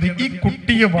ചിന്തിക്കേണ്ടത്. ഈ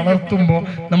കുട്ടിയെ വളർത്തുമ്പോ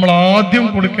നമ്മൾ ആദ്യം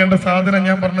കൊടുക്കേണ്ട സാധനം,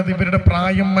 ഞാൻ പറഞ്ഞത്, ഇവരുടെ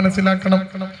പ്രായം മനസ്സിലാക്കണം.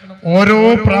 ഓരോ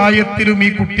പ്രായത്തിലും ഈ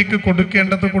കുട്ടിക്ക്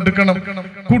കൊടുക്കേണ്ടത് കൊടുക്കണം.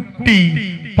 കുട്ടി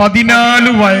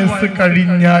 14 വയസ്സ്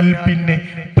കഴിഞ്ഞാൽ പിന്നെ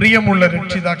പ്രിയമുള്ള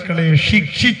രക്ഷിതാക്കളെ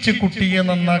ശിക്ഷിച്ച് കുട്ടിയെ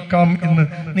നന്നാക്കാം എന്ന്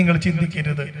നിങ്ങൾ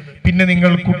ചിന്തിക്കരുത്. പിന്നെ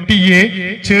നിങ്ങൾ കുട്ടിയെ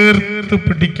ചേർത്ത്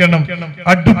പിടിക്കണം,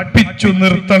 അടുപ്പിച്ചു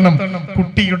നിർത്തണം,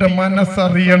 കുട്ടിയുടെ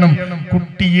മനസ്സറിയണം,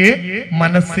 കുട്ടിയെ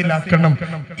മനസ്സിലാക്കണം.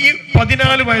 ഈ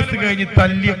 14 വയസ്സ് കഴിഞ്ഞ്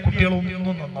തല്ലിയ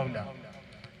കുട്ടികളൊന്നും നന്നാവില്ല.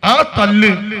 ആ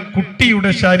തല്ല്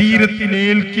കുട്ടിയുടെ ശരീരത്തിൽ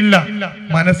ഏൽക്കില്ല,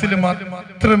 മനസ്സിൽ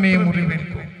മാത്രമേ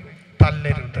മുറിവേൽക്കൂ.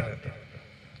 തല്ലരുത്.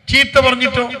 ചീത്ത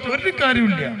പറഞ്ഞിട്ടോ ഒരു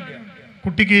കാര്യമില്ല.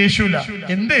 കുട്ടിക്ക് യേശുല്ല.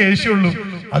 എന്ത് യേശുള്ളൂ?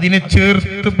 അതിനെ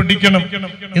ചേർത്ത് പിടിക്കണം.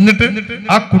 എന്നിട്ട്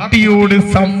ആ കുട്ടിയോട്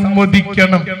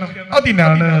സംവദിക്കണം.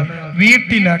 അതിനാണ്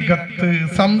വീട്ടിനകത്ത്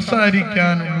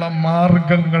സംസാരിക്കാനുള്ള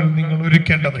മാർഗങ്ങൾ നിങ്ങൾ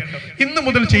ഒരുക്കേണ്ടത്. ഇന്ന്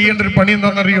മുതൽ ചെയ്യേണ്ട ഒരു പണി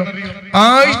എന്താണെന്നറിയോ?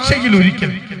 ആഴ്ചയിൽ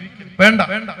ഒരിക്കൽ വേണ്ട,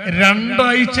 2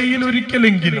 ആഴ്ചയിൽ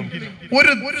ഒരിക്കലെങ്കിലും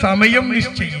ഒരു സമയം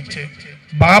നിശ്ചയിച്ച്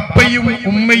ബാപ്പയും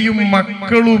ഉമ്മയും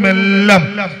മക്കളുമെല്ലാം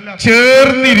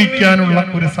ചേർന്നിരിക്കാനുള്ള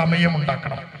ഒരു സമയം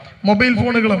ഉണ്ടാക്കണം. മൊബൈൽ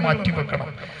ഫോണുകളെ മാറ്റിവെക്കണം.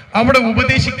 അവിടെ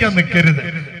ഉപദേശിക്കാൻ നിൽക്കരുത്.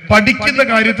 പഠിക്കുന്ന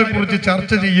കാര്യത്തെക്കുറിച്ച്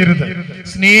ചർച്ച ചെയ്യരുത്.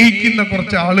 സ്നേഹിക്കുന്ന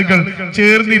കുറച്ച് ആളുകൾ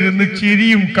ചേർന്നിരുന്ന്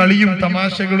ചിരിയും കളിയും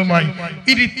തമാശകളുമായി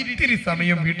ഇത്തിരി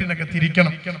സമയം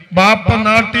വീട്ടിനകത്തിരിക്കണം. ബാപ്പ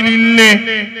നാട്ടിലില്ലേ?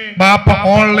 ബാപ്പ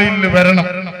ഓൺലൈനിൽ വരണം.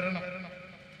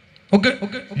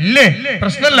 ഇല്ലേ?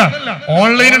 പ്രശ്നമല്ല.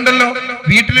 ഓൺലൈൻ ഉണ്ടല്ലോ,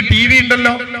 വീട്ടില് TV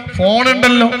ഉണ്ടല്ലോ, ഫോൺ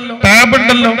ഉണ്ടല്ലോ, ടാബ്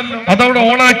ഉണ്ടല്ലോ. അതവിടെ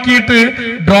ഓണാക്കിയിട്ട്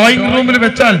ഡ്രോയിങ് റൂമിൽ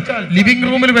വെച്ചാൽ, ലിവിംഗ്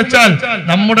റൂമിൽ വെച്ചാൽ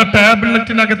നമ്മുടെ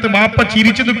ടാബ്ലറ്റിനകത്ത് ബാപ്പ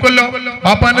ചിരിച്ചു നിൽക്കുമല്ലോ,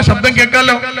 ബാപ്പാന്റെ ശബ്ദം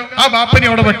കേൾക്കാലോ. ആ ബാപ്പനെ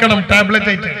അവിടെ വെക്കണം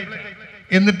ടാബ്ലറ്റ് ആയിട്ട്.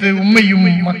 എന്നിട്ട് ഉമ്മയും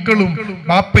മക്കളും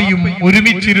ബാപ്പയും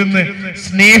ഒരുമിച്ചിരുന്ന്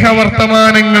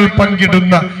സ്നേഹവർത്തമാനങ്ങൾ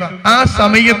പങ്കിടുന്ന ആ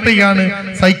സമയത്തെയാണ്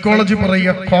സൈക്കോളജി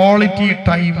പറയുക ക്വാളിറ്റി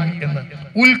ടൈം എന്ന്,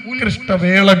 ഉത്കൃഷ്ട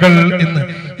വേളകൾ എന്ന്.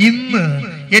 ഇന്ന്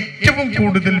ഏറ്റവും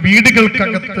കൂടുതൽ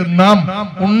വീടുകൾക്കകത്ത് നാം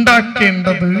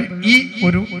ഉണ്ടാക്കേണ്ടത് ഈ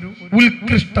ഒരു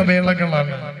ഉത്കൃഷ്ട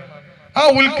വേളകളാണ്. ആ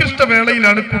ഉത്കൃഷ്ട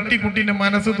വേളയിലാണ് കുട്ടീന്റെ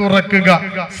മനസ്സ് തുറക്കുക,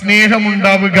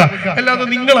 സ്നേഹമുണ്ടാവുക. അല്ലാതെ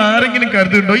നിങ്ങൾ ആരെങ്കിലും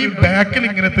കരുതുന്നുണ്ടോ ഈ ബാക്കിൽ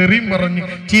ഇങ്ങനെ തെറിയും പറഞ്ഞ്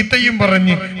ചീത്തയും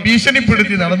പറഞ്ഞ്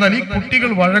ഭീഷണിപ്പെടുത്തി നടന്നാൽ ഈ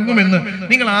കുട്ടികൾ വഴങ്ങുമെന്ന്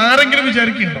നിങ്ങൾ ആരെങ്കിലും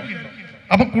വിചാരിക്കുന്നുണ്ടോ?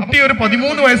 അപ്പൊ കുട്ടി ഒരു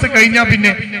 13 വയസ്സ് കഴിഞ്ഞാൽ പിന്നെ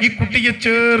ഈ കുട്ടിയെ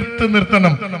ചേർത്ത്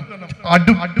നിർത്തണം,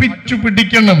 അടുപ്പിച്ചു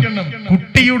പിടിക്കണം,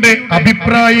 കുട്ടിയുടെ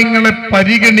അഭിപ്രായങ്ങളെ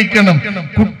പരിഗണിക്കണം,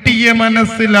 കുട്ടിയെ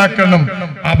മനസ്സിലാക്കണം,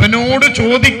 അവനോട്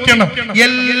ചോദിക്കണം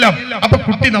എല്ലാം. അപ്പൊ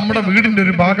കുട്ടി നമ്മുടെ വീടിന്റെ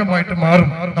ഒരു ഭാഗമായിട്ട് മാറും.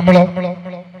 നമ്മളോ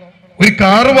ഒരു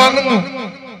കാറ് വാങ്ങുന്നു,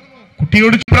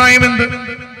 കുട്ടിയോട് അഭിപ്രായം എന്ത്?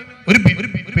 ഒരു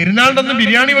പെരുന്നാളിന്റെ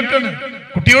ബിരിയാണി വെക്കാണ്,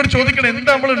 കുട്ടിയോട് ചോദിക്കണം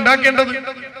എന്താ നമ്മൾ ഉണ്ടാക്കേണ്ടത്?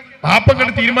 പാപ്പ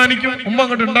അങ്ങോട്ട് തീരുമാനിക്കും, ഉമ്മ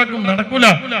അങ്ങോട്ട് ഉണ്ടാക്കും. നടക്കൂല.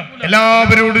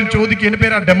 എല്ലാവരോടും ചോദിക്കും. എന്റെ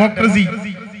പേരാ ഡെമോക്രസി.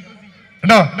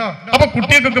 അപ്പൊ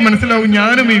കുട്ടികൾക്കൊക്കെ മനസ്സിലാവും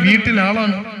ഞാനും ഈ വീട്ടിലെ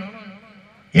ആളാണ്.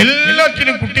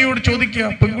 എല്ലാറ്റിനും കുട്ടിയോട് ചോദിക്കുക,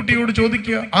 പെൺകുട്ടിയോട്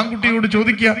ചോദിക്കുക, ആൺകുട്ടിയോട്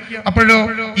ചോദിക്കുക. അപ്പോഴോ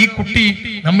ഈ കുട്ടി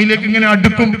നമ്മിലേക്ക് ഇങ്ങനെ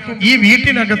അടുക്കും. ഈ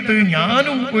വീട്ടിനകത്ത്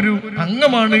ഞാനും ഒരു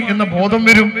അംഗമാണ് എന്ന ബോധം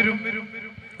വരും.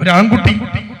 ഒരു ആൺകുട്ടി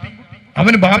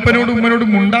അവന് ബാപ്പനോടും ഉമ്മനോടും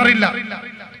മുണ്ടാറില്ല.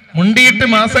 മുണ്ടിയിട്ട്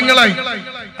മാസങ്ങളായി.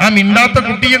 ആ മിണ്ടാത്ത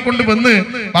കുട്ടിയെ കൊണ്ട് വന്ന്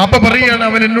പാപ്പ പറയുകയാണ്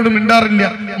അവൻ എന്നോട് മിണ്ടാറില്ല,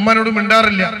 ഉമ്മനോട്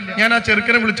മിണ്ടാറില്ല. ഞാൻ ആ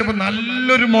ചെറുക്കനെ വിളിച്ചപ്പോ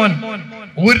നല്ലൊരു മോൻ,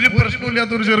 ഒരു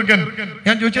പ്രശ്നമില്ലാത്ത ഒരു ചെറുക്കൻ.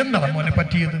 ഞാൻ ചോദിച്ചു എന്താണ് മോനെ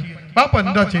പറ്റിയത്, പാപ്പ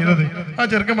എന്താ ചെയ്തത്? ആ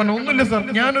ചെറുക്കൻ പറഞ്ഞു ഒന്നുമില്ല സാർ,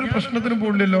 ഞാനൊരു പ്രശ്നത്തിനും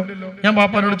പോകില്ലല്ലോ, ഞാൻ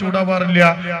പാപ്പാനോട് ചൂടാവാറില്ല,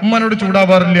 ഉമ്മനോട്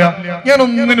ചൂടാവാറില്ല, ഞാൻ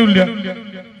ഒന്നിനുമില്ല.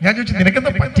 ഞാൻ ചോദിച്ചു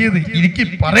നിനക്കെന്താ പറ്റിയത്, എനിക്ക്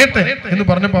പറയട്ടെ എന്ന്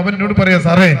പറഞ്ഞപ്പോ അവൻ എന്നോട് പറയാ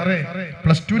സാറേ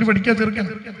 +2 പഠിക്കാ ചെറുക്കൻ,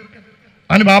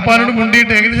 അവന് ബാപ്പാനോട്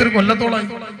മുണ്ടിയിട്ട് ഏകദേശം ഒരു കൊല്ലത്തോളായി.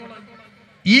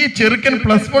 ഈ ചെറുക്കൻ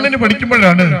 +1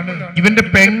 പഠിക്കുമ്പോഴാണ് ഇവന്റെ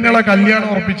പെങ്ങളെ കല്യാണം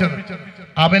ഉറപ്പിച്ചത്.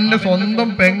 അവന്റെ സ്വന്തം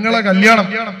പെങ്ങളെ കല്യാണം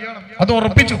അത്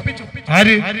ഉറപ്പിച്ചു.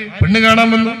 ആര്? പെണ്ണ് കാണാൻ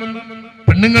വന്നു,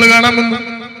 പെണ്ണുങ്ങൾ കാണാൻ വന്നു,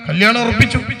 കല്യാണം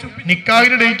ഉറപ്പിച്ചു,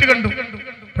 നിക്കാഹിന്റെ ഡേറ്റ് കണ്ടു.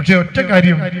 പക്ഷെ ഒറ്റ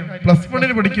കാര്യം,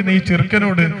 +1 പഠിക്കുന്ന ഈ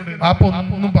ചെറുക്കനോട് ബാപ്പ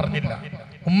ഒന്നും പറഞ്ഞില്ല,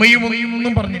 ഉമ്മയും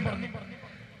ഒന്നും പറഞ്ഞില്ല.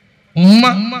 ഉമ്മ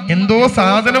എന്തോ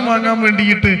സാധനം വാങ്ങാൻ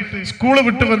വേണ്ടിയിട്ട് സ്കൂള്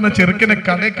വിട്ടു വന്ന ചെറുക്കനെ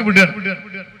കടയ്ക്ക് വിടുകയാണ്.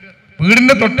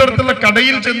 വീടിന്റെ തൊട്ടടുത്തുള്ള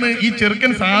കടയിൽ ചെന്ന് ഈ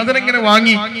ചെറുക്കൻ സാധനം ഇങ്ങനെ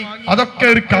വാങ്ങി അതൊക്കെ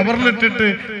ഒരു കവറിലിട്ടിട്ട്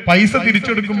പൈസ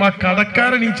തിരിച്ചെടുക്കുമ്പോ ആ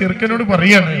കടക്കാരൻ ഈ ചെറുക്കനോട്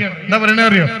പറയാണ്, എന്താ പറയണേ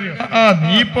അറിയോ?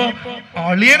 നീ ഇപ്പൊ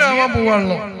അളിയനാവാൻ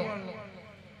പോവാണല്ലോ.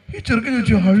 ഈ ചെറുക്കൻ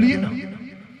ചോദിച്ചു അളിയനാ?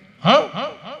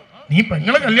 നീ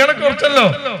പെങ്ങളെ കല്യാണമൊക്കെ ഉറച്ചല്ലോ,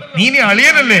 നീ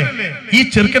അളിയനല്ലേ? ഈ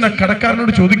ചെറുക്കൻ ആ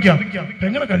കടക്കാരനോട് ചോദിക്കാം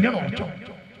പെങ്ങളെ കല്യാണം ഉറച്ചോ?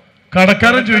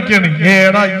 കടക്കാരൻ ചോദിക്കാണ്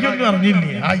ഏടാ അയ്യൊന്നും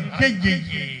അറിഞ്ഞില്ലേ?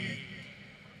 അയ്യയ്യേ.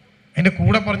 എന്റെ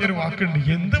കൂടെ പറഞ്ഞൊരു വാക്കുണ്ട്,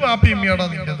 എന്ത് വാപ്പിയമ്മയാടാ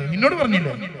നിന്റത്, നിന്നോട്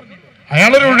പറഞ്ഞില്ലേ?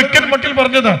 അയാളൊരു ഒഴുക്കൻ മട്ടിൽ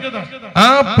പറഞ്ഞതാ. ആ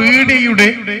പീഡിയുടെ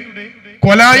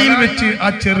കൊലായിൽ വെച്ച് ആ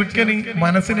ചെറുക്കന്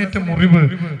മനസ്സിനേറ്റ മുറിവ്.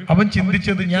 അവൻ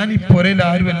ചിന്തിച്ചത് ഞാൻ ഈ പൊരയിൽ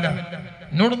ആരുമല്ല,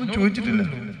 എന്നോടൊന്നും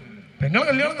ചോദിച്ചിട്ടില്ലല്ലോ, പെങ്ങളെ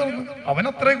കല്യാണം നടന്നു, അവൻ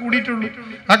അത്രേ കൂടിയിട്ടുള്ളൂ.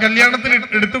 ആ കല്യാണത്തിന്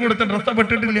എടുത്തു കൊടുത്ത ഡ്രസ്സ്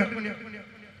പെട്ടിട്ടില്ല.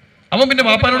 അവൻ പിന്നെ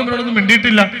ബാപ്പാനോടും ഇവരോടൊന്നും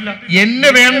മിണ്ടിയിട്ടില്ല. എന്നെ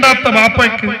വേണ്ടാത്ത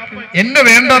ബാപ്പയ്ക്ക്, എന്നെ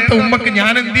വേണ്ടാത്ത ഉമ്മക്ക്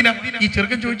ഞാൻ എന്തിനാ? ഈ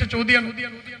ചെറുക്കൻ ചോദിച്ച ചോദ്യമാണ്.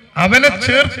 അവനെ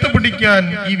ചേർത്ത് പിടിക്കാൻ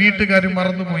ഈ വീട്ടുകാർ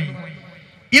മറന്നുപോയി.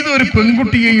 ഇതൊരു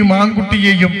പെൺകുട്ടിയെയും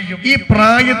ആൺകുട്ടിയെയും ഈ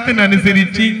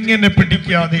പ്രായത്തിനനുസരിച്ച് ഇങ്ങനെ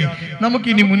പിടിക്കാതെ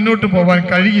നമുക്കിനി മുന്നോട്ട് പോവാൻ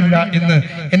കഴിയില്ല എന്ന്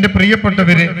എന്റെ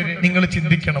പ്രിയപ്പെട്ടവരെ നിങ്ങൾ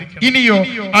ചിന്തിക്കണം. ഇനിയോ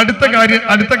അടുത്ത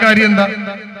കാര്യം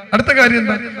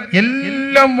എന്താ?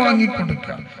 എല്ലാം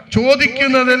വാങ്ങിക്കൊടുക്കുക,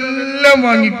 ചോദിക്കുന്നതെല്ലാം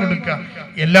വാങ്ങിക്കൊടുക്കുക.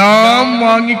 എല്ലാം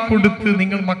വാങ്ങിക്കൊടുത്ത്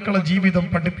നിങ്ങൾ മക്കളെ ജീവിതം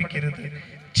പഠിപ്പിക്കരുത്.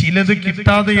 ചിലത്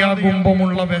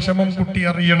കിട്ടാതെയാകുമ്പോഴുള്ള വിഷമം കുട്ടി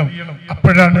അറിയണം.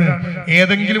 അപ്പോഴാണ്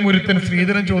ഏതെങ്കിലും ഒരുത്തൻ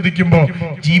സ്ത്രീധനം ചോദിക്കുമ്പോ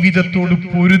ജീവിതത്തോട്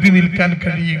പൊരുതി നിൽക്കാൻ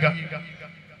കഴിയുക.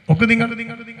 ഒക്കെ നിങ്ങൾ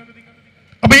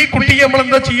അപ്പൊ ഈ കുട്ടിക്ക് നമ്മൾ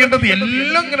എന്താ ചെയ്യേണ്ടത്?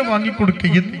 എല്ലാം ഇങ്ങനെ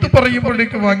വാങ്ങിക്കൊടുക്കുക. എന്ത്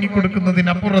പറയുമ്പോഴേക്ക്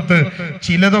വാങ്ങിക്കൊടുക്കുന്നതിനപ്പുറത്ത്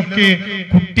ചിലതൊക്കെ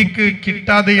കുട്ടിക്ക്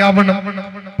കിട്ടാതെയാവണം.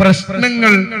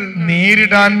 പ്രശ്നങ്ങൾ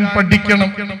നേരിടാൻ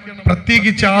പഠിക്കണം.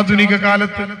 പ്രത്യേകിച്ച് ആധുനിക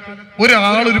കാലത്ത്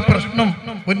ഒരാളൊരു പ്രശ്നം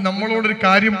നമ്മളോടൊരു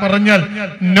കാര്യം പറഞ്ഞാൽ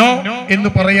നോ എന്ന്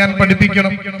പറയാൻ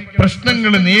പഠിപ്പിക്കണം.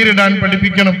 പ്രശ്നങ്ങൾ നേരിടാൻ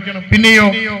പഠിപ്പിക്കണം. പിന്നെയോ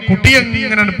കുട്ടിയെ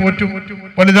ഇങ്ങനെ പോറ്റും,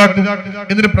 വലുതാക്കും.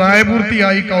 എന്നിട്ട്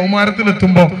പ്രായപൂർത്തിയായി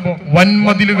കൗമാരത്തിലെത്തുമ്പോ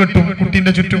വൻമതിൽ കെട്ടും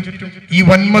കുട്ടീന്റെ ചുറ്റും. ഈ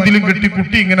വൻമതിലും കെട്ടി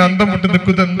കുട്ടി ഇങ്ങനെ അന്തം വിട്ട്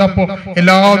നിൽക്കുന്നത്. എന്താപ്പോ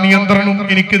എല്ലാ നിയന്ത്രണവും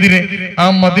എനിക്കെതിരെ. ആ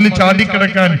മതിൽ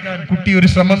ചാടിക്കിടക്കാൻ കുട്ടി ഒരു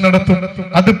ശ്രമം നടത്തും.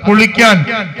 അത് പൊളിക്കാൻ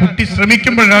കുട്ടി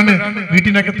ശ്രമിക്കുമ്പോഴാണ്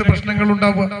വീട്ടിനകത്ത് പ്രശ്നങ്ങൾ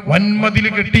ഉണ്ടാവുക. വൻമതിൽ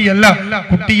കെട്ടിയല്ല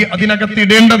കുട്ടി അതിനകത്ത്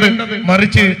ഇടേണ്ടത്,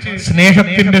 മറിച്ച്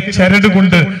സ്നേഹത്തിന്റെ ചരട്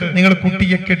കൊണ്ട് നിങ്ങൾ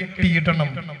കുട്ടിയെ കെട്ടിയിടണം.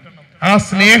 ആ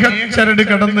സ്നേഹച്ചരട്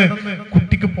കടന്ന്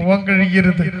കുട്ടിക്ക് പോവാൻ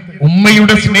കഴിയരുത്.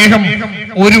 ഉമ്മയുടെ സ്നേഹം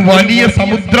ഒരു വലിയ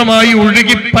സമുദ്രമായി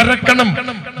ഒഴുകി പരക്കണം.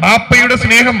 ബാപ്പയുടെ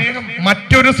സ്നേഹം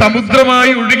മറ്റൊരു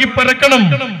സമുദ്രമായി ഒഴുകി പരക്കണം.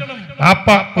 ബാപ്പ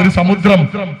ഒരു സമുദ്രം,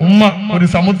 ഉമ്മ ഒരു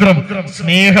സമുദ്രം,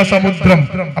 സ്നേഹ സമുദ്രം.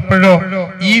 അപ്പോഴോ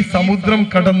ഈ സമുദ്രം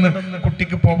കടന്ന്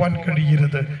കുട്ടിക്ക് പോവാൻ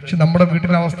കഴിയരുത്. പക്ഷെ നമ്മുടെ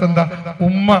വീട്ടിലെ അവസ്ഥ എന്താ?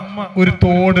 ഉമ്മ ഒരു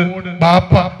തോട്,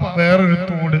 ബാപ്പ വേറൊരു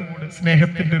തോട്,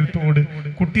 സ്നേഹത്തിന്റെ ഒരു തോട്.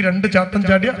 കുട്ടി 2 ചാട്ടം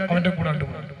ചാടിയ അവന്റെ കൂടെ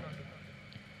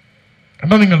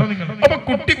കണ്ടോ നിങ്ങൾ? അപ്പൊ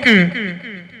കുട്ടിക്ക്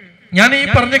ഞാൻ ഈ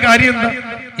പറഞ്ഞ കാര്യം എന്താ?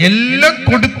 എല്ലാം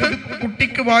കൊടുത്ത്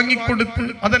കുട്ടിക്ക് വാങ്ങിക്കൊടുത്ത്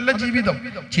അതല്ല ജീവിതം.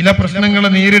 ചില പ്രശ്നങ്ങൾ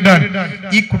നേരിടാൻ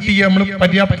ഈ കുട്ടിയെ നമ്മൾ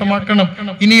പര്യാപ്തമാക്കണം.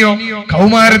 ഇനിയോ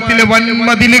കൗമാരത്തിലെ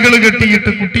വൻമതിലുകൾ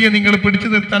കെട്ടിയിട്ട് കുട്ടിയെ നിങ്ങൾ പിടിച്ചു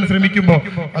നിർത്താൻ ശ്രമിക്കുമ്പോ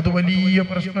അത് വലിയ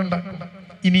പ്രശ്നം ഉണ്ടാക്കും.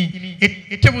 ഇനി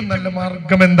ഏറ്റവും നല്ല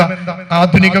മാർഗം എന്താ?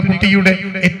 ആധുനിക കുട്ടിയുടെ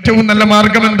ഏറ്റവും നല്ല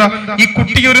മാർഗം എന്താ? ഈ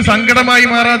കുട്ടി ഒരു സങ്കടമായി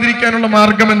മാറാതിരിക്കാനുള്ള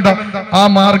മാർഗം എന്താ? ആ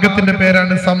മാർഗത്തിന്റെ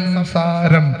പേരാണ്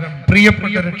സംസാരം.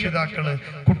 പ്രിയപ്പെട്ട രക്ഷിതാക്കള്,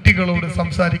 കുട്ടികളോട്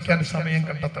സംസാരിക്കാൻ സമയം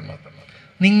കണ്ടെത്തണം.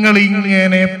 നിങ്ങൾ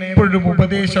ഇങ്ങനെ എപ്പോഴും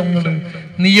ഉപദേശങ്ങള്,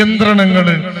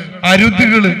 നിയന്ത്രണങ്ങള്,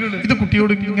 അരുതുകള് ഇത്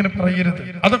കുട്ടിയോട് ഇങ്ങനെ പറയരുത്.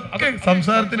 അതൊക്കെ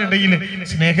സംസാരത്തിനിടയിൽ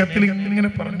സ്നേഹത്തിൽ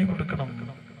ഇങ്ങനെ പറഞ്ഞു കൊടുക്കണം.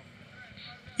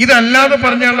 ഇതല്ലാതെ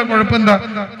പറഞ്ഞാലുള്ള കുഴപ്പമെന്താ?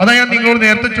 അതാ ഞാൻ നിങ്ങളോട്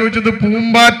നേരത്തെ ചോദിച്ചത്.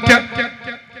 പൂമ്പാറ്റ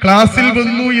ക്ലാസ്സിൽ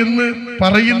വന്നു എന്ന്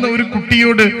പറയുന്ന ഒരു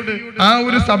കുട്ടിയോട് ആ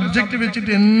ഒരു സബ്ജക്ട്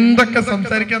വെച്ചിട്ട് എന്തൊക്കെ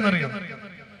സംസാരിക്കാന്നറിയോ?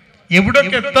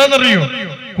 എവിടൊക്കെ എത്താന്നറിയോ?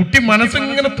 കുട്ടി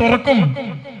മനസ്സിങ്ങനെ തുറക്കും.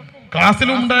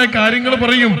 ക്ലാസ്സിലുണ്ടായ കാര്യങ്ങൾ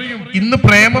പറയും. ഇന്ന്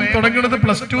പ്രേമം തുടങ്ങുന്നത്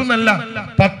 +2 എന്നല്ല,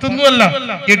 10 അല്ല,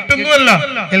 8 അല്ല,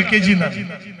 LKG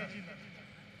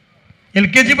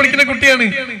LKG പഠിക്കുന്ന കുട്ടിയാണ്.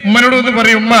 ഉമ്മനോട് ഒന്ന്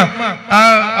പറയും, ഉമ്മ ആ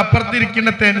അപ്പുറത്തിരിക്കുന്ന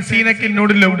തെൻസീനൊക്കെ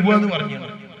എന്നോട് ലവ് എന്ന് പറഞ്ഞു.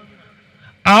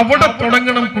 അവിടെ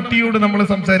തുടങ്ങണം കുട്ടിയോട് നമ്മൾ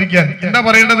സംസാരിക്കാൻ. എന്താ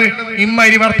പറയേണ്ടത്? ഇമ്മ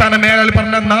ഇനി വർത്താനം മേലാൽ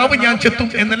പറഞ്ഞ നാവ് ഞാൻ ചെത്തും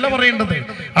എന്നല്ല പറയേണ്ടത്.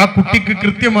 ആ കുട്ടിക്ക്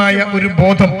കൃത്യമായ ഒരു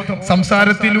ബോധം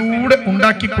സംസാരത്തിലൂടെ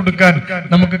ഉണ്ടാക്കി കൊടുക്കാൻ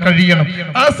നമുക്ക് കഴിയണം.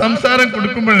 ആ സംസാരം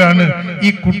കൊടുക്കുമ്പോഴാണ്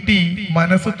ഈ കുട്ടി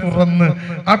മനസ്സ് തുറന്ന്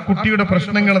ആ കുട്ടിയുടെ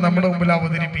പ്രശ്നങ്ങൾ നമ്മുടെ മുമ്പിൽ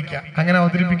അവതരിപ്പിക്കുക. അങ്ങനെ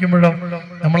അവതരിപ്പിക്കുമ്പോഴോ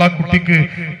നമ്മൾ ആ കുട്ടിക്ക്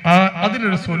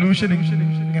അതിനൊരു സൊല്യൂഷൻ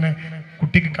ഇങ്ങനെ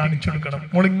കുട്ടിക്ക് കാണിച്ചു കൊടുക്കണം.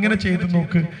 നമ്മൾ ഇങ്ങനെ ചെയ്ത്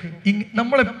നോക്ക്.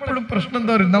 നമ്മളെപ്പോഴും പ്രശ്നം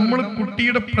എന്താ പറയുക? നമ്മൾ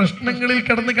കുട്ടിയുടെ പ്രശ്നങ്ങളിൽ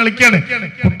കിടന്ന് കളിക്കാണ്.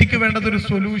 കുട്ടിക്ക് വേണ്ടത് ഒരു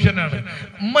സൊല്യൂഷനാണ്.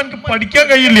 ഉമ്മ എനിക്ക് പഠിക്കാൻ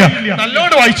കഴിയില്ല,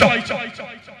 നല്ലോണം വായിച്ചോ,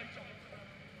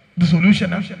 ഇത്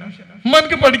സൊല്യൂഷനാ. ഉമ്മ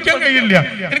എനിക്ക് പഠിക്കാൻ കഴിയില്ല,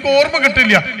 എനിക്ക് ഓർമ്മ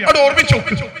കിട്ടില്ല, അത്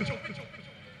ഓർമ്മിച്ചോക്ക്.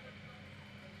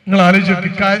 നിങ്ങൾ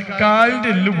ആലോചിച്ച്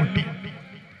കാലിന്റെ എല്ല് പൊട്ടി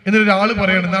എന്നൊരാള്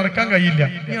പറയാണ് നടക്കാൻ കഴിയില്ല.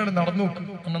 നീ അവിടെ നടന്നു നോക്ക്.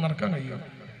 അന്ന് നടക്കാൻ കഴിയുമോ?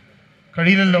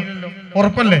 കഴിയില്ലല്ലോ,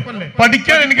 ഉറപ്പല്ലേ?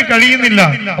 പഠിക്കാൻ എനിക്ക് കഴിയുന്നില്ല.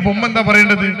 അപ്പൊ ഉമ്മ എന്താ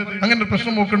പറയേണ്ടത്? അങ്ങനെ ഒരു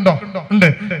പ്രശ്നം നോക്കുന്നുണ്ടോ? ഉണ്ട്.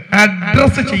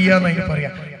 അഡ്രസ് ചെയ്യാന്ന്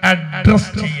പറയാ.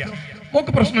 അഡ്രസ് ചെയ്യാ.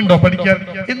 മോക്ക് പ്രശ്നമുണ്ടോ പഠിക്കാൻ?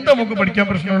 എന്താ മോക്ക് പഠിക്കാൻ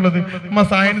പ്രശ്നമുള്ളത്? ഉമ്മ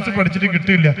സയൻസ് പഠിച്ചിട്ട്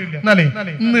കിട്ടില്ല. എന്നാലേ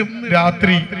ഇന്ന്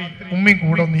രാത്രി ഉമ്മയും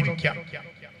കൂടെ ഒന്നിരിക്കാം.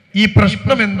 ഈ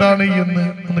പ്രശ്നം എന്താണ് എന്ന്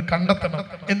ഒന്ന് കണ്ടെത്തണം.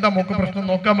 എന്താ മോക്ക് പ്രശ്നം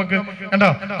നോക്കാം നമുക്ക്. കണ്ടോ?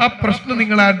 ആ പ്രശ്നം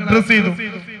നിങ്ങൾ അഡ്രസ് ചെയ്തു,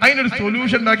 അതിനൊരു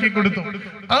സൊല്യൂഷൻ ഉണ്ടാക്കി കൊടുത്തു.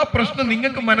 ആ പ്രശ്നം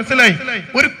നിങ്ങൾക്ക് മനസ്സിലായി.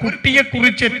 ഒരു കുട്ടിയെ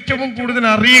കുറിച്ച് ഏറ്റവും കൂടുതൽ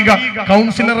അറിയുക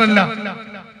കൗൺസിലർ അല്ല,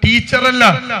 ടീച്ചറല്ല,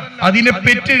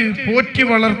 അതിനെപ്പറ്റി പോറ്റി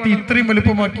വളർത്തി ഇത്രയും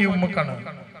വലുപ്പമാക്കിയ ഉമ്മക്കാണ്.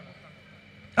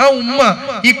 ആ ഉമ്മ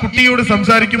ഈ കുട്ടിയോട്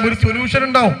സംസാരിക്കുമ്പോൾ ഒരു സൊല്യൂഷൻ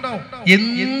ഉണ്ടാവും.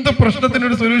 എന്ത്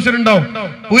പ്രശ്നത്തിനൊരു സൊല്യൂഷൻ ഉണ്ടാവും.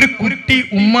 ഒരു കുട്ടി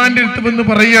ഉമ്മാന്റെ അടുത്ത് വന്ന്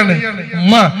പറയാണ്,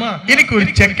 ഉമ്മ എനിക്കൊരു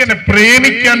ചെക്കനെ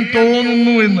പ്രേമിക്കാൻ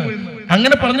തോന്നുന്നു എന്ന്.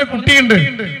 അങ്ങനെ പറഞ്ഞ കുട്ടിയുണ്ട്.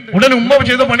 ഉടൻ ഉമ്മ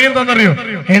ചെയ്ത പണി എന്താണെന്നറിയോ?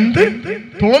 എന്ത്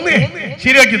തോന്നേ?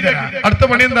 ശരിയാക്കി തരാം. അടുത്ത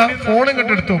പണി എന്താ? ഫോണും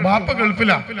കെട്ടെടുത്തു. ബാപ്പ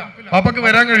ഗൾഫിലാ, ബാപ്പക്ക്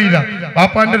വരാൻ കഴിയില്ല.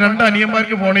 ബാപ്പാന്റെ 2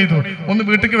 അനിയന്മാർക്ക് ഫോൺ ചെയ്തു, ഒന്ന്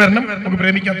വീട്ടിലേക്ക് വരണം, നമുക്ക്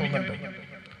പ്രേമിക്കാൻ തോന്നുന്നുണ്ട്.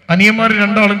 അനിയന്മാർ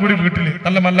രണ്ടാളും കൂടി വീട്ടില്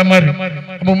നല്ല മല്ലന്മാര്.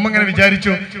 അപ്പൊ ഉമ്മ ഇങ്ങനെ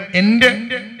വിചാരിച്ചു, എന്റെ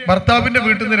ഭർത്താവിന്റെ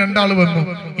വീട്ടിൽ നിന്ന് രണ്ടാള് വന്നു,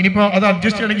 ഇനിയിപ്പോ അത്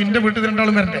അഡ്ജസ്റ്റ് ചെയ്യണമെങ്കിൽ എന്റെ വീട്ടിൽ നിന്ന്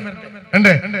രണ്ടാളും വരണ്ടേ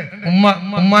വേണ്ടേ.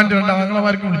 ഉമ്മാന്റെ രണ്ട്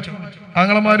ആങ്ങളമാർക്ക് വിളിച്ചു,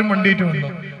 ആങ്ങളമാരും വണ്ടിയിട്ട് വന്നു.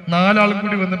 നാലാളും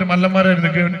കൂടി വന്നിട്ട് മല്ലന്മാരായിരുന്നു.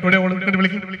 ഇവിടെ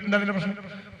വിളിക്കും, എന്താണ് പ്രശ്നം?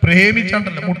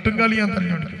 പ്രേമിച്ചാണ്ടല്ല, മുട്ടുംകാലി ഞാൻ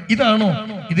തന്നെ വിളിക്കും. ഇതാണോ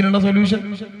ഇതിനുള്ള സൊല്യൂഷൻ?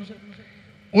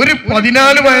 ഒരു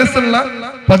 14 വയസ്സുള്ള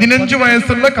 15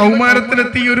 വയസ്സുള്ള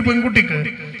കൗമാരത്തിലെത്തിയ ഒരു പെൺകുട്ടിക്ക്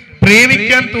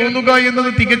പ്രേമിക്കാൻ തോന്നുക എന്നത്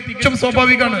തികച്ചും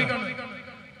സ്വാഭാവികമാണത്.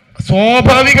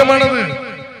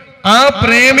 ആ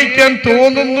പ്രേമിക്കാൻ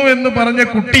തോന്നുന്നു എന്ന് പറഞ്ഞ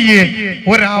കുട്ടിയെ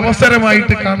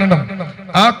ഒരവസരമായിട്ട് കാണണം.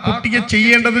 ആ കുട്ടിയെ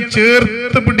ചെയ്യേണ്ടത്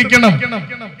ചേർത്ത് പിടിക്കണം,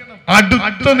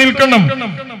 അടുത്ത് നിൽക്കണം,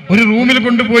 ഒരു റൂമിൽ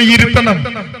കൊണ്ടുപോയി ഇരുത്തണം,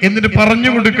 എന്നിട്ട് പറഞ്ഞു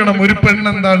കൊടുക്കണം ഒരു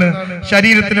പെണ്ണെന്താണ്,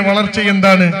 ശരീരത്തിന് വളർച്ച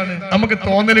എന്താണ്, നമുക്ക്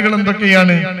തോന്നലുകൾ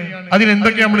എന്തൊക്കെയാണ്,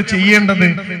 അതിനെന്തൊക്കെയാണ് നമ്മൾ ചെയ്യേണ്ടത്,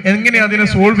 എങ്ങനെ അതിനെ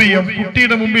സോൾവ് ചെയ്യാം.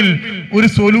 കുട്ടിയുടെ മുമ്പിൽ ഒരു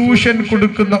സൊല്യൂഷൻ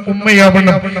കൊടുക്കുന്ന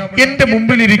ഉമ്മയാവണം. എന്റെ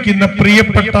മുമ്പിൽ ഇരിക്കുന്ന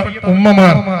പ്രിയപ്പെട്ട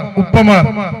ഉമ്മമാർ, ഉപ്പമാർ,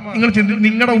 നിങ്ങൾ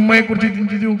നിങ്ങളുടെ ഉമ്മയെ കുറിച്ച്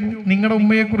ചിന്തിച്ചു നോക്കൂ. നിങ്ങളുടെ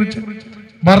ഉമ്മയെ കുറിച്ച്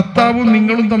ഭർത്താവും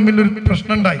നിങ്ങളും തമ്മിൽ ഒരു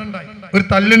പ്രശ്നം ഉണ്ടായി, ഒരു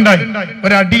തല്ലുണ്ടായി,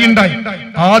 ഒരു അടിയുണ്ടായി.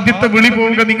 ആദ്യത്തെ വിളി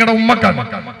പോവുക നിങ്ങളുടെ ഉമ്മക്കാണ്.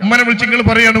 ഉമ്മനെ വിളിച്ച് നിങ്ങൾ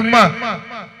പറയാണ്, ഉമ്മ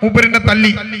മൂപ്പരിന്റെ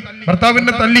തല്ലി,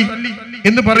 ഭർത്താവിന്റെ തല്ലി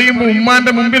എന്ന് പറയുമ്പോ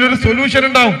ഉമ്മാന്റെ മുമ്പിൽ ഒരു സൊല്യൂഷൻ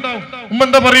ഉണ്ടാവും. ഉമ്മ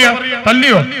എന്താ പറയാ?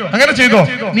 തല്ലിയോ, അങ്ങനെ ചെയ്തോ,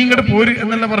 നീ ഇങ്ങോട്ട് പോര്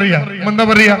എന്നല്ല പറയാ. ഉമ്മ എന്താ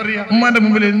പറയാ? ഉമ്മാന്റെ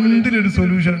മുമ്പിൽ എന്തിനൊരു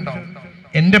സൊല്യൂഷൻ ഉണ്ടാവും.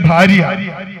 എന്റെ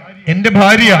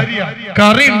ഭാര്യ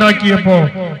കറി ഉണ്ടാക്കിയപ്പോ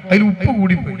അതിൽ ഉപ്പ്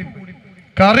കൂടിപ്പോയി.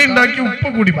 കറി ഉണ്ടാക്കി ഉപ്പ്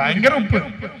കൂടി, ഭയങ്കര ഉപ്പ്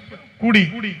കൂടി.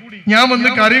 ഞാൻ വന്ന്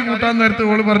കറി കൂട്ടാൻ നേരത്തെ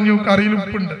ഓള് പറഞ്ഞു കറിയിൽ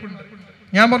ഉപ്പുണ്ട്.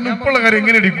 ഞാൻ പറഞ്ഞു ഉപ്പുള്ള കറി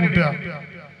എങ്ങനെയാണ് കൂട്ടുക?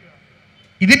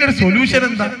 ഇതിനൊരു സൊല്യൂഷൻ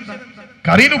എന്താ?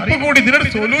 കറിയിൽ ഉപ്പ് കൂടി, ഇതിനൊരു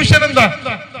സൊല്യൂഷൻ എന്താ?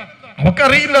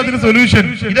 അവക്കറിയില്ല അതിന് സൊല്യൂഷൻ.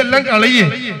 ഇതെല്ലാം കളയേ,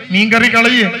 മീൻ കറി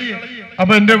കളയേ.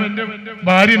 അപ്പൊ എന്റെ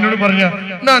ഭാര്യ എന്നോട് പറഞ്ഞ,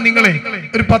 എന്നാ നിങ്ങളെ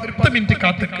ഒരു 10 മിനിറ്റ്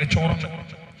കാത്തിക്ക് ചോറ്.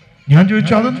 ഞാൻ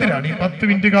ചോദിച്ചു, അതെന്തിനാണ് ഈ 10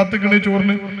 മിനിറ്റ് കാത്തിക്കണേ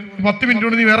ചോറിന്? 10 മിനിറ്റ്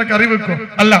കൊണ്ട് നീ വേറെ കറി വെക്കോ?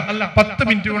 അല്ല, 10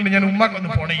 മിനിറ്റ് കൊണ്ട് ഞാൻ ഉമ്മാക്ക് ഒന്ന്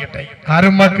ഫോൺ ചെയ്യട്ടെ.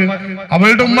 ആരുമ്മാക്ക്?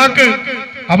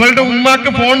 അവളുടെ ഉമ്മാക്ക്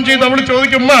ഫോൺ ചെയ്ത് അവള്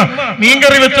ചോദിക്കും, ഉമ്മ മീൻ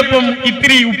കറി വെച്ചപ്പം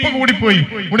ഇത്തിരി ഉപ്പ് കൂടിപ്പോയി.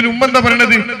 ഉടനെ ഉമ്മ എന്താ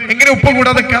പറയണത്? എങ്ങനെ ഉപ്പ്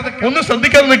കൂടാതെ ഒന്ന്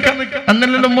ശ്രദ്ധിക്കാതെ നിൽക്കാം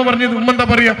അന്നല്ലല്ലോ ഉമ്മ പറഞ്ഞത്. ഉമ്മ എന്താ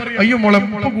പറയാ? അയ്യോ മോളെ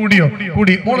ഉപ്പ് കൂടി.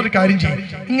 മോളൊരു കാര്യം ചെയ്യും,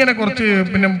 ഇങ്ങനെ കുറച്ച്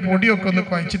പൊടിയൊക്കെ ഒന്ന്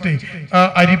കുഴച്ചിട്ട്,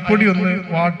 അരിപ്പൊടി ഒന്ന്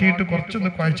വാട്ടിയിട്ട്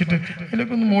കുറച്ചൊന്ന് കുഴച്ചിട്ട്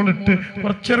അതിലൊക്കെ ഒന്ന് മോളിട്ട്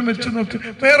കുറച്ചേരം വെച്ച് നോക്ക്.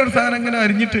 വേറൊരു സാധനം ഇങ്ങനെ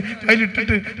അരിഞ്ഞിട്ട്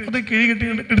അതിലിട്ടിട്ട് അത് കിഴികെട്ടി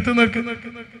എടുത്ത് നോക്ക്.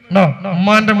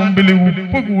 ഉമ്മാന്റെ മുമ്പിൽ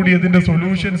ഉപ്പ് കൂടിയതിന്റെ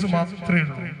സൊല്യൂഷൻസ് മാത്രമേ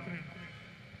ഉള്ളൂ.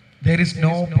 There is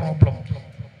no problem,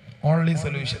 only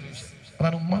solutions.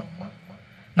 അതാണ് ഉമ്മ.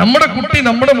 നമ്മുടെ കുട്ടി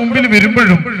നമ്മുടെ മുമ്പിൽ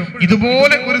വരുമ്പോഴും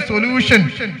ഇതുപോലെ ഒരു സൊല്യൂഷൻ,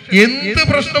 എന്ത്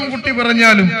പ്രശ്നം കുട്ടി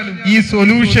പറഞ്ഞാലും ഈ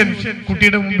സൊല്യൂഷൻ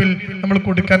കുട്ടിയുടെ മുമ്പിൽ നമ്മൾ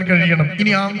കൊടുക്കാൻ കഴിയണം.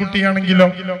 ഇനി ആൺകുട്ടിയാണെങ്കിലോ,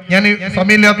 ഞാൻ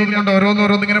സമയമില്ലാത്തത് കൊണ്ട്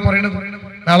ഓരോന്നോരോന്ന് ഇങ്ങനെ പറയണത്,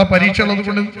 നാളെ പരീക്ഷ ഉള്ളത്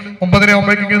കൊണ്ട്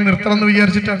 9:30 നിർത്തണം എന്ന്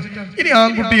വിചാരിച്ചിട്ടാണ്. ഇനി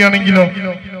ആൺകുട്ടിയാണെങ്കിലോ,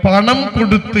 പണം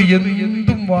കൊടുത്ത്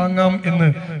എന്തും വാങ്ങാം എന്ന്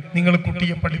നിങ്ങൾ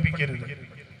കുട്ടിയെ പഠിപ്പിക്കരുത്.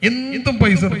 എന്തും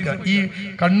പൈസ എടുക്കുക. ഈ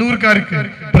കണ്ണൂർക്കാർക്ക്,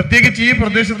 പ്രത്യേകിച്ച് ഈ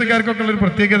പ്രദേശത്തുകാർക്കൊക്കെ ഉള്ള ഒരു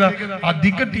പ്രത്യേകത,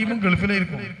 അധിക ടീമും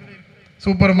ഗൾഫിലായിരിക്കും.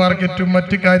 സൂപ്പർ മാർക്കറ്റും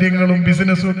മറ്റു കാര്യങ്ങളും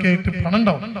ബിസിനസ്സും ഒക്കെ ആയിട്ട് പണം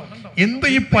ഉണ്ടാവും. എന്ത്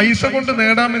ഈ പൈസ കൊണ്ട്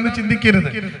നേടാമെന്ന് ചിന്തിക്കരുത്,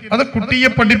 അത്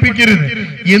കുട്ടിയെ പഠിപ്പിക്കരുത്.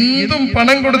 എന്തും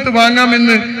പണം കൊടുത്ത്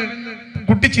വാങ്ങാമെന്ന്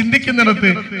കുട്ടി ചിന്തിക്കുന്നിടത്ത്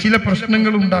ചില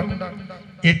പ്രശ്നങ്ങൾ ഉണ്ടാകും.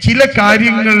 ചില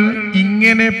കാര്യങ്ങൾ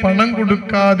ഇങ്ങനെ പണം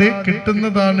കൊടുക്കാതെ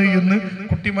കിട്ടുന്നതാണ് എന്ന്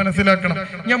കുട്ടി മനസ്സിലാക്കണം.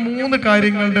 ഞാൻ 3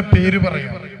 കാര്യങ്ങളുടെ പേര്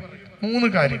പറയാം. 3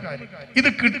 കാര്യം ഇത്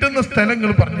കിട്ടുന്ന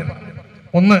സ്ഥലങ്ങൾ പറഞ്ഞു.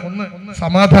 1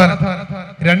 സമാധാനം,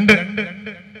 2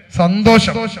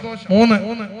 സന്തോഷം, 3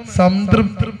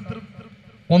 സംതൃപ്തി.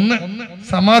 1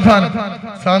 സമാധാനം,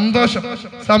 സന്തോഷം,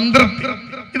 സംതൃപ്തി.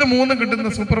 ഇത് 3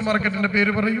 കിട്ടുന്ന സൂപ്പർ മാർക്കറ്റിന്റെ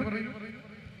പേര് പറയൂ.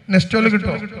 നെസ്റ്റോല്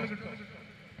കിട്ടോ?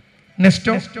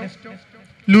 നെസ്റ്റോ.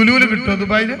 ലുലുവില് കിട്ടോ?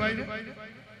 ദുബായില്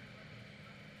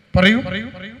പറയൂ,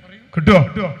 കിട്ടുവോ?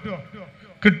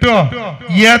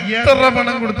 എത്ര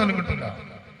പണം കൊടുത്താലും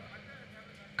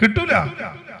കിട്ടൂല.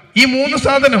 ഈ 3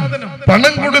 സാധനം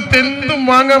പണം കൊടുത്ത് എന്തും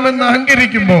വാങ്ങാമെന്ന്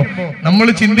അഹങ്കരിക്കുമ്പോ നമ്മൾ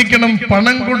ചിന്തിക്കണം,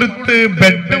 പണം കൊടുത്ത്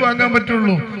ബെഡ് വാങ്ങാൻ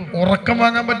പറ്റുള്ളൂ, ഉറക്കം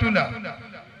വാങ്ങാൻ പറ്റൂല.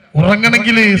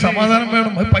 ഉറങ്ങണമെങ്കിൽ സമാധാനം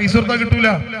വേണം, അത് പൈസ കൊടുത്താൽ കിട്ടൂല.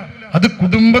 അത്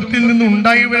കുടുംബത്തിൽ നിന്ന്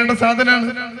ഉണ്ടായി വരേണ്ട സാധനമാണ്,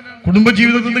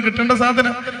 കുടുംബജീവിതത്തിൽ നിന്ന് കിട്ടേണ്ട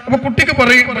സാധനം. അപ്പൊ കുട്ടിക്ക്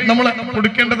പറയും, നമ്മൾ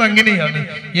കൊടുക്കേണ്ടത് അങ്ങനെയാണ്.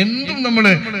 എന്തും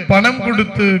നമ്മള് പണം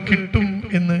കൊടുത്ത് കിട്ടും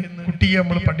എന്ന് കുട്ടിയെ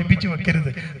നമ്മൾ പഠിപ്പിച്ചു വെക്കരുത്.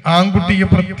 ആൺകുട്ടിയെ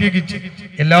പ്രത്യേകിച്ച്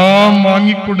എല്ലാം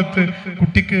വാങ്ങിക്കൊടുത്ത്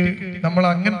കുട്ടിക്ക് നമ്മൾ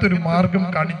അങ്ങനത്തെ ഒരു മാർഗം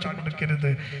കാണിച്ചു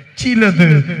കൊടുക്കരുത്. ചിലത്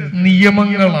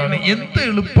നിയമങ്ങളാണ്. എന്ത്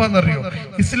എളുപ്പാന്നറിയോ?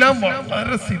 ഇസ്ലാം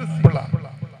വളരെ സിമ്പിളാണ്.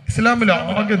 ഇസ്ലാമിൽ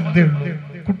ആകെ എന്തേ ഉള്ളൂ?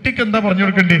 കുട്ടിക്ക് എന്താ പറഞ്ഞു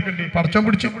കൊടുക്കണ്ടേ? പടച്ചോൻ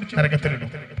പിടിച്ച് നരകത്തിലിടും,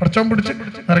 പടച്ചോൻ പിടിച്ച്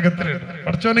നരകത്തിലിടും.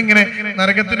 പടച്ചോൻ ഇങ്ങനെ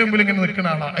നരകത്തിന് മുമ്പിൽ ഇങ്ങനെ നിൽക്കുന്ന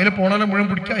ആളാ, അതിൽ പോണാലും മുഴുവൻ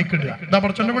പിടിക്കുക അയക്കിടുക. എന്താ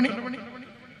പടച്ചോന്റെ പണി?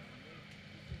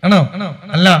 ആണോ?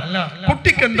 അല്ല.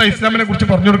 കുട്ടിക്ക് എന്താ ഇസ്ലാമിനെ കുറിച്ച്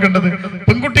പറഞ്ഞു കൊടുക്കേണ്ടത്?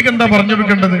 പെൺകുട്ടിക്ക് എന്താ പറഞ്ഞു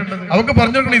കൊടുക്കേണ്ടത്? അവർക്ക്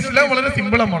പറഞ്ഞു കൊടുക്കേണ്ട ഇസ്ലാം വളരെ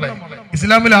സിമ്പിളാ മോളെ.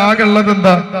 ഇസ്ലാമിൽ ആകെ ഉള്ളത്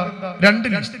എന്താ?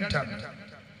 2 ലിസ്റ്റാണ്,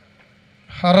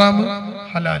 ഹറാം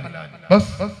ഹലാൽ.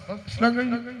 ബസ് ഇസ്ലാം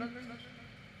കഴിഞ്ഞു.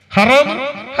 ഹറാം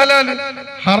ഹലാല്.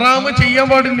 ഹറാം ചെയ്യാൻ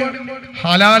പാടില്ല,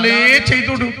 ഹലാലേ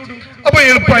ചെയ്തോടൂ. അപ്പൊ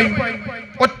എളുപ്പമായി,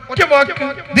 ഒറ്റ വാക്ക്.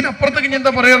 ഇതിനപ്പുറത്തേക്ക്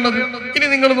എന്താ പറയാനുള്ളത്? ഇനി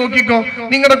നിങ്ങൾ നോക്കിക്കോ,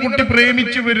 നിങ്ങളുടെ കുട്ടി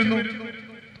പ്രേമിച്ചു വരുന്നു,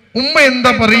 ഉമ്മ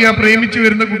എന്താ പറയാ പ്രേമിച്ചു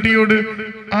വരുന്ന കുട്ടിയോട്?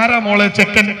 ആരാ മോളെ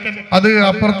ചെക്കൻ? അത്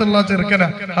അപ്പുറത്തുള്ള ചെറുക്കനാ.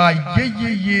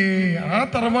 അയ്യയ്യേ, ആ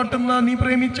തറവാട്ടെന്നാ നീ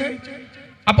പ്രേമിച്ചേ?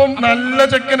 അപ്പം നല്ല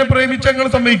ചെക്കനെ പ്രേമിച്ച നിങ്ങൾ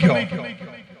സമ്മതിക്കോ?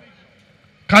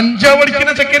 കഞ്ചാവ്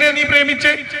അടിക്കുന്ന ചെക്കനെ നീ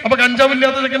പ്രേമിച്ചേ, അപ്പൊ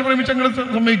കഞ്ചാവില്ലാത്ത ചെക്കനെ പ്രേമിച്ച നിങ്ങൾ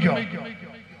സമ്മതിക്കോ?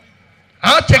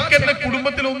 ആ ചെക്കന്റെ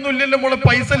കുടുംബത്തിൽ ഒന്നുമില്ലല്ലോ മോളെ,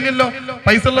 പൈസ ഇല്ലല്ലോ,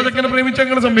 പൈസ ഉള്ള ചെക്കനെ പ്രേമിച്ച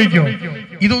നിങ്ങൾ സമ്മതിക്കോ?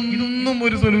 ഇതൊന്നും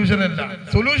ഒരു സൊല്യൂഷൻ അല്ല.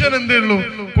 സൊല്യൂഷൻ എന്തേ ഉള്ളൂ?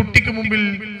 കുട്ടിക്ക് മുമ്പിൽ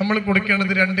നമ്മൾ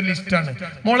കൊടുക്കേണ്ടത് 2 ലിസ്റ്റാണ്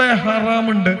മോളെ.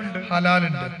 ഹറാമുണ്ട്,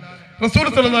 ഹലാലുണ്ട്. റസൂൽ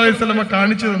സല്ലല്ലാഹു അലൈഹി വസല്ലം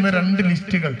കാണിച്ചു തന്ന 2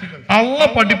 ലിസ്റ്റുകൾ,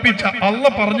 അള്ളാഹ് പഠിപ്പിച്ച,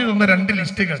 അള്ളാഹ് പറഞ്ഞു തന്ന 2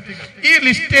 ലിസ്റ്റുകൾ. ഈ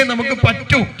ലിസ്റ്റേ നമുക്ക്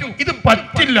പറ്റൂ, ഇത്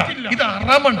പറ്റില്ല, ഇത്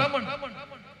ഹറാമാണ്.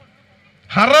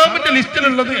 ഹറാമിന്റെ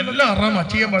ലിസ്റ്റിലുള്ളത് എല്ലാം ഹറാമാ,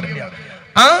 ചെയ്യാൻ പാടില്ല.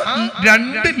 ആ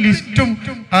 2 ലിസ്റ്റും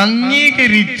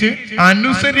അംഗീകരിച്ച്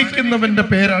അനുസരിക്കുന്നവന്റെ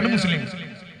പേരാണ് മുസ്ലിം.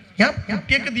 ഞാൻ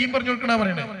കുട്ടിയൊക്കെ ദീൻ പറഞ്ഞു കൊടുക്കണ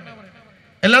പറയണേ,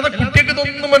 അല്ലാതെ കുട്ടിയൊക്കെ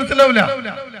ഇതൊന്നും മനസ്സിലാവില്ല,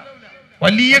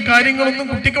 വലിയ കാര്യങ്ങളൊന്നും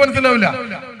കുട്ടിക്ക് മനസ്സിലാവില്ല.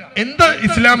 എന്താ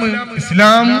ഇസ്ലാം?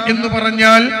 ഇസ്ലാം എന്ന്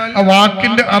പറഞ്ഞാൽ ആ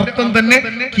വാക്കിന്റെ അർത്ഥം തന്നെ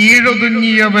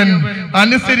കീഴൊതുങ്ങിയവൻ,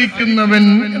 അനുസരിക്കുന്നവൻ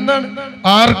എന്നാണ്.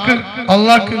 ആർക്ക്?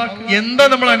 അള്ളാഹ്ക്ക്. എന്താ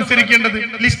നമ്മൾ അനുസരിക്കേണ്ടത്?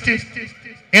 ലിസ്റ്റ്.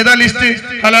 ഏതാ ലിസ്റ്റ്?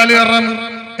 ഹലാല്, ഹറാം.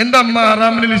 എന്താ അമ്മ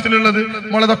ഹറാമിന്റെ ലിസ്റ്റിലുള്ളത്?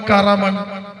 മോളതൊക്കെ ഹറാമാണ്.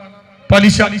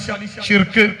 പലിശ,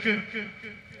 ശിർക്ക്,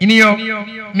 ഇനിയോ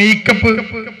മേക്കപ്പ്,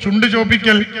 ചുണ്ട്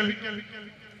ചോപ്പിക്കൽ,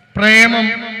 പ്രേമം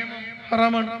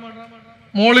ഹറാമാണ്.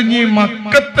 മോളിഞ്ഞി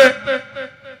മക്കത്തെ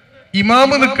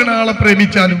ഇമാമ് നിൽക്കുന്ന ആളെ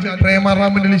പ്രേമിച്ചാലും പ്രേമ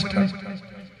ഹറാമിന്റെ ലിസ്റ്റാണ്.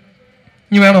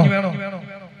 ഇനി വേണോ?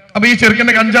 അപ്പൊ ഈ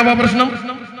ചെറുക്കന്റെ കഞ്ചാവാ പ്രശ്നം?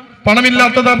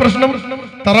 പണമില്ലാത്തതാ പ്രശ്നം?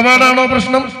 തറവാടാണോ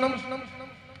പ്രശ്നം?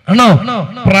 ആണോ?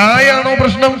 പ്രായാണോ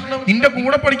പ്രശ്നം? നിന്റെ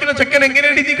കൂടെ പഠിക്കുന്ന ചെക്കൻ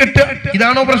എങ്ങനെയാണ് നീ കെട്ടുക?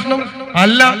 ഇതാണോ പ്രശ്നം?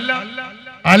 അല്ല,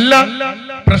 അല്ല.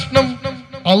 പ്രശ്നം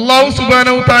അല്ലാഹു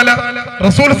സുബ്ഹാനഹു തആല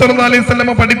റസൂൽ സല്ലല്ലാഹു അലൈഹി വസല്ലം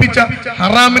പഠിപ്പിച്ച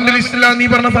ഹറാമിന്റെ ലിസ്റ്റിലാണ് നീ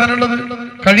പറഞ്ഞ സാധനം ഉള്ളത്.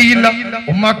 കഴിയില്ല,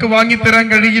 ഉമ്മാക്ക് വാങ്ങിത്തരാൻ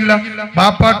കഴിയില്ല,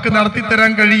 ബാപ്പാക്ക് നടത്തി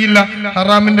തരാൻ കഴിയില്ല.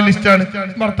 ഹറാമിന്റെ ലിസ്റ്റാണ്,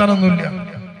 വർത്താനൊന്നുമില്ല.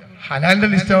 ഹലാലിന്റെ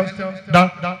ലിസ്റ്റോ?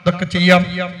 ഇതൊക്കെ ചെയ്യാം.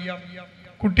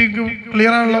 കുട്ടിക്ക്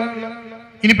ക്ലിയർ ആണല്ലോ.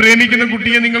 ഇനി പ്രേമിക്കുന്ന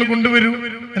കുട്ടിയെ നിങ്ങൾ കൊണ്ടുവരൂ,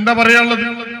 എന്താ പറയാനുള്ളത്?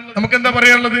 നമുക്ക് എന്താ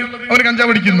പറയാനുള്ളത്? അവർ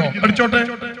കഞ്ചാവ് അടിക്കുന്നോ? അടിച്ചോട്ടെ.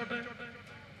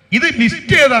 ഇത്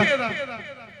ലിസ്റ്റ് ഏതാ?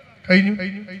 കഴിഞ്ഞു.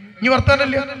 ഇനി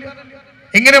വർത്താനല്ല.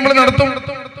 എങ്ങനെ നമ്മൾ നടത്തും?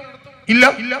 ഇല്ല,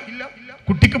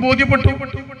 കുട്ടിക്ക് ബോധ്യപ്പെട്ടു.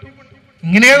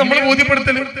 ഇങ്ങനെയാ നമ്മൾ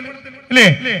ബോധ്യപ്പെടുത്തല്, അല്ലേ?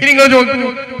 ഇനി നിങ്ങൾ ചോദിക്കൂ,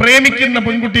 പ്രേമിക്കുന്ന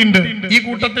പെൺകുട്ടിയുണ്ട്, ഈ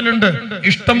കൂട്ടത്തിലുണ്ട്,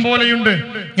 ഇഷ്ടം പോലെയുണ്ട്.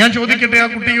 ഞാൻ ചോദിക്കട്ടെ ആ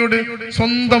കുട്ടിയോട്,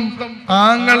 സ്വന്തം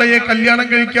ആങ്ങളയെ കല്യാണം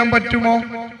കഴിക്കാൻ പറ്റുമോ?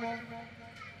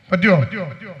 പറ്റുമോ?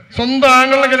 സ്വന്തം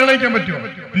ആങ്ങളെ കല്യാണം കഴിക്കാൻ പറ്റുമോ?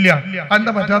 ഇല്ല.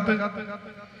 എന്താ പറ്റാത്ത?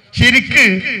 ശരിക്ക്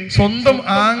സ്വന്തം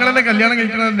ആങ്ങളെ കല്യാണം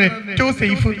കഴിക്കണത് ഏറ്റവും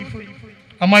സേഫ്.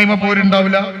 അമ്മായിമ്മ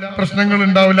പോരുണ്ടാവില്ല, പ്രശ്നങ്ങൾ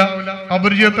ഉണ്ടാവില്ല,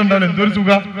 അപരിചയത്വം ഉണ്ടാവില്ല. എന്തൊരു സുഖ,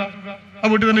 ആ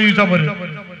വീട്ടിൽ തന്നെ ചോദിച്ചാൽ പോരെ.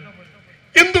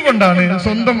 എന്തുകൊണ്ടാണ്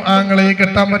സ്വന്തം ആങ്ങളെ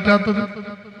കെട്ടാൻ പറ്റാത്തത്?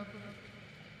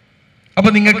 അപ്പൊ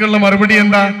നിങ്ങൾക്കുള്ള മറുപടി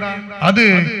എന്താ? അത്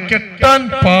കെട്ടാൻ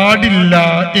പാടില്ല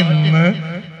എന്ന്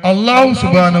അല്ലാഹു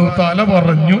സുബ്ഹാനഹു തആല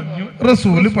പറഞ്ഞു,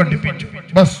 റസൂല് പഠിപ്പിച്ചു.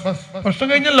 ബസ്, പ്രശ്നം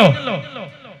കഴിഞ്ഞല്ലോ.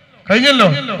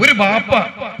 ഒരു ബാപ്പ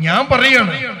ഞാൻ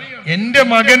പറയാണ്, എന്റെ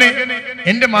മകനെ,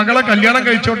 എന്റെ മകളെ കല്യാണം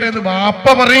കഴിച്ചോട്ടെ എന്ന് ബാപ്പ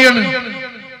പറയാണ്.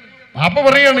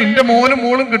 എന്റെ മോനും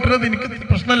മോളും കെട്ടുന്നത് എനിക്ക്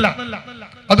പ്രശ്നമല്ല,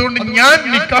 അതുകൊണ്ട് ഞാൻ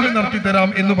നിക്കാഹ് നടത്തി തരാം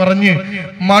എന്ന് പറഞ്ഞ്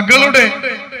മകളുടെ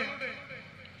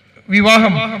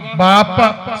വിവാഹം ബാപ്പ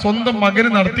സ്വന്തം മകന്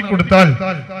നടത്തി കൊടുത്താൽ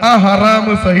ആ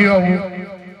ഹറാമ് സഹിയാവൂ?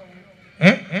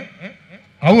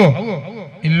 ആവോ?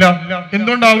 ഇല്ല.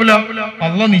 എന്തുകൊണ്ടാവൂല?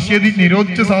 അള്ളാഹ്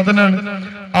നിരോധിച്ച സാധനമാണ്.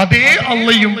 അതേ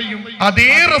അള്ളയും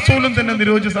അതേ റസൂലും തന്നെ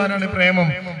നിരോധിച്ച സാധനമാണ് പ്രേമം.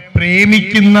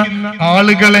 പ്രേമിക്കുന്ന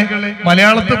ആളുകളെ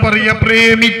മലയാളത്തിൽ പറയാ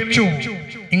പ്രേമിച്ചു,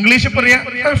 ഇംഗ്ലീഷിൽ പറയാ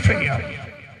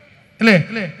അല്ലേ?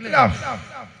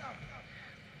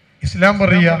 ഇസ്ലാം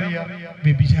പറയാ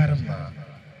വ്യഭിചാരം.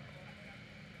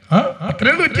 അത്രേ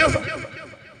ഉള്ളൂ വ്യത്യാസം.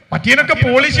 മറ്റേനൊക്കെ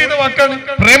പോളിഷ് ചെയ്ത വാക്കാണ്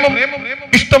പ്രേമം,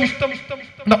 ഇഷ്ടം,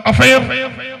 അഫയർ.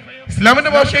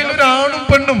 ഇസ്ലാമിന്റെ ഭാഷയിൽ ഒരാണും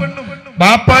പെണ്ണും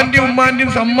ബാപ്പാന്റെയും ഉമ്മാന്റെയും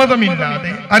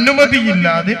സമ്മതമില്ലാതെ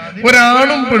അനുമതിയില്ലാതെ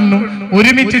ഒരാണും പെണ്ണും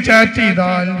ഒരുമിച്ച് ചാറ്റ്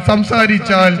ചെയ്താൽ,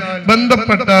 സംസാരിച്ചാൽ,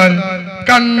 ബന്ധപ്പെട്ടാൽ,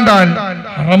 കണ്ടാൽ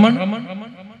ഹറാമാണ്.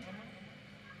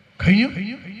 കഴിഞ്ഞു.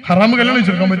 ഹറാമ് കല്യാണം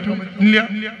ചോദിക്കാൻ പറ്റും? ഇല്ല.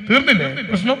 തീർന്നില്ലേ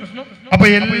പ്രശ്നം? അപ്പൊ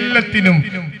എല്ലാത്തിനും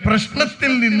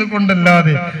പ്രശ്നത്തിൽ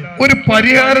നിന്നുകൊണ്ടല്ലാതെ ഒരു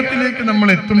പരിഹാരത്തിലേക്ക് നമ്മൾ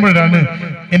എത്തുമ്പോഴാണ്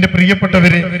എന്റെ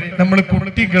പ്രിയപ്പെട്ടവരെ നമ്മൾ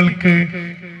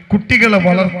കുട്ടികളെ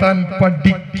വളർത്താൻ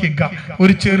പഠിക്കുക.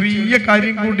 ഒരു ചെറിയ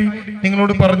കാര്യം കൂടി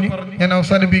നിങ്ങളോട് പറഞ്ഞ് ഞാൻ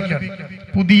അവസാനിപ്പിക്കാം.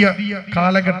 പുതിയ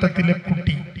കാലഘട്ടത്തിലെ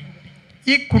കുട്ടി,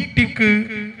 ഈ കുട്ടിക്ക്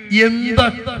എന്താ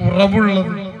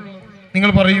കുറവുള്ളത്?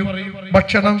 നിങ്ങൾ പറയൂ.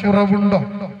 ഭക്ഷണം കുറവുണ്ടോ?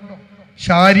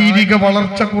 ശാരീരിക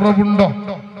വളർച്ച കുറവുണ്ടോ?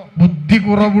 ബുദ്ധി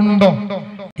കുറവുണ്ടോ?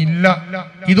 ഇല്ല.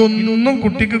 ഇതൊന്നും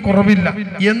കുട്ടിക്ക് കുറവില്ല.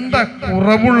 എന്താ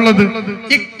കുറവുള്ളത്?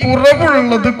 ഈ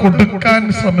കുറവുള്ളത് കൊടുക്കാൻ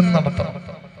ശ്രമം നടത്തണം.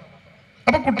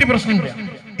 അപ്പൊ കുട്ടി പ്രശ്നമില്ല.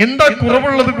 എന്താ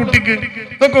കുറവുള്ളത് കുട്ടിക്ക്?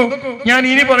 നോക്കൂ, ഞാൻ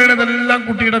ഇനി പറയുന്നതെല്ലാം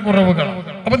കുട്ടിയുടെ കുറവുകളാണ്.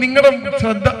 അപ്പൊ നിങ്ങളുടെ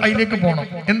ശ്രദ്ധ അതിലേക്ക് പോകണം.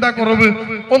 എന്താ കുറവ്?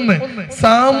 ഒന്ന്,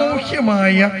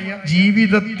 സാമൂഹ്യമായ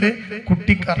ജീവിതത്തെ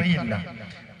കുട്ടിക്കറിയില്ല.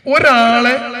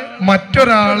 ഒരാളെ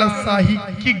മറ്റൊരാളെ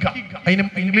സഹിക്കുക, അതിന്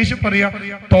ഇംഗ്ലീഷിൽ പറയാ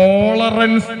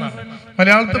ടോളറൻസ്,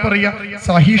 മലയാളത്തിൽ പറയാ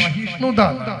സഹിഷ്ണുത.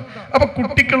 അപ്പൊ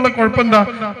കുട്ടിക്കുള്ള കുഴപ്പം എന്താ?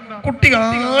 കുട്ടി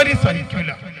ആരും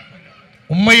സഹിക്കൂല.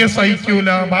 ഉമ്മയെ സഹിക്കൂല,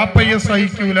 ബാപ്പയെ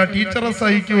സഹിക്കൂല, ടീച്ചറെ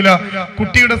സഹിക്കൂല,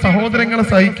 കുട്ടിയുടെ സഹോദരങ്ങളെ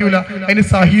സഹിക്കൂല. അതിന്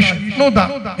സഹിഷ്ണുത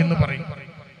എന്ന് പറയും.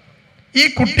 ഈ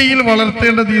കുട്ടിയിൽ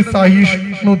വളർത്തേണ്ടത് ഈ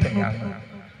സഹിഷ്ണുതയാണ്.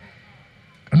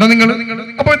 കണ്ടോ നിങ്ങൾ?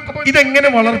 അപ്പൊ ഇതെങ്ങനെ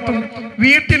വളർത്തും?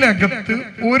 വീട്ടിനകത്ത്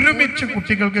ഒരുമിച്ച്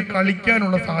കുട്ടികൾക്ക്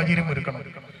കളിക്കാനുള്ള സാഹചര്യം ഒരുക്കണം.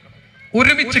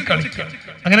 ഒരുമിച്ച് കളിക്കുക.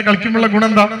 അങ്ങനെ കളിക്കുമ്പോഴുള്ള ഗുണം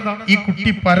എന്താ? ഈ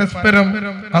കുട്ടി പരസ്പരം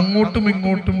അങ്ങോട്ടും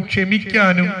ഇങ്ങോട്ടും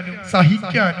ക്ഷമിക്കാനും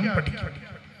സഹിക്കാനും പഠിക്കും.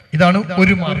 ഇതാണ്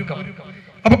ഒരു മാർഗം.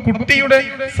 അപ്പൊ കുട്ടിയുടെ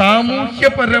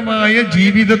സാമൂഹ്യപരമായ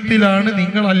ജീവിതത്തിലാണ്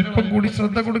നിങ്ങൾ അല്പം കൂടി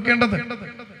ശ്രദ്ധ കൊടുക്കേണ്ടത്.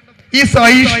 ഈ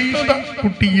സഹിഷ്ണുത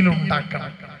കുട്ടിയിൽ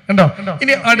ഉണ്ടാക്കണം. കണ്ടോ?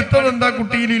 ഇനി അടുത്തത് എന്താ?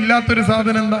 കുട്ടിയിൽ ഇല്ലാത്തൊരു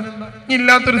സാധനം എന്താ?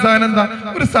 ഇല്ലാത്തൊരു സാധനം എന്താ?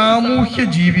 ഒരു സാമൂഹ്യ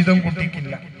ജീവിതം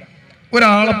കുട്ടിക്കില്ല.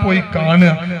 ഒരാളെ പോയി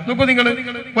കാണുക. നോക്കൂ നിങ്ങൾ,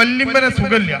 വല്യമ്മനെ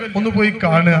സുഖമില്ല, ഒന്ന് പോയി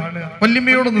കാണുക,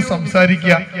 വല്യമ്മയോടൊന്ന്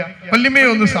സംസാരിക്കുക, വല്യമ്മയെ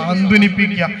ഒന്ന്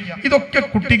സാന്ത്വനിപ്പിക്കുക. ഇതൊക്കെ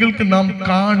കുട്ടികൾക്ക് നാം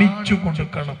കാണിച്ചു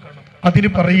കൊടുക്കണം. അതിന്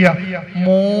പറയുക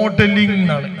മോഡലിംഗ്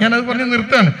എന്നാണ്. ഞാനത് പറഞ്ഞ്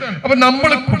നിർത്താണ്. അപ്പൊ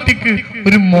നമ്മൾ കുട്ടിക്ക്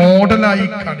ഒരു മോഡലായി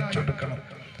കാണിച്ചു കൊടുക്കണം.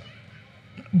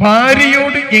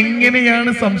 ഭാര്യയോട്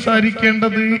എങ്ങനെയാണ്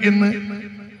സംസാരിക്കേണ്ടത് എന്ന്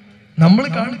നമ്മൾ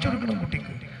കാണിച്ചു കൊടുക്കണം കുട്ടിക്ക്.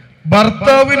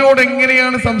 ഭർത്താവിനോട്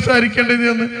എങ്ങനെയാണ് സംസാരിക്കേണ്ടത്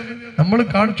എന്ന് നമ്മൾ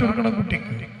കാണിച്ചു കൊടുക്കണം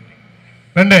കുട്ടിക്ക്.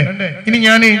 വേണ്ടേ? ഇനി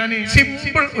ഞാൻ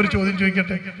സിമ്പിൾ ഒരു ചോദ്യം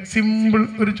ചോദിക്കട്ടെ. സിമ്പിൾ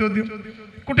ഒരു ചോദ്യം.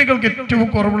 കുട്ടികൾക്ക് ഏറ്റവും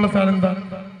കുറവുള്ള സാധനം എന്താ?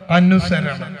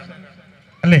 അനുസരണം.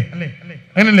 അല്ലേ?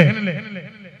 അങ്ങനല്ലേ?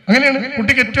 അങ്ങനെയാണ്.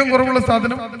 കുട്ടിക്ക് ഏറ്റവും കുറവുള്ള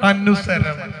സാധനം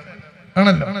അനുസരണം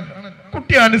ആണല്ലോ.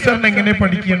 കുട്ടി അനുസരണം എങ്ങനെ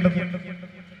പഠിക്കേണ്ടത്?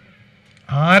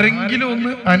 ആരെങ്കിലും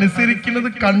ഒന്ന് അനുസരിക്കുന്നത്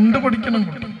കണ്ടു പഠിക്കണം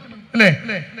കുട്ടി. അല്ലെ?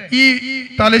 ഈ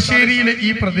തലശ്ശേരിയിലെ ഈ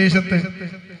പ്രദേശത്ത്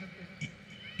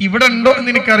ഇവിടെ ഉണ്ടോ എന്ന്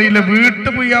എനിക്കറിയില്ല,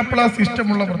 വീട്ടുപുയ്യാപ്പിള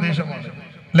സിസ്റ്റമുള്ള പ്രദേശമാണ്.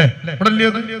 അല്ലെ? ഇവിടെ അല്ലേ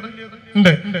അത്?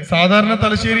 ഉണ്ട്. സാധാരണ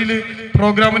തലശ്ശേരിയില്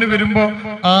പ്രോഗ്രാമിന് വരുമ്പോ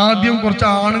ആദ്യം കുറച്ച്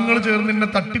ആണുങ്ങൾ ചേർന്ന് എന്നെ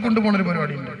തട്ടിക്കൊണ്ടു പോണ ഒരു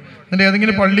പരിപാടി ഉണ്ട്. എന്നിട്ട്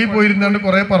ഏതെങ്കിലും പള്ളിയിൽ പോയിരുന്നാണ്ട്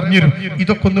കുറെ പറഞ്ഞുതരും,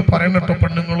 ഇതൊക്കെ ഒന്ന് പറയണം കേട്ടോ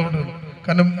പെണ്ണുങ്ങളോട്,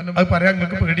 കാരണം അത് പറയാൻ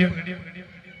നിങ്ങൾക്ക് പേടിയാണ്.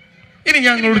 ഇനി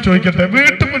ഞാൻ നിങ്ങളോട് ചോദിക്കട്ടെ,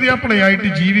 വീട്ടുപുതിയാപ്പിളയായിട്ട്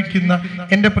ജീവിക്കുന്ന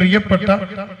എന്റെ പ്രിയപ്പെട്ട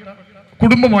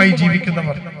കുടുംബമായി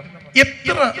ജീവിക്കുന്നവർ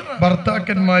എത്ര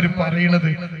ഭർത്താക്കന്മാര് പറയുന്നത്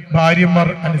ഭാര്യമാർ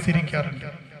അനുസരിക്കാറുണ്ട്?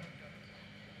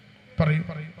 പറയൂ.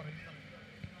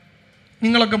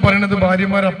 നിങ്ങളൊക്കെ പറയണത്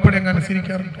ഭാര്യമാർ അപ്പടി അങ്ങ്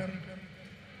അനുസരിക്കാറുണ്ട്?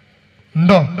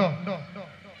 ഉണ്ടോ?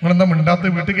 നിങ്ങളെന്താ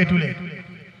മിണ്ടാത്ത? വീട്ടിൽ കയറ്റൂലേ?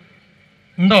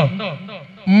 ഉണ്ടോ?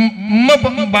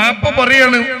 ബാപ്പ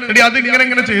പറയാണ് എടി അത്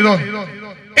ഇങ്ങനെ ചെയ്തോ,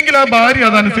 എങ്കിൽ ആ ഭാര്യ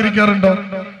അത് അനുസരിക്കാറുണ്ടോ?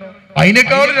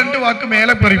 അതിനേക്കാൾ 2 വാക്ക്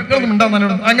മേലെ പറയും. മിണ്ടാ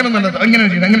നല്ലത്, അങ്ങനെ നല്ലത്, അങ്ങനെ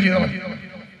ചെയ്യണം, അങ്ങനെ ചെയ്താൽ മതി.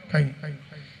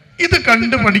 ഇത്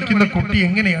കണ്ടു പഠിക്കുന്ന കുട്ടി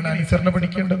എങ്ങനെയാണ് അനുസരണം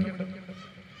പഠിക്കേണ്ടത്?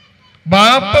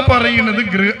 ബാപ്പ പറയുന്നത്,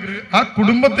 ആ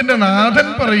കുടുംബത്തിന്റെ നാഥൻ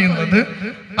പറയുന്നത്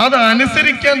അത്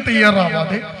അനുസരിക്കാൻ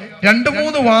തയ്യാറാവാതെ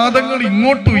 2-3 വാദങ്ങൾ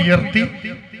ഇങ്ങോട്ട് ഉയർത്തി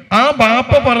ആ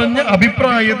ബാപ്പ പറഞ്ഞ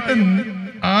അഭിപ്രായത്തെ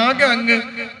ആകെ അങ്ങ്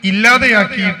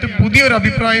ഇല്ലാതെയാക്കിയിട്ട് പുതിയൊരു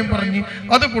അഭിപ്രായം പറഞ്ഞ്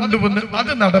അത് കൊണ്ടുവന്ന്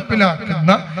അത്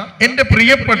നടപ്പിലാക്കുന്ന എന്റെ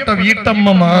പ്രിയപ്പെട്ട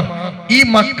വീട്ടമ്മമാർ ഈ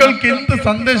മക്കൾക്ക് എന്ത്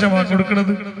സന്ദേശമാണ്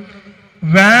കൊടുക്കുന്നത്?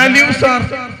 Values R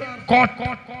caught,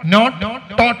 not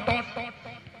taught.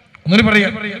 ഒന്നുകൂടി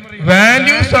പറയാം,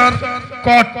 values R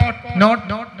caught, not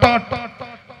taught.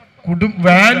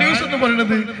 Values എന്ന്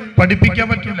പറയുന്നത് പഠിപ്പിക്കാൻ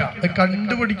പറ്റില്ല, അത്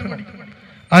കണ്ടുപഠിക്കണം.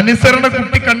 അനുസരണ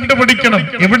കുട്ടി കണ്ടുപഠിക്കണം.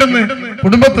 എവിടുന്ന്?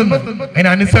 കുടുംബത്തിൽ നിന്ന്. അതിന്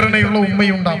അനുസരണയുള്ള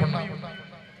ഉമ്മയുണ്ടാവണം.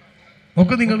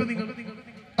 നോക്ക് നിങ്ങൾ,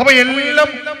 അപ്പൊ എല്ലാം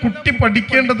കുട്ടി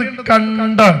പഠിക്കേണ്ടത്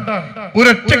കണ്ടാണ്.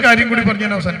 ഒരൊറ്റ കാര്യം കൂടി പറഞ്ഞ്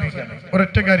ഞാൻ അവസാനിപ്പിക്കുകയാണ്.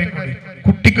 ഒരൊറ്റ കാര്യം കൂടി.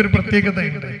 കുട്ടിക്കൊരു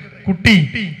പ്രത്യേകതയുണ്ട്. കുട്ടി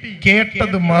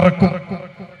കേട്ടത് മറക്കും,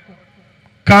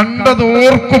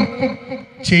 കണ്ടതോർക്കും,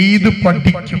 ചെയ്ത്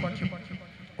പഠിക്കും.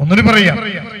 ഒന്നുകൂടി പറയാം.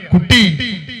 കുട്ടി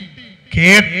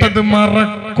കേട്ടത്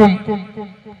മറക്കും,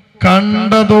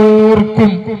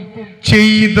 കണ്ടതോർക്കും,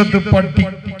 ചെയ്തത്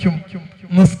പഠിക്കും.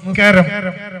 നിസ്കാരം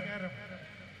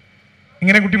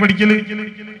ഇങ്ങനെ കുട്ടി പഠിക്കല്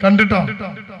കണ്ടിട്ടോ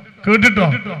കേട്ടിട്ടോ?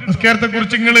 നിസ്കാരത്തെ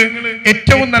കുറിച്ച് നിങ്ങള്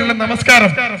ഏറ്റവും നല്ല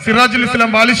നമസ്കാരം സിറാജുൽ ഇസ്ലാം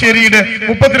ബാലുശ്ശേരിയുടെ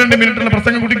 32 മിനിറ്റുള്ള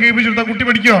പ്രസംഗം കുട്ടി കേൾപ്പിച്ചെടുത്താൽ കുട്ടി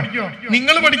പഠിക്കോ?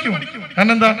 നിങ്ങൾ പഠിക്കും.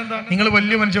 കാരണം എന്താ? നിങ്ങൾ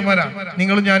വലിയ മനുഷ്യന്മാരാ.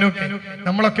 നിങ്ങളും ഞാനും ഒക്കെ.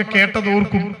 നമ്മളൊക്കെ കേട്ടത്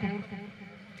ഓർക്കും,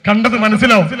 കണ്ടത്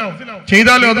മനസ്സിലാവും,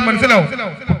 ചെയ്താലും അത് മനസ്സിലാവും.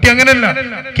 കുട്ടി അങ്ങനെയല്ല,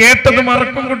 കേട്ടത്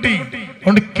മറക്കും കുട്ടി.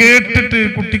 അതുകൊണ്ട് കേട്ടിട്ട്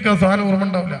കുട്ടിക്ക് ആ സാധനം ഓർമ്മ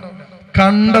ഉണ്ടാവില്ല.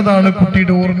 കണ്ടതാണ്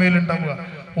കുട്ടിയുടെ ഓർമ്മയിൽ ഉണ്ടാവുക.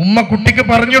 ഉമ്മ കുട്ടിക്ക്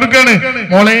പറഞ്ഞു കൊടുക്കാണ്,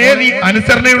 മോളെ നീ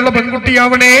അനുസരണയുള്ള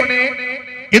പെൺകുട്ടിയാവണേ.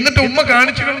 എന്നിട്ട് ഉമ്മ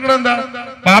കാണിച്ചു കൊടുക്കണം എന്താ?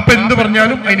 പാപ്പ എന്ത്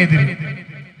പറഞ്ഞാലും അതിനെതിരെ.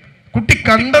 കുട്ടി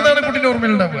കണ്ടതാണ് കുട്ടിയുടെ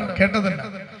ഓർമ്മയിൽ ഉണ്ടാവുക, കേട്ടതല്ല.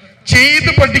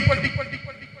 ചെയ്ത് പഠിക്കും.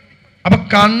 അപ്പൊ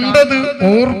കണ്ടത്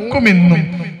ഓർക്കുമെന്നും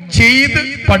ചെയ്ത്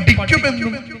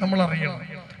പഠിക്കുമെന്നും നമ്മൾ അറിയണം.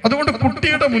 അതുകൊണ്ട്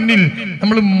കുട്ടിയുടെ മുന്നിൽ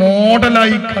നമ്മൾ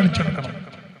മോഡലായി കാണിച്ചെടുക്കണം.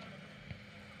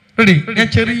 റെഡി? ഞാൻ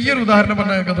ചെറിയൊരു ഉദാഹരണം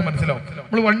പറഞ്ഞാൽ ഞങ്ങൾക്ക് അത് മനസ്സിലാവും.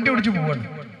 നമ്മൾ വണ്ടി ഓടിച്ചു പോവാണ്,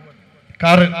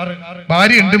 കാറ്,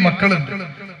 ഭാര്യയുണ്ട്, മക്കളുണ്ട്.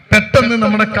 പെട്ടെന്ന്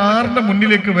നമ്മുടെ കാറിന്റെ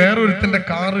മുന്നിലേക്ക് വേറൊരുത്തിന്റെ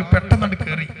കാറ് പെട്ടെന്ന്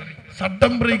കയറി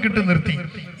സഡൻ ബ്രേക്ക് ഇട്ട് നിർത്തി.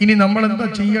 ഇനി നമ്മൾ എന്താ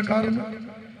ചെയ്യാ? കാറിന്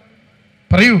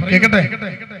പറയൂ, കേക്കട്ടെ.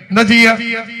 എന്താ ചെയ്യാ?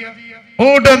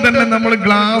 ഓടാൻ തന്നെ നമ്മൾ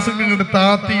ഗ്ലാസ് ഇങ്ങോട്ട്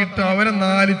താത്തിയിട്ട് അവനെ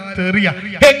 4 തെറിയ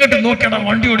എങ്ങോട്ട് നോക്കണം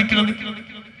വണ്ടി ഓടിക്കുന്നത്.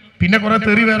 പിന്നെ കുറെ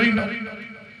തെറി വേറെ ഉണ്ടാവും.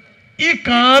 ഈ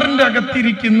കാറിന്റെ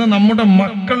അകത്തിരിക്കുന്ന നമ്മുടെ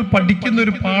മക്കൾ പഠിക്കുന്ന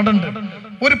ഒരു പാഠമുണ്ട്.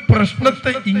 ഒരു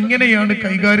പ്രശ്നത്തെ ഇങ്ങനെയാണ്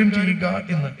കൈകാര്യം ചെയ്യുക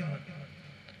എന്ന്.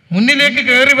 മുന്നിലേക്ക്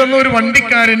കയറി വന്ന ഒരു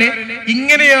വണ്ടിക്കാരനെ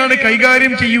ഇങ്ങനെയാണ്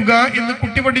കൈകാര്യം ചെയ്യുക എന്ന്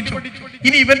കുട്ടി പഠിച്ചു.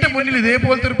 ഇനി ഇവന്റെ മുന്നിൽ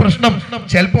ഇതേപോലത്തെ ഒരു പ്രശ്നം,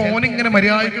 ചിലപ്പോ ഓനിങ്ങനെ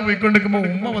മര്യാദയ്ക്ക് പോയിക്കൊണ്ടിരിക്കുമ്പോ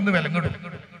ഉമ്മ വന്ന് വിലങ്ങിടും.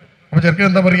 അപ്പൊ ചെറുക്കൻ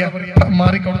എന്താ പറയാ?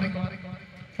 മാറിക്കോളെ,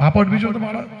 പാപ്പ പഠിപ്പിച്ചോണ്ട്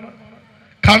പാടാ.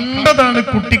 കണ്ടതാണ്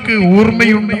കുട്ടിക്ക്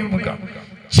ഓർമ്മയുണ്ട്,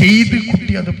 ചെയ്ത്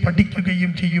കുട്ടി അത്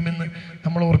പഠിക്കുകയും ചെയ്യുമെന്ന്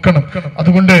നമ്മൾ ഓർക്കണം.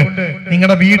 അതുകൊണ്ട്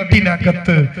നിങ്ങളുടെ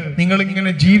വീട്ടിനകത്ത് നിങ്ങൾ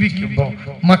ഇങ്ങനെ ജീവിക്കുമ്പോ,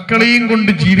 മക്കളെയും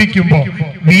കൊണ്ട് ജീവിക്കുമ്പോ,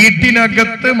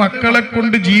 വീട്ടിനകത്ത് മക്കളെ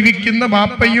കൊണ്ട് ജീവിക്കുന്ന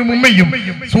ബാപ്പയും ഉമ്മയും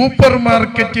സൂപ്പർ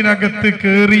മാർക്കറ്റിനകത്ത്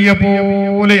കേറിയ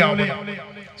പോലെയാവണം.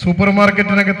 സൂപ്പർ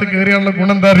മാർക്കറ്റിനകത്ത് കയറിയുള്ള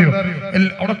ഗുണം എന്താ അറിയോ?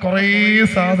 അവിടെ കുറെ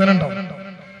സാധനം ഉണ്ടാവും,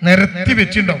 നിരത്തി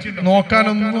വെച്ചിണ്ടാവും,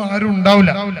 നോക്കാനൊന്നും ആരും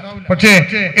ഉണ്ടാവില്ല. പക്ഷേ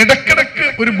ഇടക്കിടക്ക്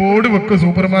ഒരു ബോർഡ് വെക്കും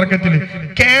സൂപ്പർ മാർക്കറ്റിൽ,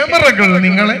 ക്യാമറകൾ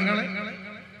നിങ്ങളെ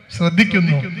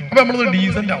ശ്രദ്ധിക്കുന്നു. അപ്പൊ നമ്മളത്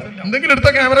ഡീസന്റ് ആവും. എന്തെങ്കിലും എടുത്ത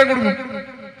ക്യാമറ കൊടുക്കും,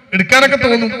 എടുക്കാനൊക്കെ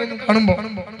തോന്നും കാണുമ്പോ,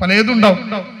 പലതും ഉണ്ടാവും.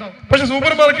 പക്ഷെ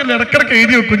സൂപ്പർ മാർക്കറ്റിൽ ഇടക്കിടക്ക്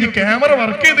എഴുതി വെക്കും, ഇനി ക്യാമറ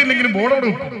വർക്ക് ചെയ്തില്ലെങ്കിലും ബോർഡ് അവിടെ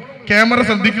വെക്കും, ക്യാമറ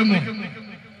ശ്രദ്ധിക്കുന്നു.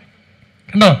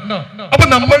 അപ്പൊ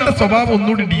നമ്മളുടെ സ്വഭാവം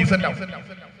ഒന്നുകൂടി ഡീസന്റ് ആവും.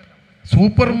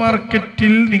 സൂപ്പർ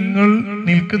മാർക്കറ്റിൽ നിങ്ങൾ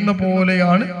നിൽക്കുന്ന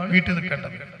പോലെയാണ് വീട്ടിൽ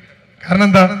നിൽക്കേണ്ടത്. കാരണം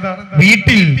എന്താ?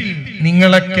 വീട്ടിൽ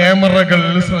നിങ്ങളെ ക്യാമറകൾ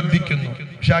ശ്രദ്ധിക്കുന്നു.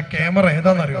 പക്ഷെ ആ ക്യാമറ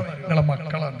ഏതാണെന്നറിയോ? നിങ്ങളെ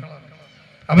മക്കളാണ്.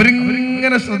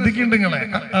 അവരിങ്ങനെ ശ്രദ്ധിക്കുന്നുണ്ട് നിങ്ങളെ.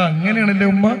 അങ്ങനെയാണല്ലേ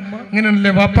ഉമ്മ,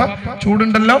 അങ്ങനെയാണല്ലേ വാപ്പ,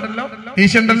 ചൂടുണ്ടല്ലോ,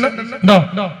 ദേഷ്യണ്ടല്ലോ, ഉണ്ടോ?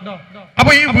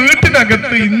 അപ്പൊ ഈ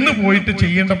വീട്ടിനകത്ത് ഇന്ന് പോയിട്ട്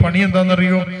ചെയ്യേണ്ട പണി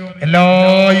എന്താണെന്നറിയോ?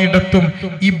 എല്ലായിടത്തും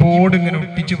ഈ ബോർഡ് ഇങ്ങനെ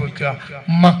ഒട്ടിച്ചു വെക്കുക,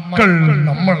 മക്കൾ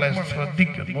നമ്മളെ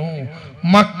ശ്രദ്ധിക്കുന്നു,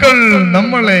 മക്കൾ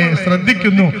നമ്മളെ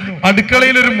ശ്രദ്ധിക്കുന്നു.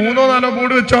 അടുക്കളയിൽ ഒരു 3-4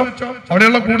 ബോർഡ് വെച്ചോ,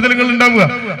 അവിടെയുള്ള കൂടുതലുകൾ ഉണ്ടാവുക.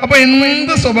 അപ്പൊ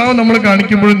എന്ത് സ്വഭാവം നമ്മൾ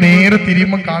കാണിക്കുമ്പോഴും നേരെ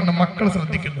തിരിയുമ്പോൾ കാണണം മക്കൾ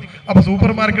ശ്രദ്ധിക്കുന്നു. അപ്പൊ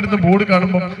സൂപ്പർ മാർക്കറ്റിന്റെ ബോർഡ്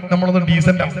കാണുമ്പോൾ നമ്മളൊന്ന്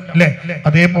ഡീസന്റ് ആവും, അല്ലെ?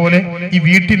 അതേപോലെ ഈ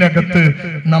വീട്ടിനകത്ത്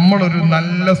നമ്മളൊരു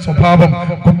നല്ല സ്വഭാവം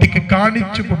കുട്ടിക്ക്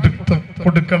കാണിച്ചു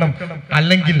കൊടുക്കണം.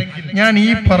 അല്ലെങ്കിൽ ഞാൻ ഈ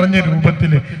പറഞ്ഞ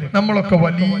രൂപത്തില് നമ്മളൊക്കെ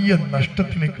വലിയ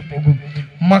നഷ്ടത്തിലേക്ക് പോകും.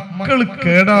 മക്കൾ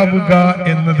കേടാവുക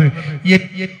എന്നത്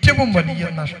ഏറ്റവും വലിയ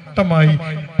നഷ്ടമായി,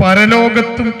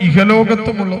 പരലോകത്തും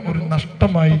ഇഹലോകത്തുമുള്ള ഒരു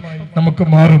നഷ്ടമായി നമുക്ക്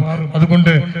മാറും.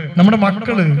 അതുകൊണ്ട് നമ്മുടെ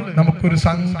മക്കള് നമുക്കൊരു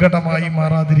സങ്കടമായി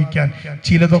മാറാതിരിക്കാൻ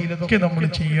ചിലതൊക്കെ നമ്മൾ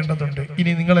ചെയ്യേണ്ടതുണ്ട്.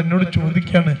 ഇനി നിങ്ങൾ എന്നോട്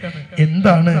ചോദിക്കാണ്,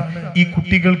 എന്താണ് ഈ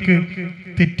കുട്ടികൾക്ക്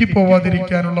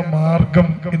തെറ്റിപ്പോവാതിരിക്കാനുള്ള മാർഗം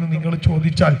എന്ന് നിങ്ങൾ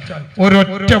ചോദിച്ചാൽ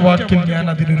ഒരൊറ്റ വാക്കിൽ ഞാൻ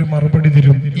അതിനൊരു മറുപടി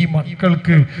തരും. ഈ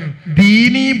മക്കൾക്ക്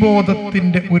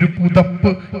ദീനീബോധത്തിന്റെ ഒരു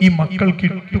പുതപ്പ് ഈ മക്കൾക്ക്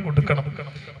ഇട്ടു കൊടുക്കണം.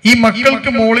 ഈ മക്കൾക്ക്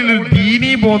മുകളിൽ ഒരു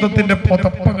ദീനീബോധത്തിന്റെ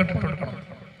പുതപ്പ് അങ്ങോട്ട് ഇട്ട് കൊടുക്കണം.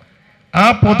 ആ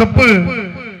പുതപ്പ്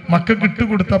മക്കൾക്ക്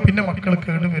ഇട്ടുകൊടുത്താൽ പിന്നെ മക്കൾ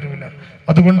കേടുവരില്ല.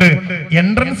 അതുകൊണ്ട്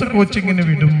എൻട്രൻസ് കോച്ചിങ്ങിന്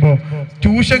വിടുമ്പോ,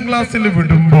 ട്യൂഷൻ ക്ലാസ്സിൽ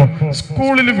വിടുമ്പോ,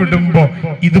 സ്കൂളിൽ വിടുമ്പോ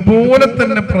ഇതുപോലെ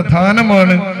തന്നെ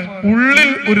പ്രധാനമാണ് ഉള്ളിൽ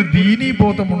ഒരു ദീനീ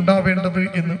ബോധം ഉണ്ടാവേണ്ടത്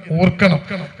എന്ന് ഓർക്കണം.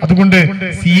 അതുകൊണ്ട്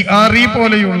CRE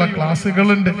പോലെയുള്ള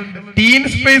ക്ലാസ്സുകളുണ്ട്, ടീൻ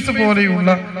സ്പേസ്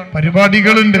പോലെയുള്ള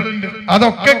പരിപാടികളുണ്ട്.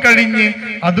 അതൊക്കെ കഴിഞ്ഞ്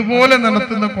അതുപോലെ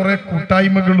നടത്തുന്ന കുറെ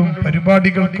കൂട്ടായ്മകളും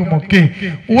പരിപാടികൾക്കുമൊക്കെ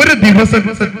ഒരു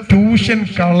ദിവസത്തെ ട്യൂഷൻ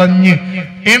കളഞ്ഞ്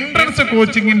എൻട്രൻസ്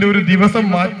കോച്ചിങ്ങിന്റെ ഒരു ദിവസം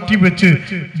മാറ്റിവെച്ച്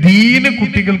ദീന്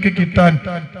കുട്ടികൾക്ക് കിട്ടാൻ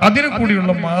അതിനു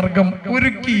കൂടിയുള്ള മാർഗം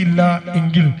ഒരുക്കിയില്ല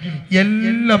എങ്കിൽ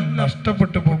എല്ലാം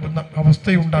നഷ്ടപ്പെട്ടു പോകുന്ന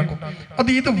അവസ്ഥയുണ്ടാകും.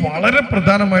 ഇത് വളരെ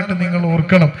പ്രധാനമായിട്ട് നിങ്ങൾ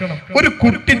ഓർക്കണം. ഒരു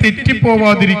കുട്ടി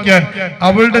തെറ്റിപ്പോവാതിരിക്കാൻ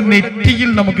അവളുടെ നെറ്റിയിൽ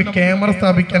നമുക്ക് ക്യാമറ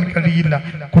സ്ഥാപിക്കാൻ കഴിയില്ല.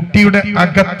 കുട്ടിയുടെ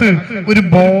അകത്ത് ഒരു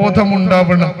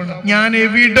ബോധമുണ്ടാവണം. ഞാൻ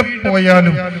എവിടെ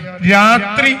പോയാലും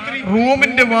രാത്രി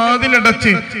റൂമിന്റെ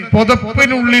വാതിലടച്ച്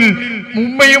പുതപ്പിനുള്ളിൽ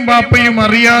ഉമ്മയും ബാപ്പയും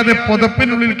അറിയാതെ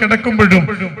പുതപ്പിനുള്ളിൽ കിടക്കുമ്പോഴും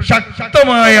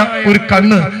ശക്തമായ ഒരു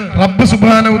കണ്ണ്, റബ്ബ്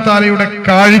സുബ്ഹാനഹു തആലയുടെ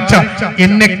കാഴ്ച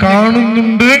എന്നെ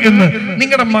കാണുന്നുണ്ട് എന്ന്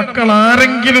നിങ്ങളുടെ മക്കൾ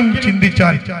ആരെങ്കിലും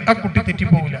ചിന്തിച്ചാൽ ആ കുട്ടി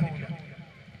തെറ്റിപ്പോകില്ല.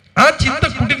 ആ ചിന്ത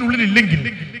കുട്ടിനുള്ളിൽ ഇല്ലെങ്കിൽ,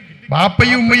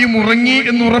 ബാപ്പയും ഉമ്മയും ഉറങ്ങി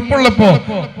എന്ന് ഉറപ്പുള്ളപ്പോ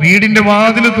വീടിന്റെ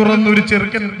വാതില് തുറന്ന് ഒരു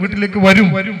ചെറുക്കൻ വീട്ടിലേക്ക് വരും,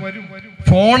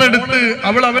 ഫോൺ എടുത്ത്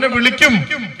അവൾ അവനെ വിളിക്കും.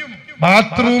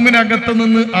 ബാത്റൂമിനകത്ത്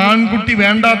നിന്ന് ആൺകുട്ടി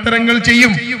വേണ്ടാത്തരങ്ങൾ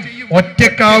ചെയ്യും.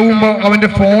 ഒറ്റക്കാവുമ്പോ അവന്റെ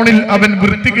ഫോണിൽ അവൻ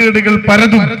വൃത്തികേടുകൾ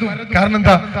പരതും. കാരണം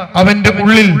എന്താ? അവന്റെ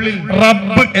ഉള്ളിൽ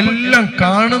റബ്ബ് എല്ലാം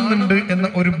കാണുന്നുണ്ട് എന്ന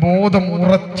ഒരു ബോധം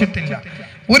ഉറച്ചിട്ടില്ല.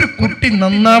 ഒരു കുട്ടി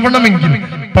നന്നാവണമെങ്കിൽ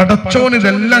പടച്ചോൻ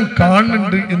ഇതെല്ലാം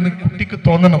കാണുന്നുണ്ട് എന്ന് കുട്ടിക്ക്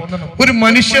തോന്നണം. ഒരു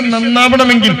മനുഷ്യൻ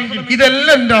നന്നാവണമെങ്കിൽ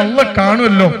ഇതെല്ലാം എന്റെ അള്ള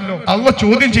കാണുമല്ലോ, അള്ള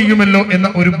ചോദ്യം ചെയ്യുമല്ലോ എന്ന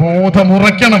ഒരു ബോധം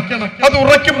ഉറയ്ക്കണം. അത്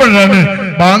ഉറയ്ക്കുമ്പോഴാണ്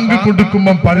ബാങ്ക്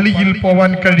കൊടുക്കുമ്പോൾ പള്ളിയിൽ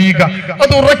പോവാൻ കഴിയുക.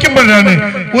 അത് ഉറയ്ക്കുമ്പോഴാണ്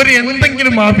ഒരു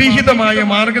എന്തെങ്കിലും അവിഹിതമായ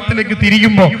മാർഗത്തിലേക്ക്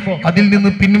തിരിയുമ്പോ അതിൽ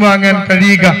നിന്ന് പിൻവാങ്ങാൻ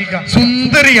കഴിയുക.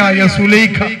 സുന്ദരിയായ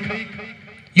സുലൈഖ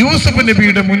യൂസുഫ്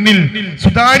നബിയുടെ മുന്നിൽ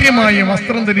സുതാര്യമായ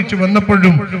വസ്ത്രം ധരിച്ചു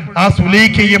വന്നപ്പോഴും ആ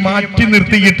സുലൈഖയെ മാറ്റി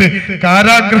നിർത്തിയിട്ട്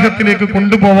കാരാഗ്രഹത്തിലേക്ക്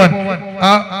കൊണ്ടുപോവാൻ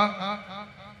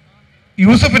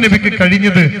യൂസുഫ് നബിക്ക്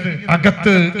കഴിഞ്ഞത്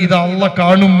അകത്ത് ഇത് അള്ള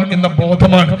കാണും എന്ന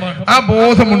ബോധമാണ്. ആ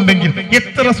ബോധമുണ്ടെങ്കിൽ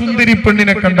എത്ര സുന്ദരി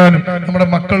പെണ്ണിനെ കണ്ടാലും നമ്മുടെ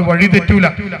മക്കൾ വഴിതെറ്റൂല.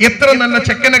 എത്ര നല്ല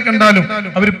ചെക്കനെ കണ്ടാലും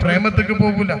അവർ പ്രേമത്തേക്ക്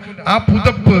പോകൂല. ആ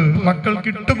പുതപ്പ് മക്കൾക്ക്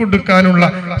ഇട്ടുകൊടുക്കാനുള്ള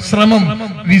ശ്രമം,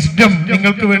 വിസ്ഡം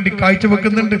നിങ്ങൾക്ക് വേണ്ടി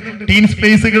കാഴ്ചവെക്കുന്നുണ്ട്. ടീൻ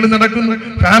സ്പേസുകൾ നടക്കുന്നു,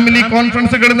 ഫാമിലി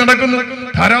കോൺഫറൻസുകൾ നടക്കുന്നു,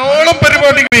 ധാരാളം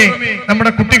പരിപാടികളെ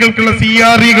നമ്മുടെ കുട്ടികൾക്കുള്ള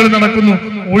CREകൾ നടക്കുന്നു.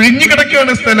 ഒഴിഞ്ഞു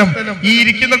കിടക്കുകയാണ് സ്ഥലം. ഈ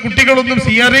ഇരിക്കുന്ന കുട്ടികളൊന്നും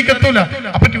CREക്ക് എത്തൂല.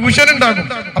 അപ്പൊ ട്യൂഷൻ ഉണ്ടാകും,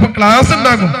 അപ്പൊ ക്ലാസ്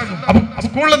ഉണ്ടാകും, അപ്പൊ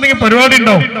സ്കൂളിൽ എന്തെങ്കിലും പരിപാടി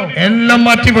ഉണ്ടാവും. എല്ലാം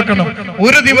മാറ്റിവെക്കണം.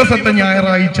 ഒരു ദിവസത്തെ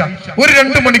ഞായറാഴ്ച ഒരു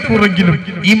 2 മണിക്കൂറെങ്കിലും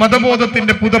ഈ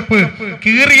മതബോധത്തിന്റെ പുതപ്പ്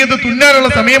കീറിയത്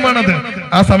തുന്നാനുള്ള സമയമാണത്.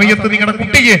 ആ സമയത്ത് നിങ്ങളുടെ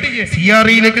കുട്ടിയെ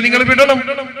CREയിലേക്ക് നിങ്ങൾ വിടണം,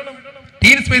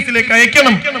 ടീൻ സ്പേസിലേക്ക്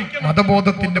അയക്കണം,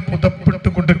 മതബോധത്തിന്റെ പുതപ്പിട്ട്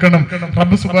കൊടുക്കണം.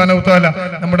 റബ്ബ് സുബ്ഹാനഹു തആല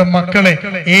നമ്മുടെ മക്കളെ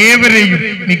ഏവരെയും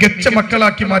മികച്ച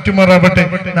മക്കളാക്കി മാറ്റുമാറാവട്ടെ.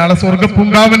 നാളെ സ്വർഗ്ഗ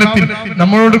പൂങ്കാവനത്തിൽ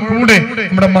നമ്മളോട് കൂടെ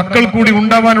നമ്മുടെ മക്കൾ കൂടി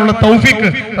ഉണ്ടാവാനുള്ള തൗഫീഖ്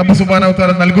റബ്ബ് സുബ്ഹാനഹു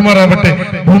തആല നൽകുമാറാവട്ടെ.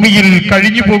 ഭൂമിയിൽ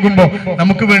കഴിഞ്ഞു പോകുമ്പോ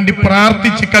നമുക്ക് വേണ്ടി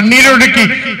പ്രാർത്ഥിച്ച് കണ്ണീരൊഴുക്കി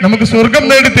നമുക്ക് സ്വർഗം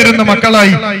നേടിത്തരുന്ന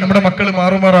മക്കളായി നമ്മുടെ മക്കൾ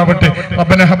മാറുമാറാവട്ടെ.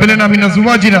 റബ്ബന ഹബ് ലനാ മിൻ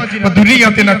അസ്വാജിനാ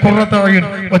വദുരിയാതിനാ ഖുർറത അയുൻ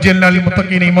വജഅൽനാ ലിൽ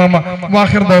മുത്തഖീന ഇമാമ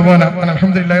വആഖിർ ദഅവാനാ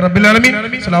അൽഹംദുലില്ലാഹി റബ്ബിൽ ആലമീൻ.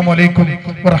 അസ്സലാമു അലൈക്കും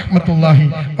വറഹ്മത്തുള്ളാഹി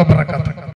വബറകാതുഹു.